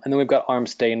 And then we've got arm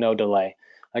stay no delay.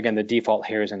 Again, the default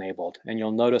here is enabled, and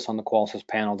you'll notice on the Qolsys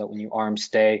panel that when you arm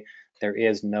stay, there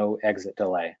is no exit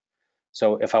delay.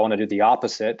 So if I want to do the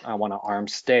opposite, I want to arm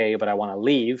stay, but I want to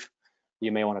leave,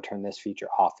 you may want to turn this feature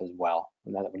off as well,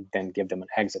 and that would then give them an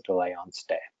exit delay on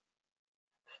stay.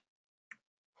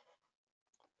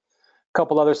 A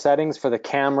couple other settings for the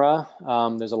camera.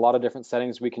 There's a lot of different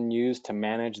settings we can use to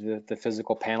manage the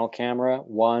physical panel camera.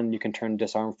 One, you can turn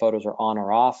disarm photos on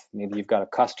or off. Maybe you've got a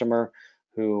customer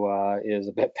who is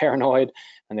a bit paranoid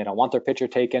and they don't want their picture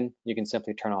taken. You can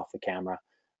simply turn off the camera.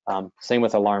 Same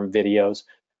with alarm videos,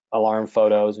 alarm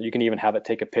photos. You can even have it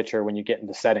take a picture when you get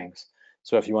into settings.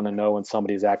 So if you want to know when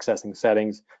somebody's accessing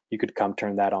settings, you could come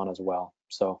turn that on as well.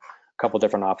 So a couple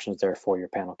different options there for your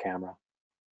panel camera.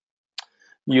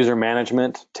 User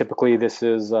management, typically this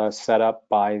is set up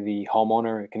by the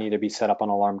homeowner. It can either be set up on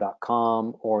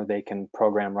alarm.com or they can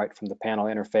program right from the panel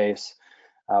interface.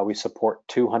 We support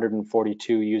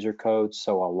 242 user codes,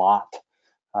 so a lot.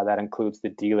 That includes the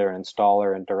dealer,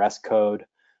 installer, and duress code.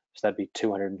 So that'd be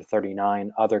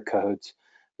 239 other codes.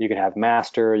 You can have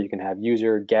master, you can have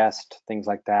user, guest, things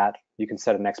like that. You can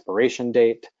set an expiration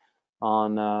date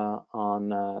on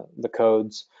the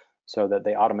codes so that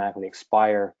they automatically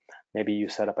expire. Maybe you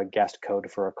set up a guest code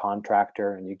for a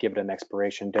contractor and you give it an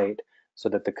expiration date so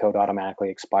that the code automatically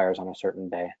expires on a certain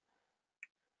day.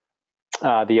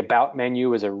 The About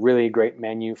menu is a really great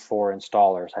menu for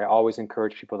installers. I always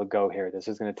encourage people to go here. This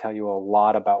is going to tell you a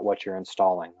lot about what you're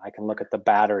installing. I can look at the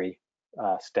battery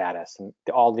status, and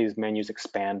all these menus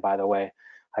expand, by the way.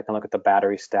 I can look at the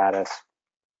battery status.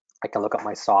 I can look at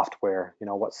my software. You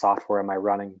know, what software am I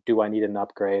running? Do I need an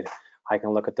upgrade? I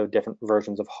can look at the different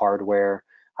versions of hardware.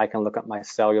 I can look at my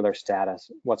cellular status.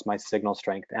 What's my signal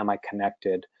strength? Am I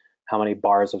connected? How many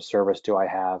bars of service do I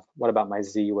have? What about my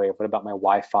Z-Wave? What about my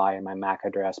Wi-Fi and my MAC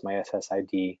address, my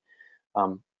SSID?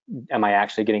 Am I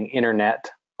actually getting internet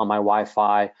on my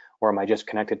Wi-Fi, or am I just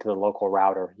connected to the local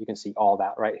router? You can see all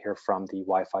that right here from the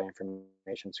Wi-Fi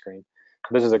information screen.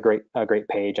 This is a great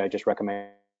page. I just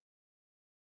recommend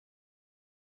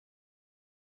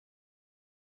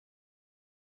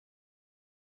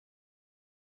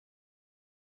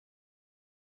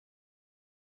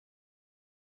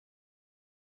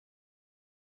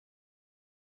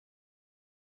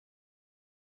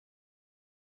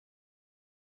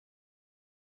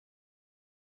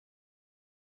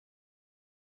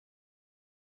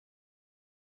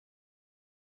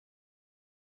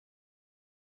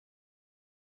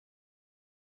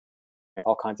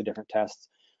all kinds of different tests.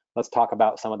 Let's talk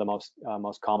about some of the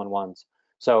most common ones.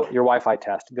 So your Wi-Fi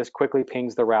test, this quickly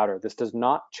pings the router. This does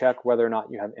not check whether or not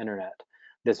you have internet.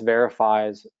 This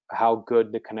verifies how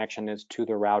good the connection is to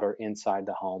the router inside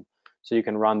the home. So you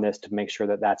can run this to make sure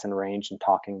that that's in range and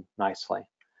talking nicely.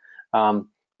 The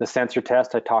sensor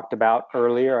test I talked about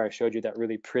earlier, I showed you that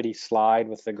really pretty slide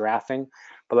with the graphing,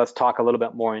 but let's talk a little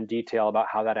bit more in detail about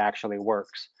how that actually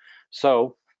works.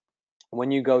 So when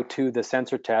you go to the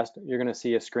sensor test, you're going to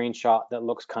see a screenshot that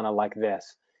looks kind of like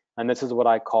this. And this is what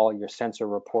I call your sensor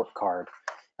report card.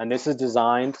 And this is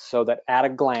designed so that at a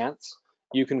glance,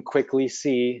 you can quickly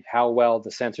see how well the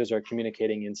sensors are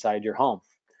communicating inside your home.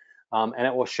 And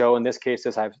it will show, in this case,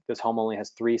 this home only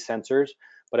has 3 sensors,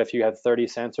 but if you have 30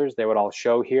 sensors, they would all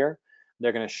show here.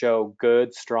 They're going to show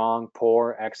good, strong,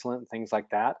 poor, excellent, things like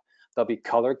that. They'll be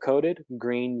color coded,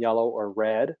 green, yellow, or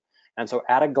red. And so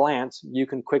at a glance, you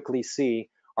can quickly see,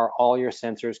 are all your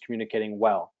sensors communicating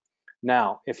well?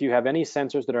 Now, if you have any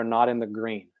sensors that are not in the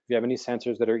green, if you have any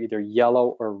sensors that are either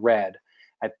yellow or red,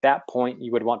 at that point,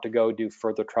 you would want to go do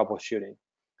further troubleshooting.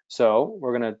 So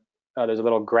we're going to, there's a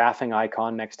little graphing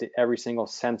icon next to every single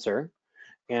sensor,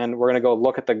 and we're going to go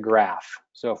look at the graph.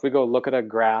 So if we go look at a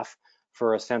graph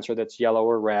for a sensor that's yellow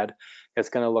or red, it's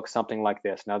going to look something like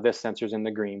this. Now this sensor's in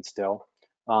the green still.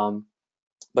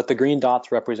 But the green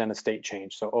dots represent a state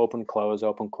change. So open, close,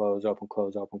 open, close, open,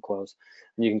 close, open, close.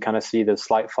 And you can kind of see the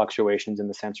slight fluctuations in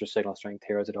the sensor signal strength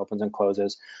here as it opens and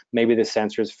closes. Maybe the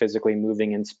sensor is physically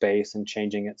moving in space and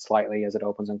changing it slightly as it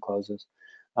opens and closes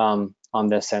on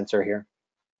this sensor here.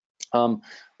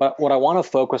 But what I want to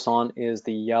focus on is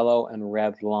the yellow and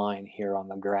red line here on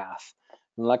the graph.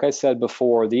 And like I said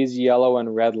before, these yellow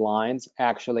and red lines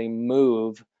actually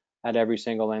move at every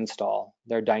single install.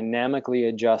 They're dynamically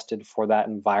adjusted for that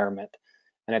environment.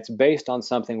 And it's based on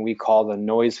something we call the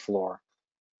noise floor.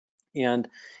 And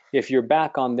if you're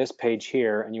back on this page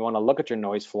here and you want to look at your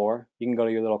noise floor, you can go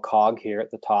to your little cog here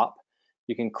at the top.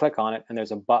 You can click on it and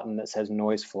there's a button that says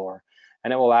noise floor.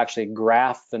 And it will actually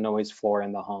graph the noise floor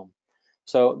in the home.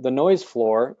 So the noise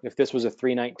floor, if this was a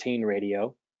 319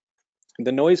 radio,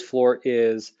 the noise floor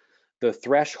is the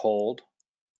threshold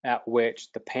at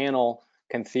which the panel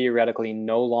can theoretically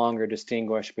no longer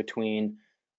distinguish between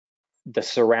the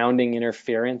surrounding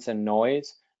interference and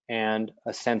noise and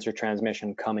a sensor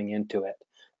transmission coming into it.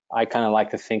 I kind of like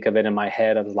to think of it in my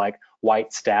head as like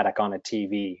white static on a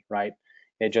TV, right?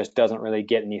 It just doesn't really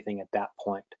get anything at that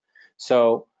point.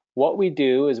 So what we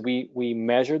do is we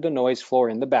measure the noise floor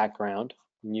in the background.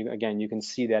 Again, you can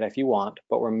see that if you want,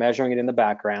 but we're measuring it in the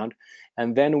background.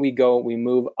 And then we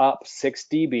move up 6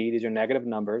 dB. These are negative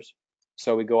numbers.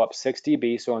 So we go up 6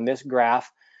 dB. So in this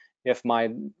graph, if my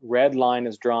red line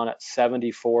is drawn at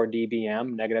 74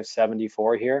 dBm, negative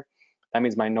 74 here, that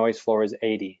means my noise floor is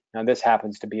 80. Now this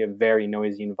happens to be a very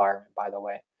noisy environment, by the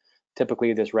way.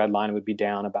 Typically this red line would be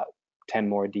down about 10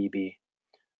 more dB.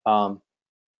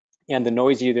 And the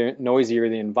noisier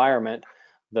the environment,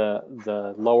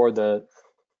 the lower the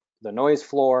noise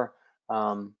floor,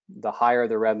 the higher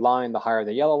the red line, the higher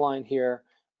the yellow line here,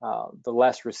 the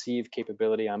less receive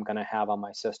capability I'm going to have on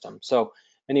my system. So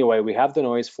anyway, we have the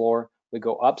noise floor. We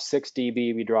go up 6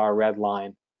 dB, we draw a red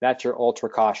line. That's your ultra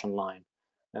caution line.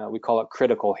 We call it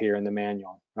critical here in the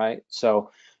manual, right?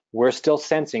 So we're still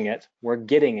sensing it. We're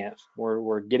getting it.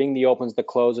 We're getting the opens, the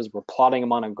closes. We're plotting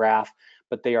them on a graph,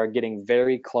 but they are getting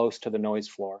very close to the noise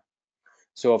floor.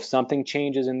 So if something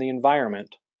changes in the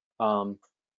environment,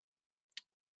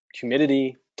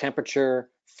 humidity, temperature,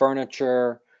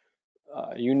 furniture,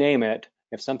 you name it,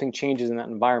 if something changes in that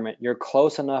environment, you're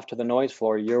close enough to the noise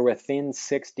floor, you're within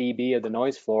 6 dB of the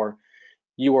noise floor,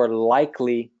 you are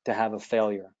likely to have a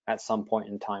failure at some point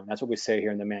in time. That's what we say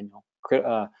here in the manual.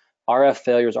 RF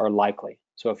failures are likely.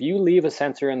 So if you leave a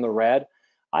sensor in the red,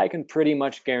 I can pretty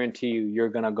much guarantee you're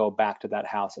gonna go back to that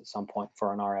house at some point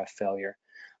for an RF failure.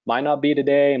 Might not be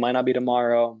today, might not be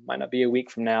tomorrow, might not be a week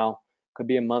from now, could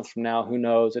be a month from now, who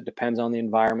knows? It depends on the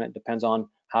environment, depends on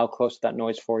how close to that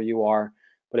noise floor you are.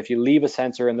 But if you leave a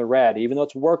sensor in the red, even though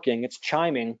it's working, it's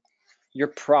chiming, you're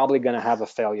probably gonna have a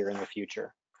failure in the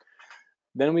future.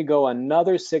 Then we go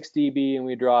another 6 dB and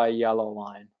we draw a yellow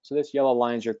line. So this yellow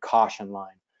line is your caution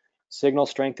line. Signal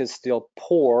strength is still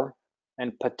poor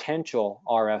and potential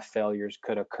RF failures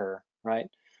could occur, right?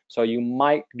 So you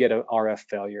might get an RF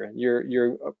failure.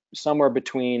 You're somewhere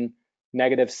between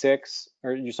 -6,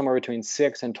 or you're somewhere between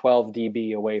 6 and 12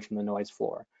 dB away from the noise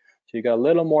floor. So you got a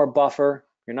little more buffer.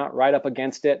 You're not right up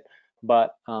against it,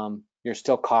 but you're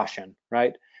still caution,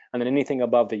 right? And then anything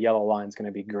above the yellow line is going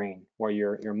to be green, where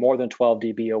you're more than 12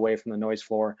 dB away from the noise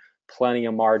floor, plenty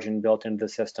of margin built into the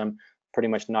system, pretty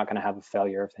much not going to have a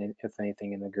failure if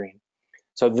anything in the green.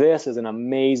 So this is an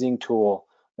amazing tool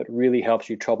that really helps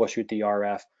you troubleshoot the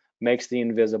RF, makes the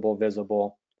invisible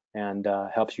visible, and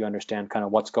helps you understand kind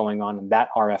of what's going on in that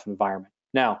RF environment.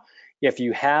 Now, if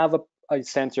you have a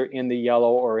sensor in the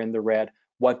yellow or in the red,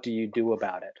 what do you do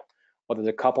about it? Well, there's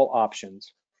a couple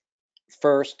options.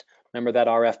 First, remember that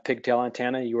RF pigtail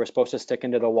antenna you were supposed to stick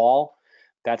into the wall?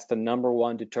 That's the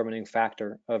 #1 determining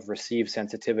factor of receive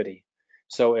sensitivity.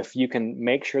 So if you can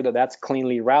make sure that that's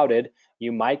cleanly routed,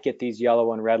 you might get these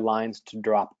yellow and red lines to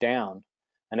drop down.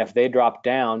 And if they drop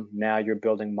down, now you're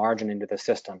building margin into the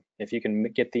system. If you can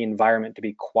get the environment to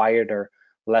be quieter,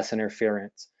 less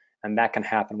interference, and that can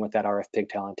happen with that RF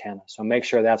pigtail antenna. So make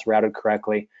sure that's routed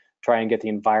correctly. Try and get the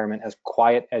environment as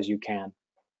quiet as you can.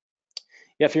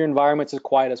 If your environment's as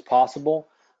quiet as possible,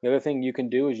 the other thing you can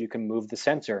do is you can move the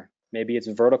sensor. Maybe it's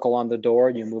vertical on the door,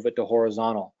 you move it to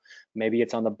horizontal. Maybe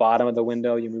it's on the bottom of the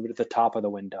window, you move it to the top of the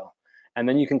window. And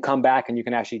then you can come back and you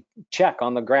can actually check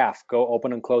on the graph. Go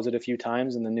open and close it a few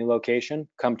times in the new location,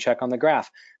 come check on the graph.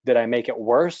 Did I make it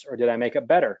worse or did I make it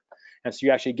better? And so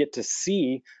you actually get to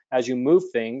see, as you move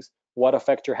things, what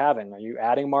effect you're having. Are you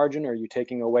adding margin or are you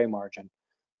taking away margin?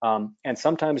 And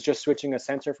sometimes just switching a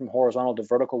sensor from horizontal to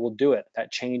vertical will do it.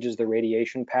 That changes the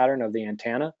radiation pattern of the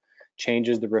antenna.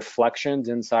 changes the reflections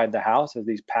inside the house of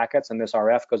these packets, and this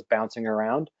RF goes bouncing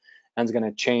around and is going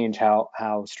to change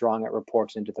how strong it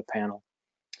reports into the panel.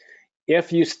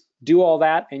 If you do all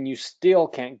that and you still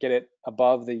can't get it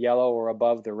above the yellow or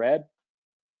above the red,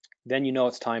 then you know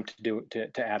it's time to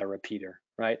add a repeater,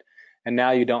 right? And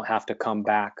now you don't have to come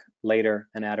back later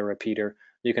and add a repeater.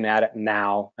 You can add it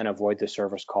now and avoid the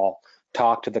service call.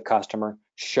 Talk to the customer,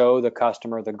 show the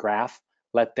customer the graph,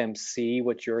 let them see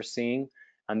what you're seeing,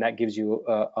 and that gives you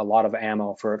a lot of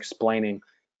ammo for explaining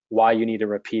why you need a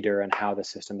repeater and how the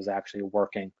system is actually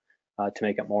working to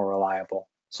make it more reliable.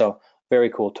 So very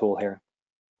cool tool here.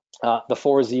 The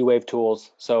 4 Z-Wave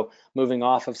tools. So moving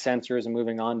off of sensors and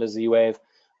moving on to Z-Wave,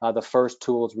 the first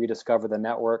tool is rediscover the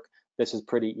network. This is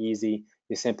pretty easy.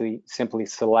 You simply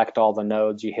select all the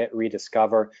nodes, you hit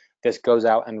rediscover. This goes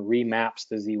out and remaps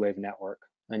the Z-Wave network.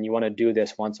 And you want to do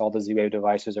this once all the Z-Wave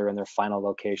devices are in their final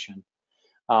location.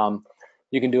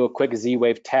 You can do a quick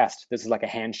Z-Wave test. This is like a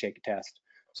handshake test.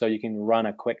 So you can run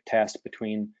a quick test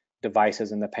between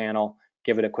devices in the panel,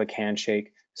 give it a quick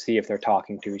handshake, see if they're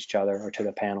talking to each other or to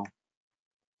the panel.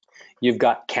 You've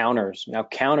got counters. Now,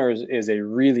 counters is a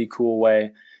really cool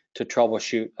way to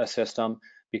troubleshoot a system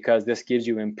because this gives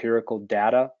you empirical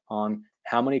data on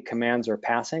how many commands are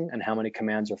passing and how many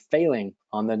commands are failing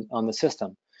on the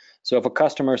system. So if a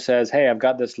customer says, hey, I've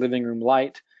got this living room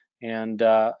light and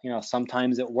you know,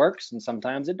 sometimes it works and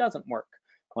sometimes it doesn't work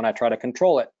when I try to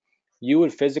control it, you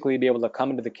would physically be able to come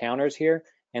into the counters here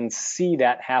and see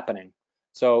that happening.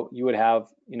 So you would have,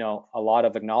 you know, a lot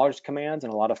of acknowledged commands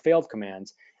and a lot of failed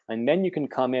commands. And then you can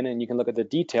come in and you can look at the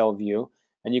detail view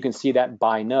and you can see that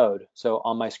by node. So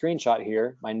on my screenshot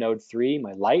here, my node 3,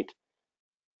 my light,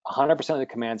 100% of the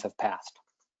commands have passed.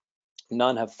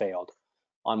 None have failed.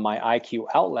 On my IQ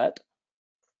outlet,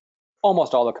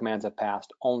 almost all the commands have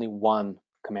passed. Only one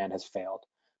command has failed.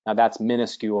 Now that's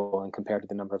minuscule and compared to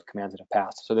the number of commands that have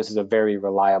passed. So this is a very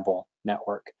reliable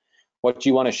network. What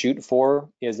you want to shoot for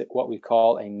is what we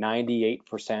call a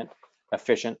 98%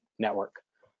 efficient network.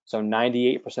 So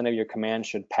 98% of your commands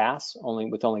should pass,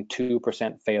 with only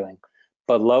 2% failing.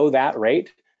 Below that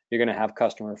rate, you're going to have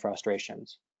customer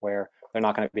frustrations where they're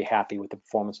not going to be happy with the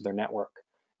performance of their network.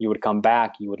 You would come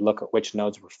back, you would look at which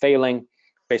nodes were failing.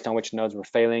 Based on which nodes were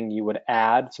failing, you would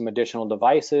add some additional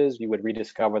devices, you would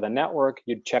rediscover the network,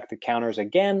 you'd check the counters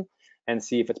again and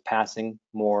see if it's passing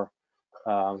more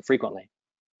frequently.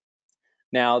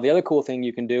 Now, the other cool thing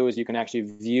you can do is you can actually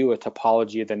view a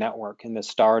topology of the network in the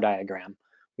star diagram.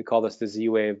 We call this the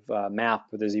Z-Wave map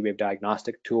or the Z-Wave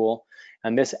diagnostic tool.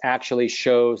 And this actually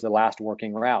shows the last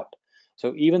working route.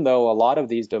 So even though a lot of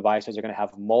these devices are going to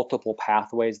have multiple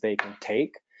pathways they can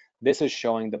take, this is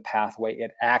showing the pathway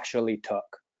it actually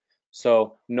took.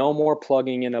 So no more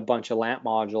plugging in a bunch of lamp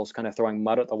modules, kind of throwing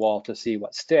mud at the wall to see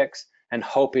what sticks and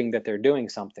hoping that they're doing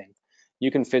something. You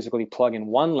can physically plug in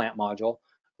one lamp module,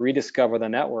 rediscover the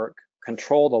network,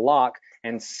 control the lock,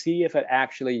 and see if it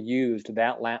actually used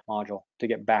that lamp module to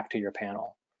get back to your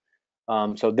panel.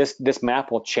 So this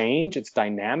map will change. It's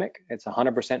dynamic. It's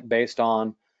 100% based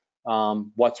on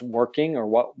what's working or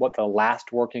what the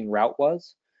last working route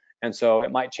was. And so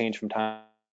it might change from time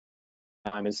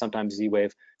to time, as sometimes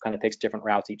Z-Wave kind of takes different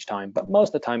routes each time, but most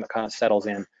of the time it kind of settles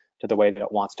in to the way that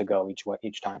it wants to go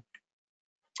each time.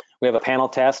 We have a panel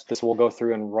test. This will go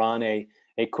through and run a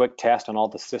quick test on all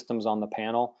the systems on the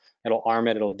panel. It'll arm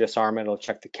it, it'll disarm it, it'll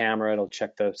check the camera, it'll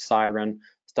check the siren,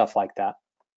 stuff like that.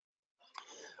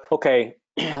 Okay,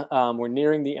 we're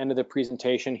nearing the end of the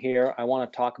presentation here. I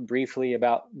want to talk briefly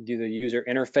about the user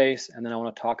interface, and then I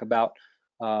want to talk about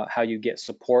how you get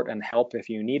support and help if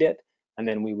you need it, and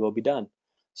then we will be done.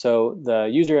 So the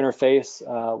user interface,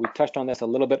 we touched on this a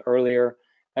little bit earlier.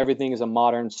 Everything is a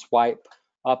modern swipe,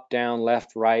 up, down,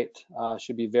 left, right,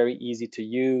 should be very easy to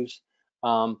use.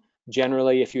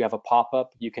 Generally, if you have a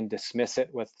pop-up, you can dismiss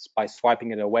it by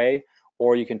swiping it away,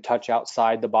 or you can touch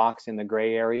outside the box in the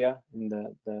gray area, in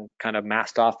the kind of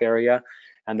masked off area,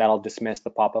 and that'll dismiss the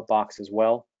pop-up box as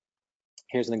well.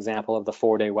 Here's an example of the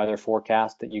 4-day weather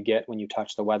forecast that you get when you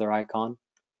touch the weather icon.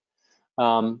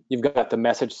 You've got the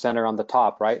message center on the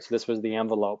top, right? So this was the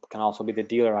envelope, can also be the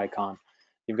dealer icon.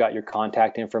 You've got your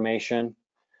contact information.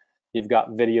 You've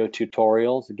got video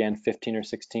tutorials, again, 15 or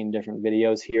 16 different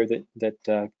videos here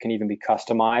that can even be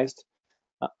customized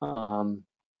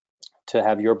to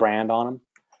have your brand on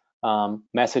them.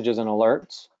 Messages and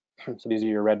alerts, so these are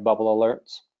your red bubble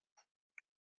alerts.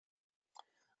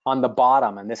 On the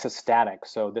bottom, and this is static,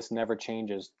 so this never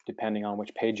changes depending on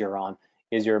which page you're on,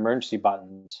 is your emergency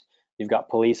buttons. You've got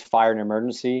police, fire, and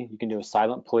emergency. You can do a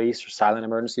silent police or silent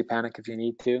emergency panic if you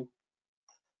need to.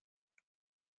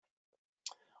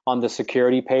 On the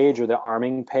security page or the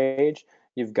arming page,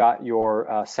 you've got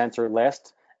your sensor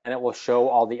list, and it will show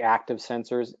all the active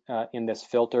sensors in this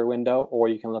filter window, or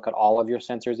you can look at all of your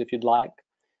sensors if you'd like.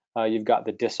 You've got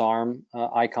the disarm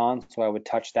icon, so I would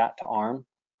touch that to arm.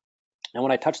 And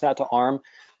when I touch that to arm,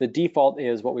 the default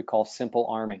is what we call simple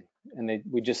arming, and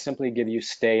we just simply give you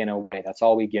stay and obey. That's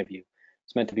all we give you.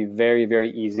 It's meant to be very,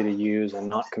 very easy to use and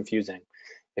not confusing.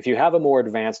 If you have a more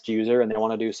advanced user and they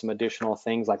want to do some additional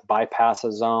things like bypass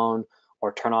a zone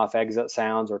or turn off exit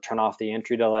sounds or turn off the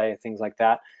entry delay, things like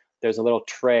that, there's a little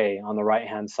tray on the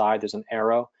right-hand side. There's an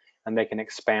arrow, and they can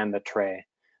expand the tray.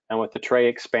 And with the tray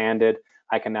expanded,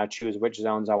 I can now choose which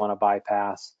zones I want to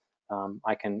bypass.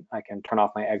 I can turn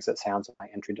off my exit sounds and my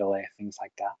entry delay, things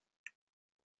like that.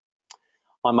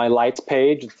 On my lights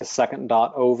page, it's the second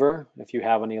dot over. If you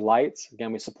have any lights,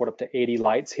 again, we support up to 80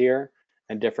 lights here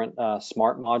and different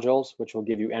smart modules, which will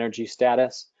give you energy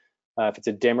status. If it's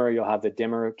a dimmer, you'll have the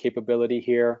dimmer capability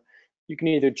here. You can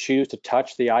either choose to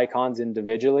touch the icons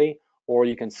individually, or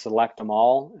you can select them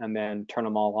all and then turn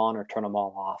them all on or turn them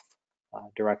all off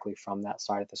directly from that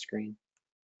side of the screen.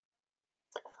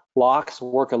 Locks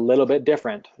work a little bit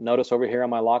different. Notice over here on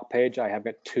my lock page, I have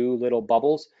got two little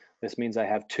bubbles. This means I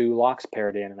have two locks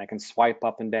paired in, and I can swipe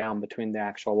up and down between the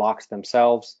actual locks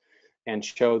themselves and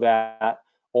show that,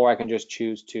 or I can just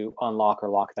choose to unlock or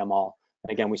lock them all.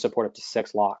 And again, we support up to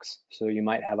 6 locks, so you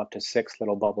might have up to 6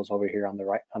 little bubbles over here on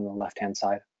the left-hand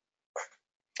side.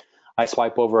 I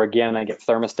swipe over again, I get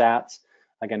thermostats.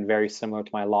 Again, very similar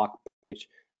to my lock page,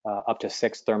 up to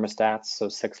 6 thermostats, so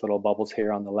 6 little bubbles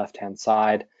here on the left-hand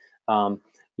side.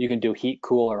 You can do heat,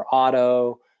 cool, or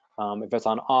auto. If it's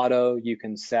on auto, you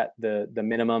can set the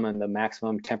minimum and the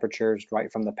maximum temperatures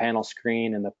right from the panel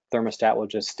screen, and the thermostat will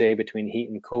just stay between heat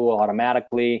and cool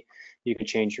automatically. You can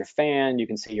change your fan, you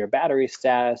can see your battery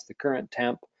status, the current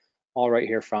temp, all right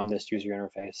here from this user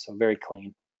interface, so very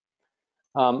clean.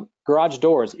 Garage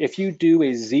doors, if you do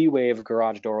a Z-Wave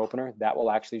garage door opener, that will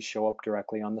actually show up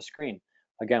directly on the screen.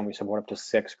 Again, we support up to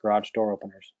 6 garage door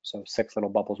openers, so 6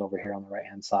 little bubbles over here on the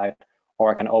right-hand side,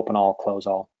 or I can open all, close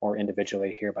all, or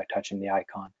individually here by touching the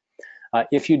icon.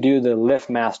 If you do the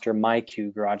LiftMaster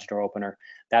MyQ garage door opener,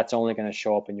 that's only going to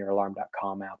show up in your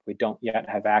alarm.com app. We don't yet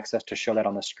have access to show that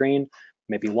on the screen,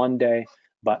 maybe one day,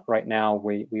 but right now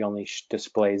we only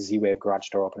display Z-Wave garage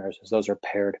door openers, as those are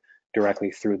paired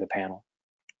directly through the panel.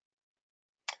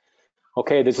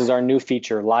 Okay, this is our new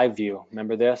feature, live view.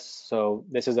 Remember this? So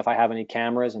this is if I have any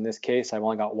cameras. In this case, I've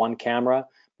only got one camera,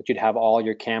 but you'd have all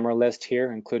your camera list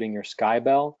here, including your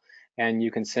Skybell, and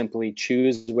you can simply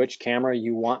choose which camera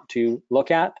you want to look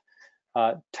at,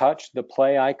 touch the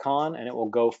play icon, and it will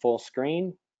go full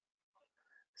screen.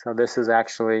 So this is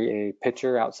actually a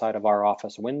picture outside of our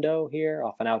office window here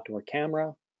off an outdoor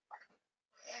camera.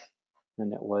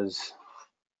 And it was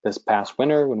this past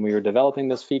winter when we were developing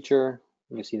this feature.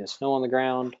 You see the snow on the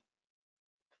ground,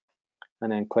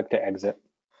 and then click to exit.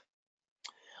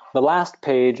 The last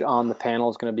page on the panel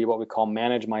is going to be what we call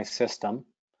Manage My System.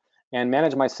 And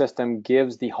Manage My System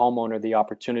gives the homeowner the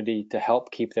opportunity to help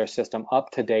keep their system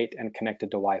up to date and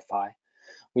connected to Wi-Fi.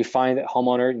 We find that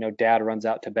homeowner, dad runs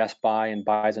out to Best Buy and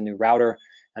buys a new router,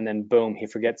 and then boom, he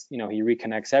forgets, he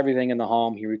reconnects everything in the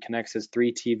home. He reconnects his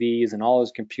 3 TVs and all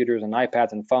his computers and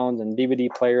iPads and phones and DVD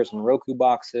players and Roku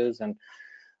boxes, and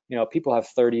people have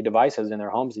 30 devices in their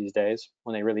homes these days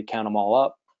when they really count them all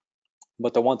up.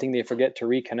 But the one thing they forget to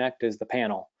reconnect is the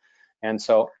panel. And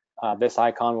so this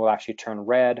icon will actually turn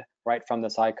red. Right from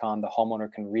this icon, the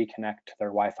homeowner can reconnect to their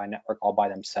Wi-Fi network all by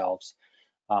themselves.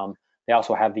 They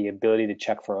also have the ability to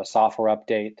check for a software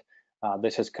update.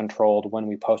 This is controlled when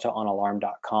we post it on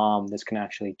alarm.com. This can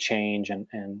actually change, and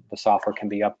the software can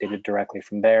be updated directly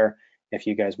from there if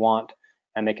you guys want.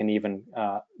 And they can even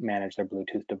manage their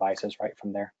Bluetooth devices right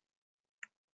from there.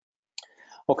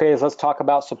 Okay, so let's talk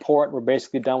about support. We're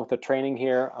basically done with the training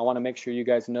here. I want to make sure you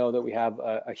guys know that we have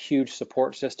a huge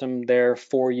support system there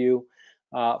for you.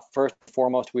 First and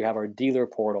foremost, we have our dealer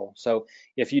portal. So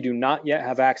if you do not yet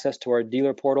have access to our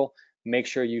dealer portal, make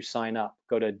sure you sign up.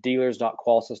 Go to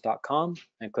dealers.qolsys.com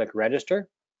and click register.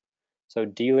 So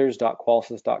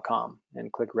dealers.qolsys.com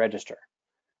and click register.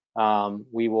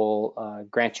 We will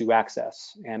grant you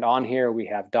access. And on here, we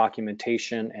have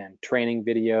documentation and training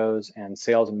videos and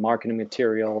sales and marketing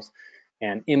materials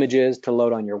and images to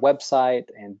load on your website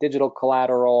and digital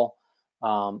collateral,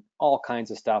 all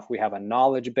kinds of stuff. We have a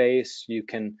knowledge base. You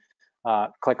can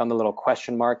click on the little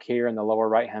question mark here in the lower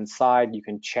right-hand side. You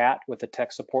can chat with a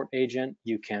tech support agent.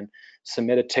 You can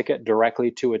submit a ticket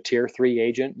directly to a tier 3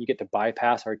 agent. You get to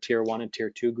bypass our tier 1 and tier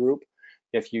 2 group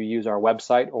if you use our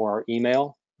website or our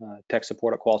email. Tech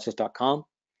support at qolsys.com,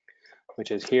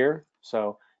 which is here.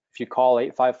 So If you call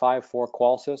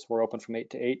 855-4-Qolsys, we're open from 8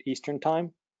 to 8 Eastern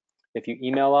time. If you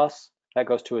email us, that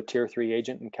goes to a tier 3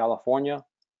 agent in California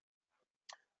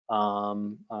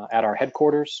at our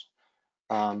headquarters.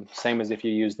 Same as if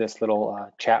you use this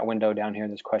little chat window down here,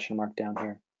 this question mark down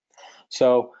here.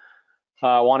 So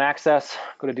want access,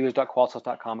 go to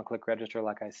dues.qolsys.com and click register.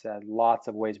 Like I said, lots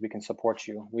of ways we can support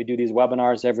you. We do these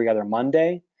webinars every other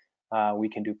Monday. We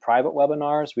can do private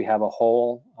webinars. We have a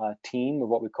whole team of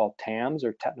what we call TAMs,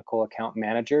 or technical account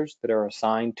managers, that are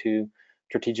assigned to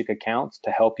strategic accounts to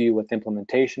help you with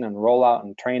implementation and rollout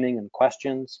and training and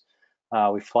questions.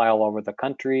 We fly all over the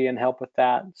country and help with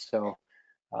that. So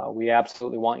we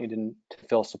absolutely want you to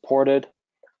feel supported.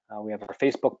 We have our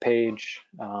Facebook page.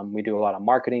 We do a lot of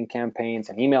marketing campaigns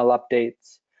and email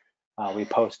updates. We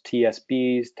post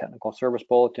TSBs, technical service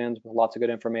bulletins, with lots of good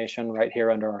information right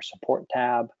here under our support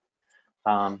tab.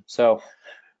 So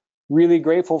really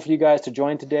grateful for you guys to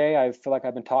join today. I feel like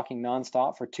I've been talking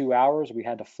nonstop for 2 hours. We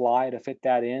had to fly to fit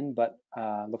that in, but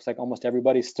looks like almost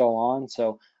everybody's still on.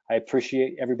 So I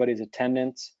appreciate everybody's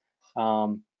attendance.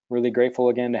 Really grateful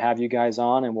again to have you guys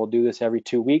on, and we'll do this every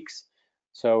 2 weeks.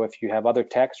 So if you have other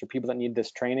techs or people that need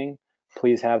this training,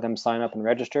 please have them sign up and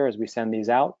register as we send these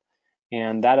out.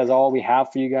 And that is all we have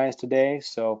for you guys today.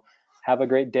 So have a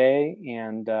great day,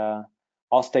 and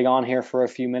I'll stay on here for a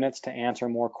few minutes to answer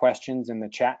more questions in the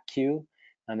chat queue,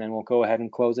 and then we'll go ahead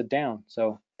and close it down.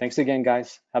 So thanks again,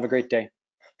 guys. Have a great day.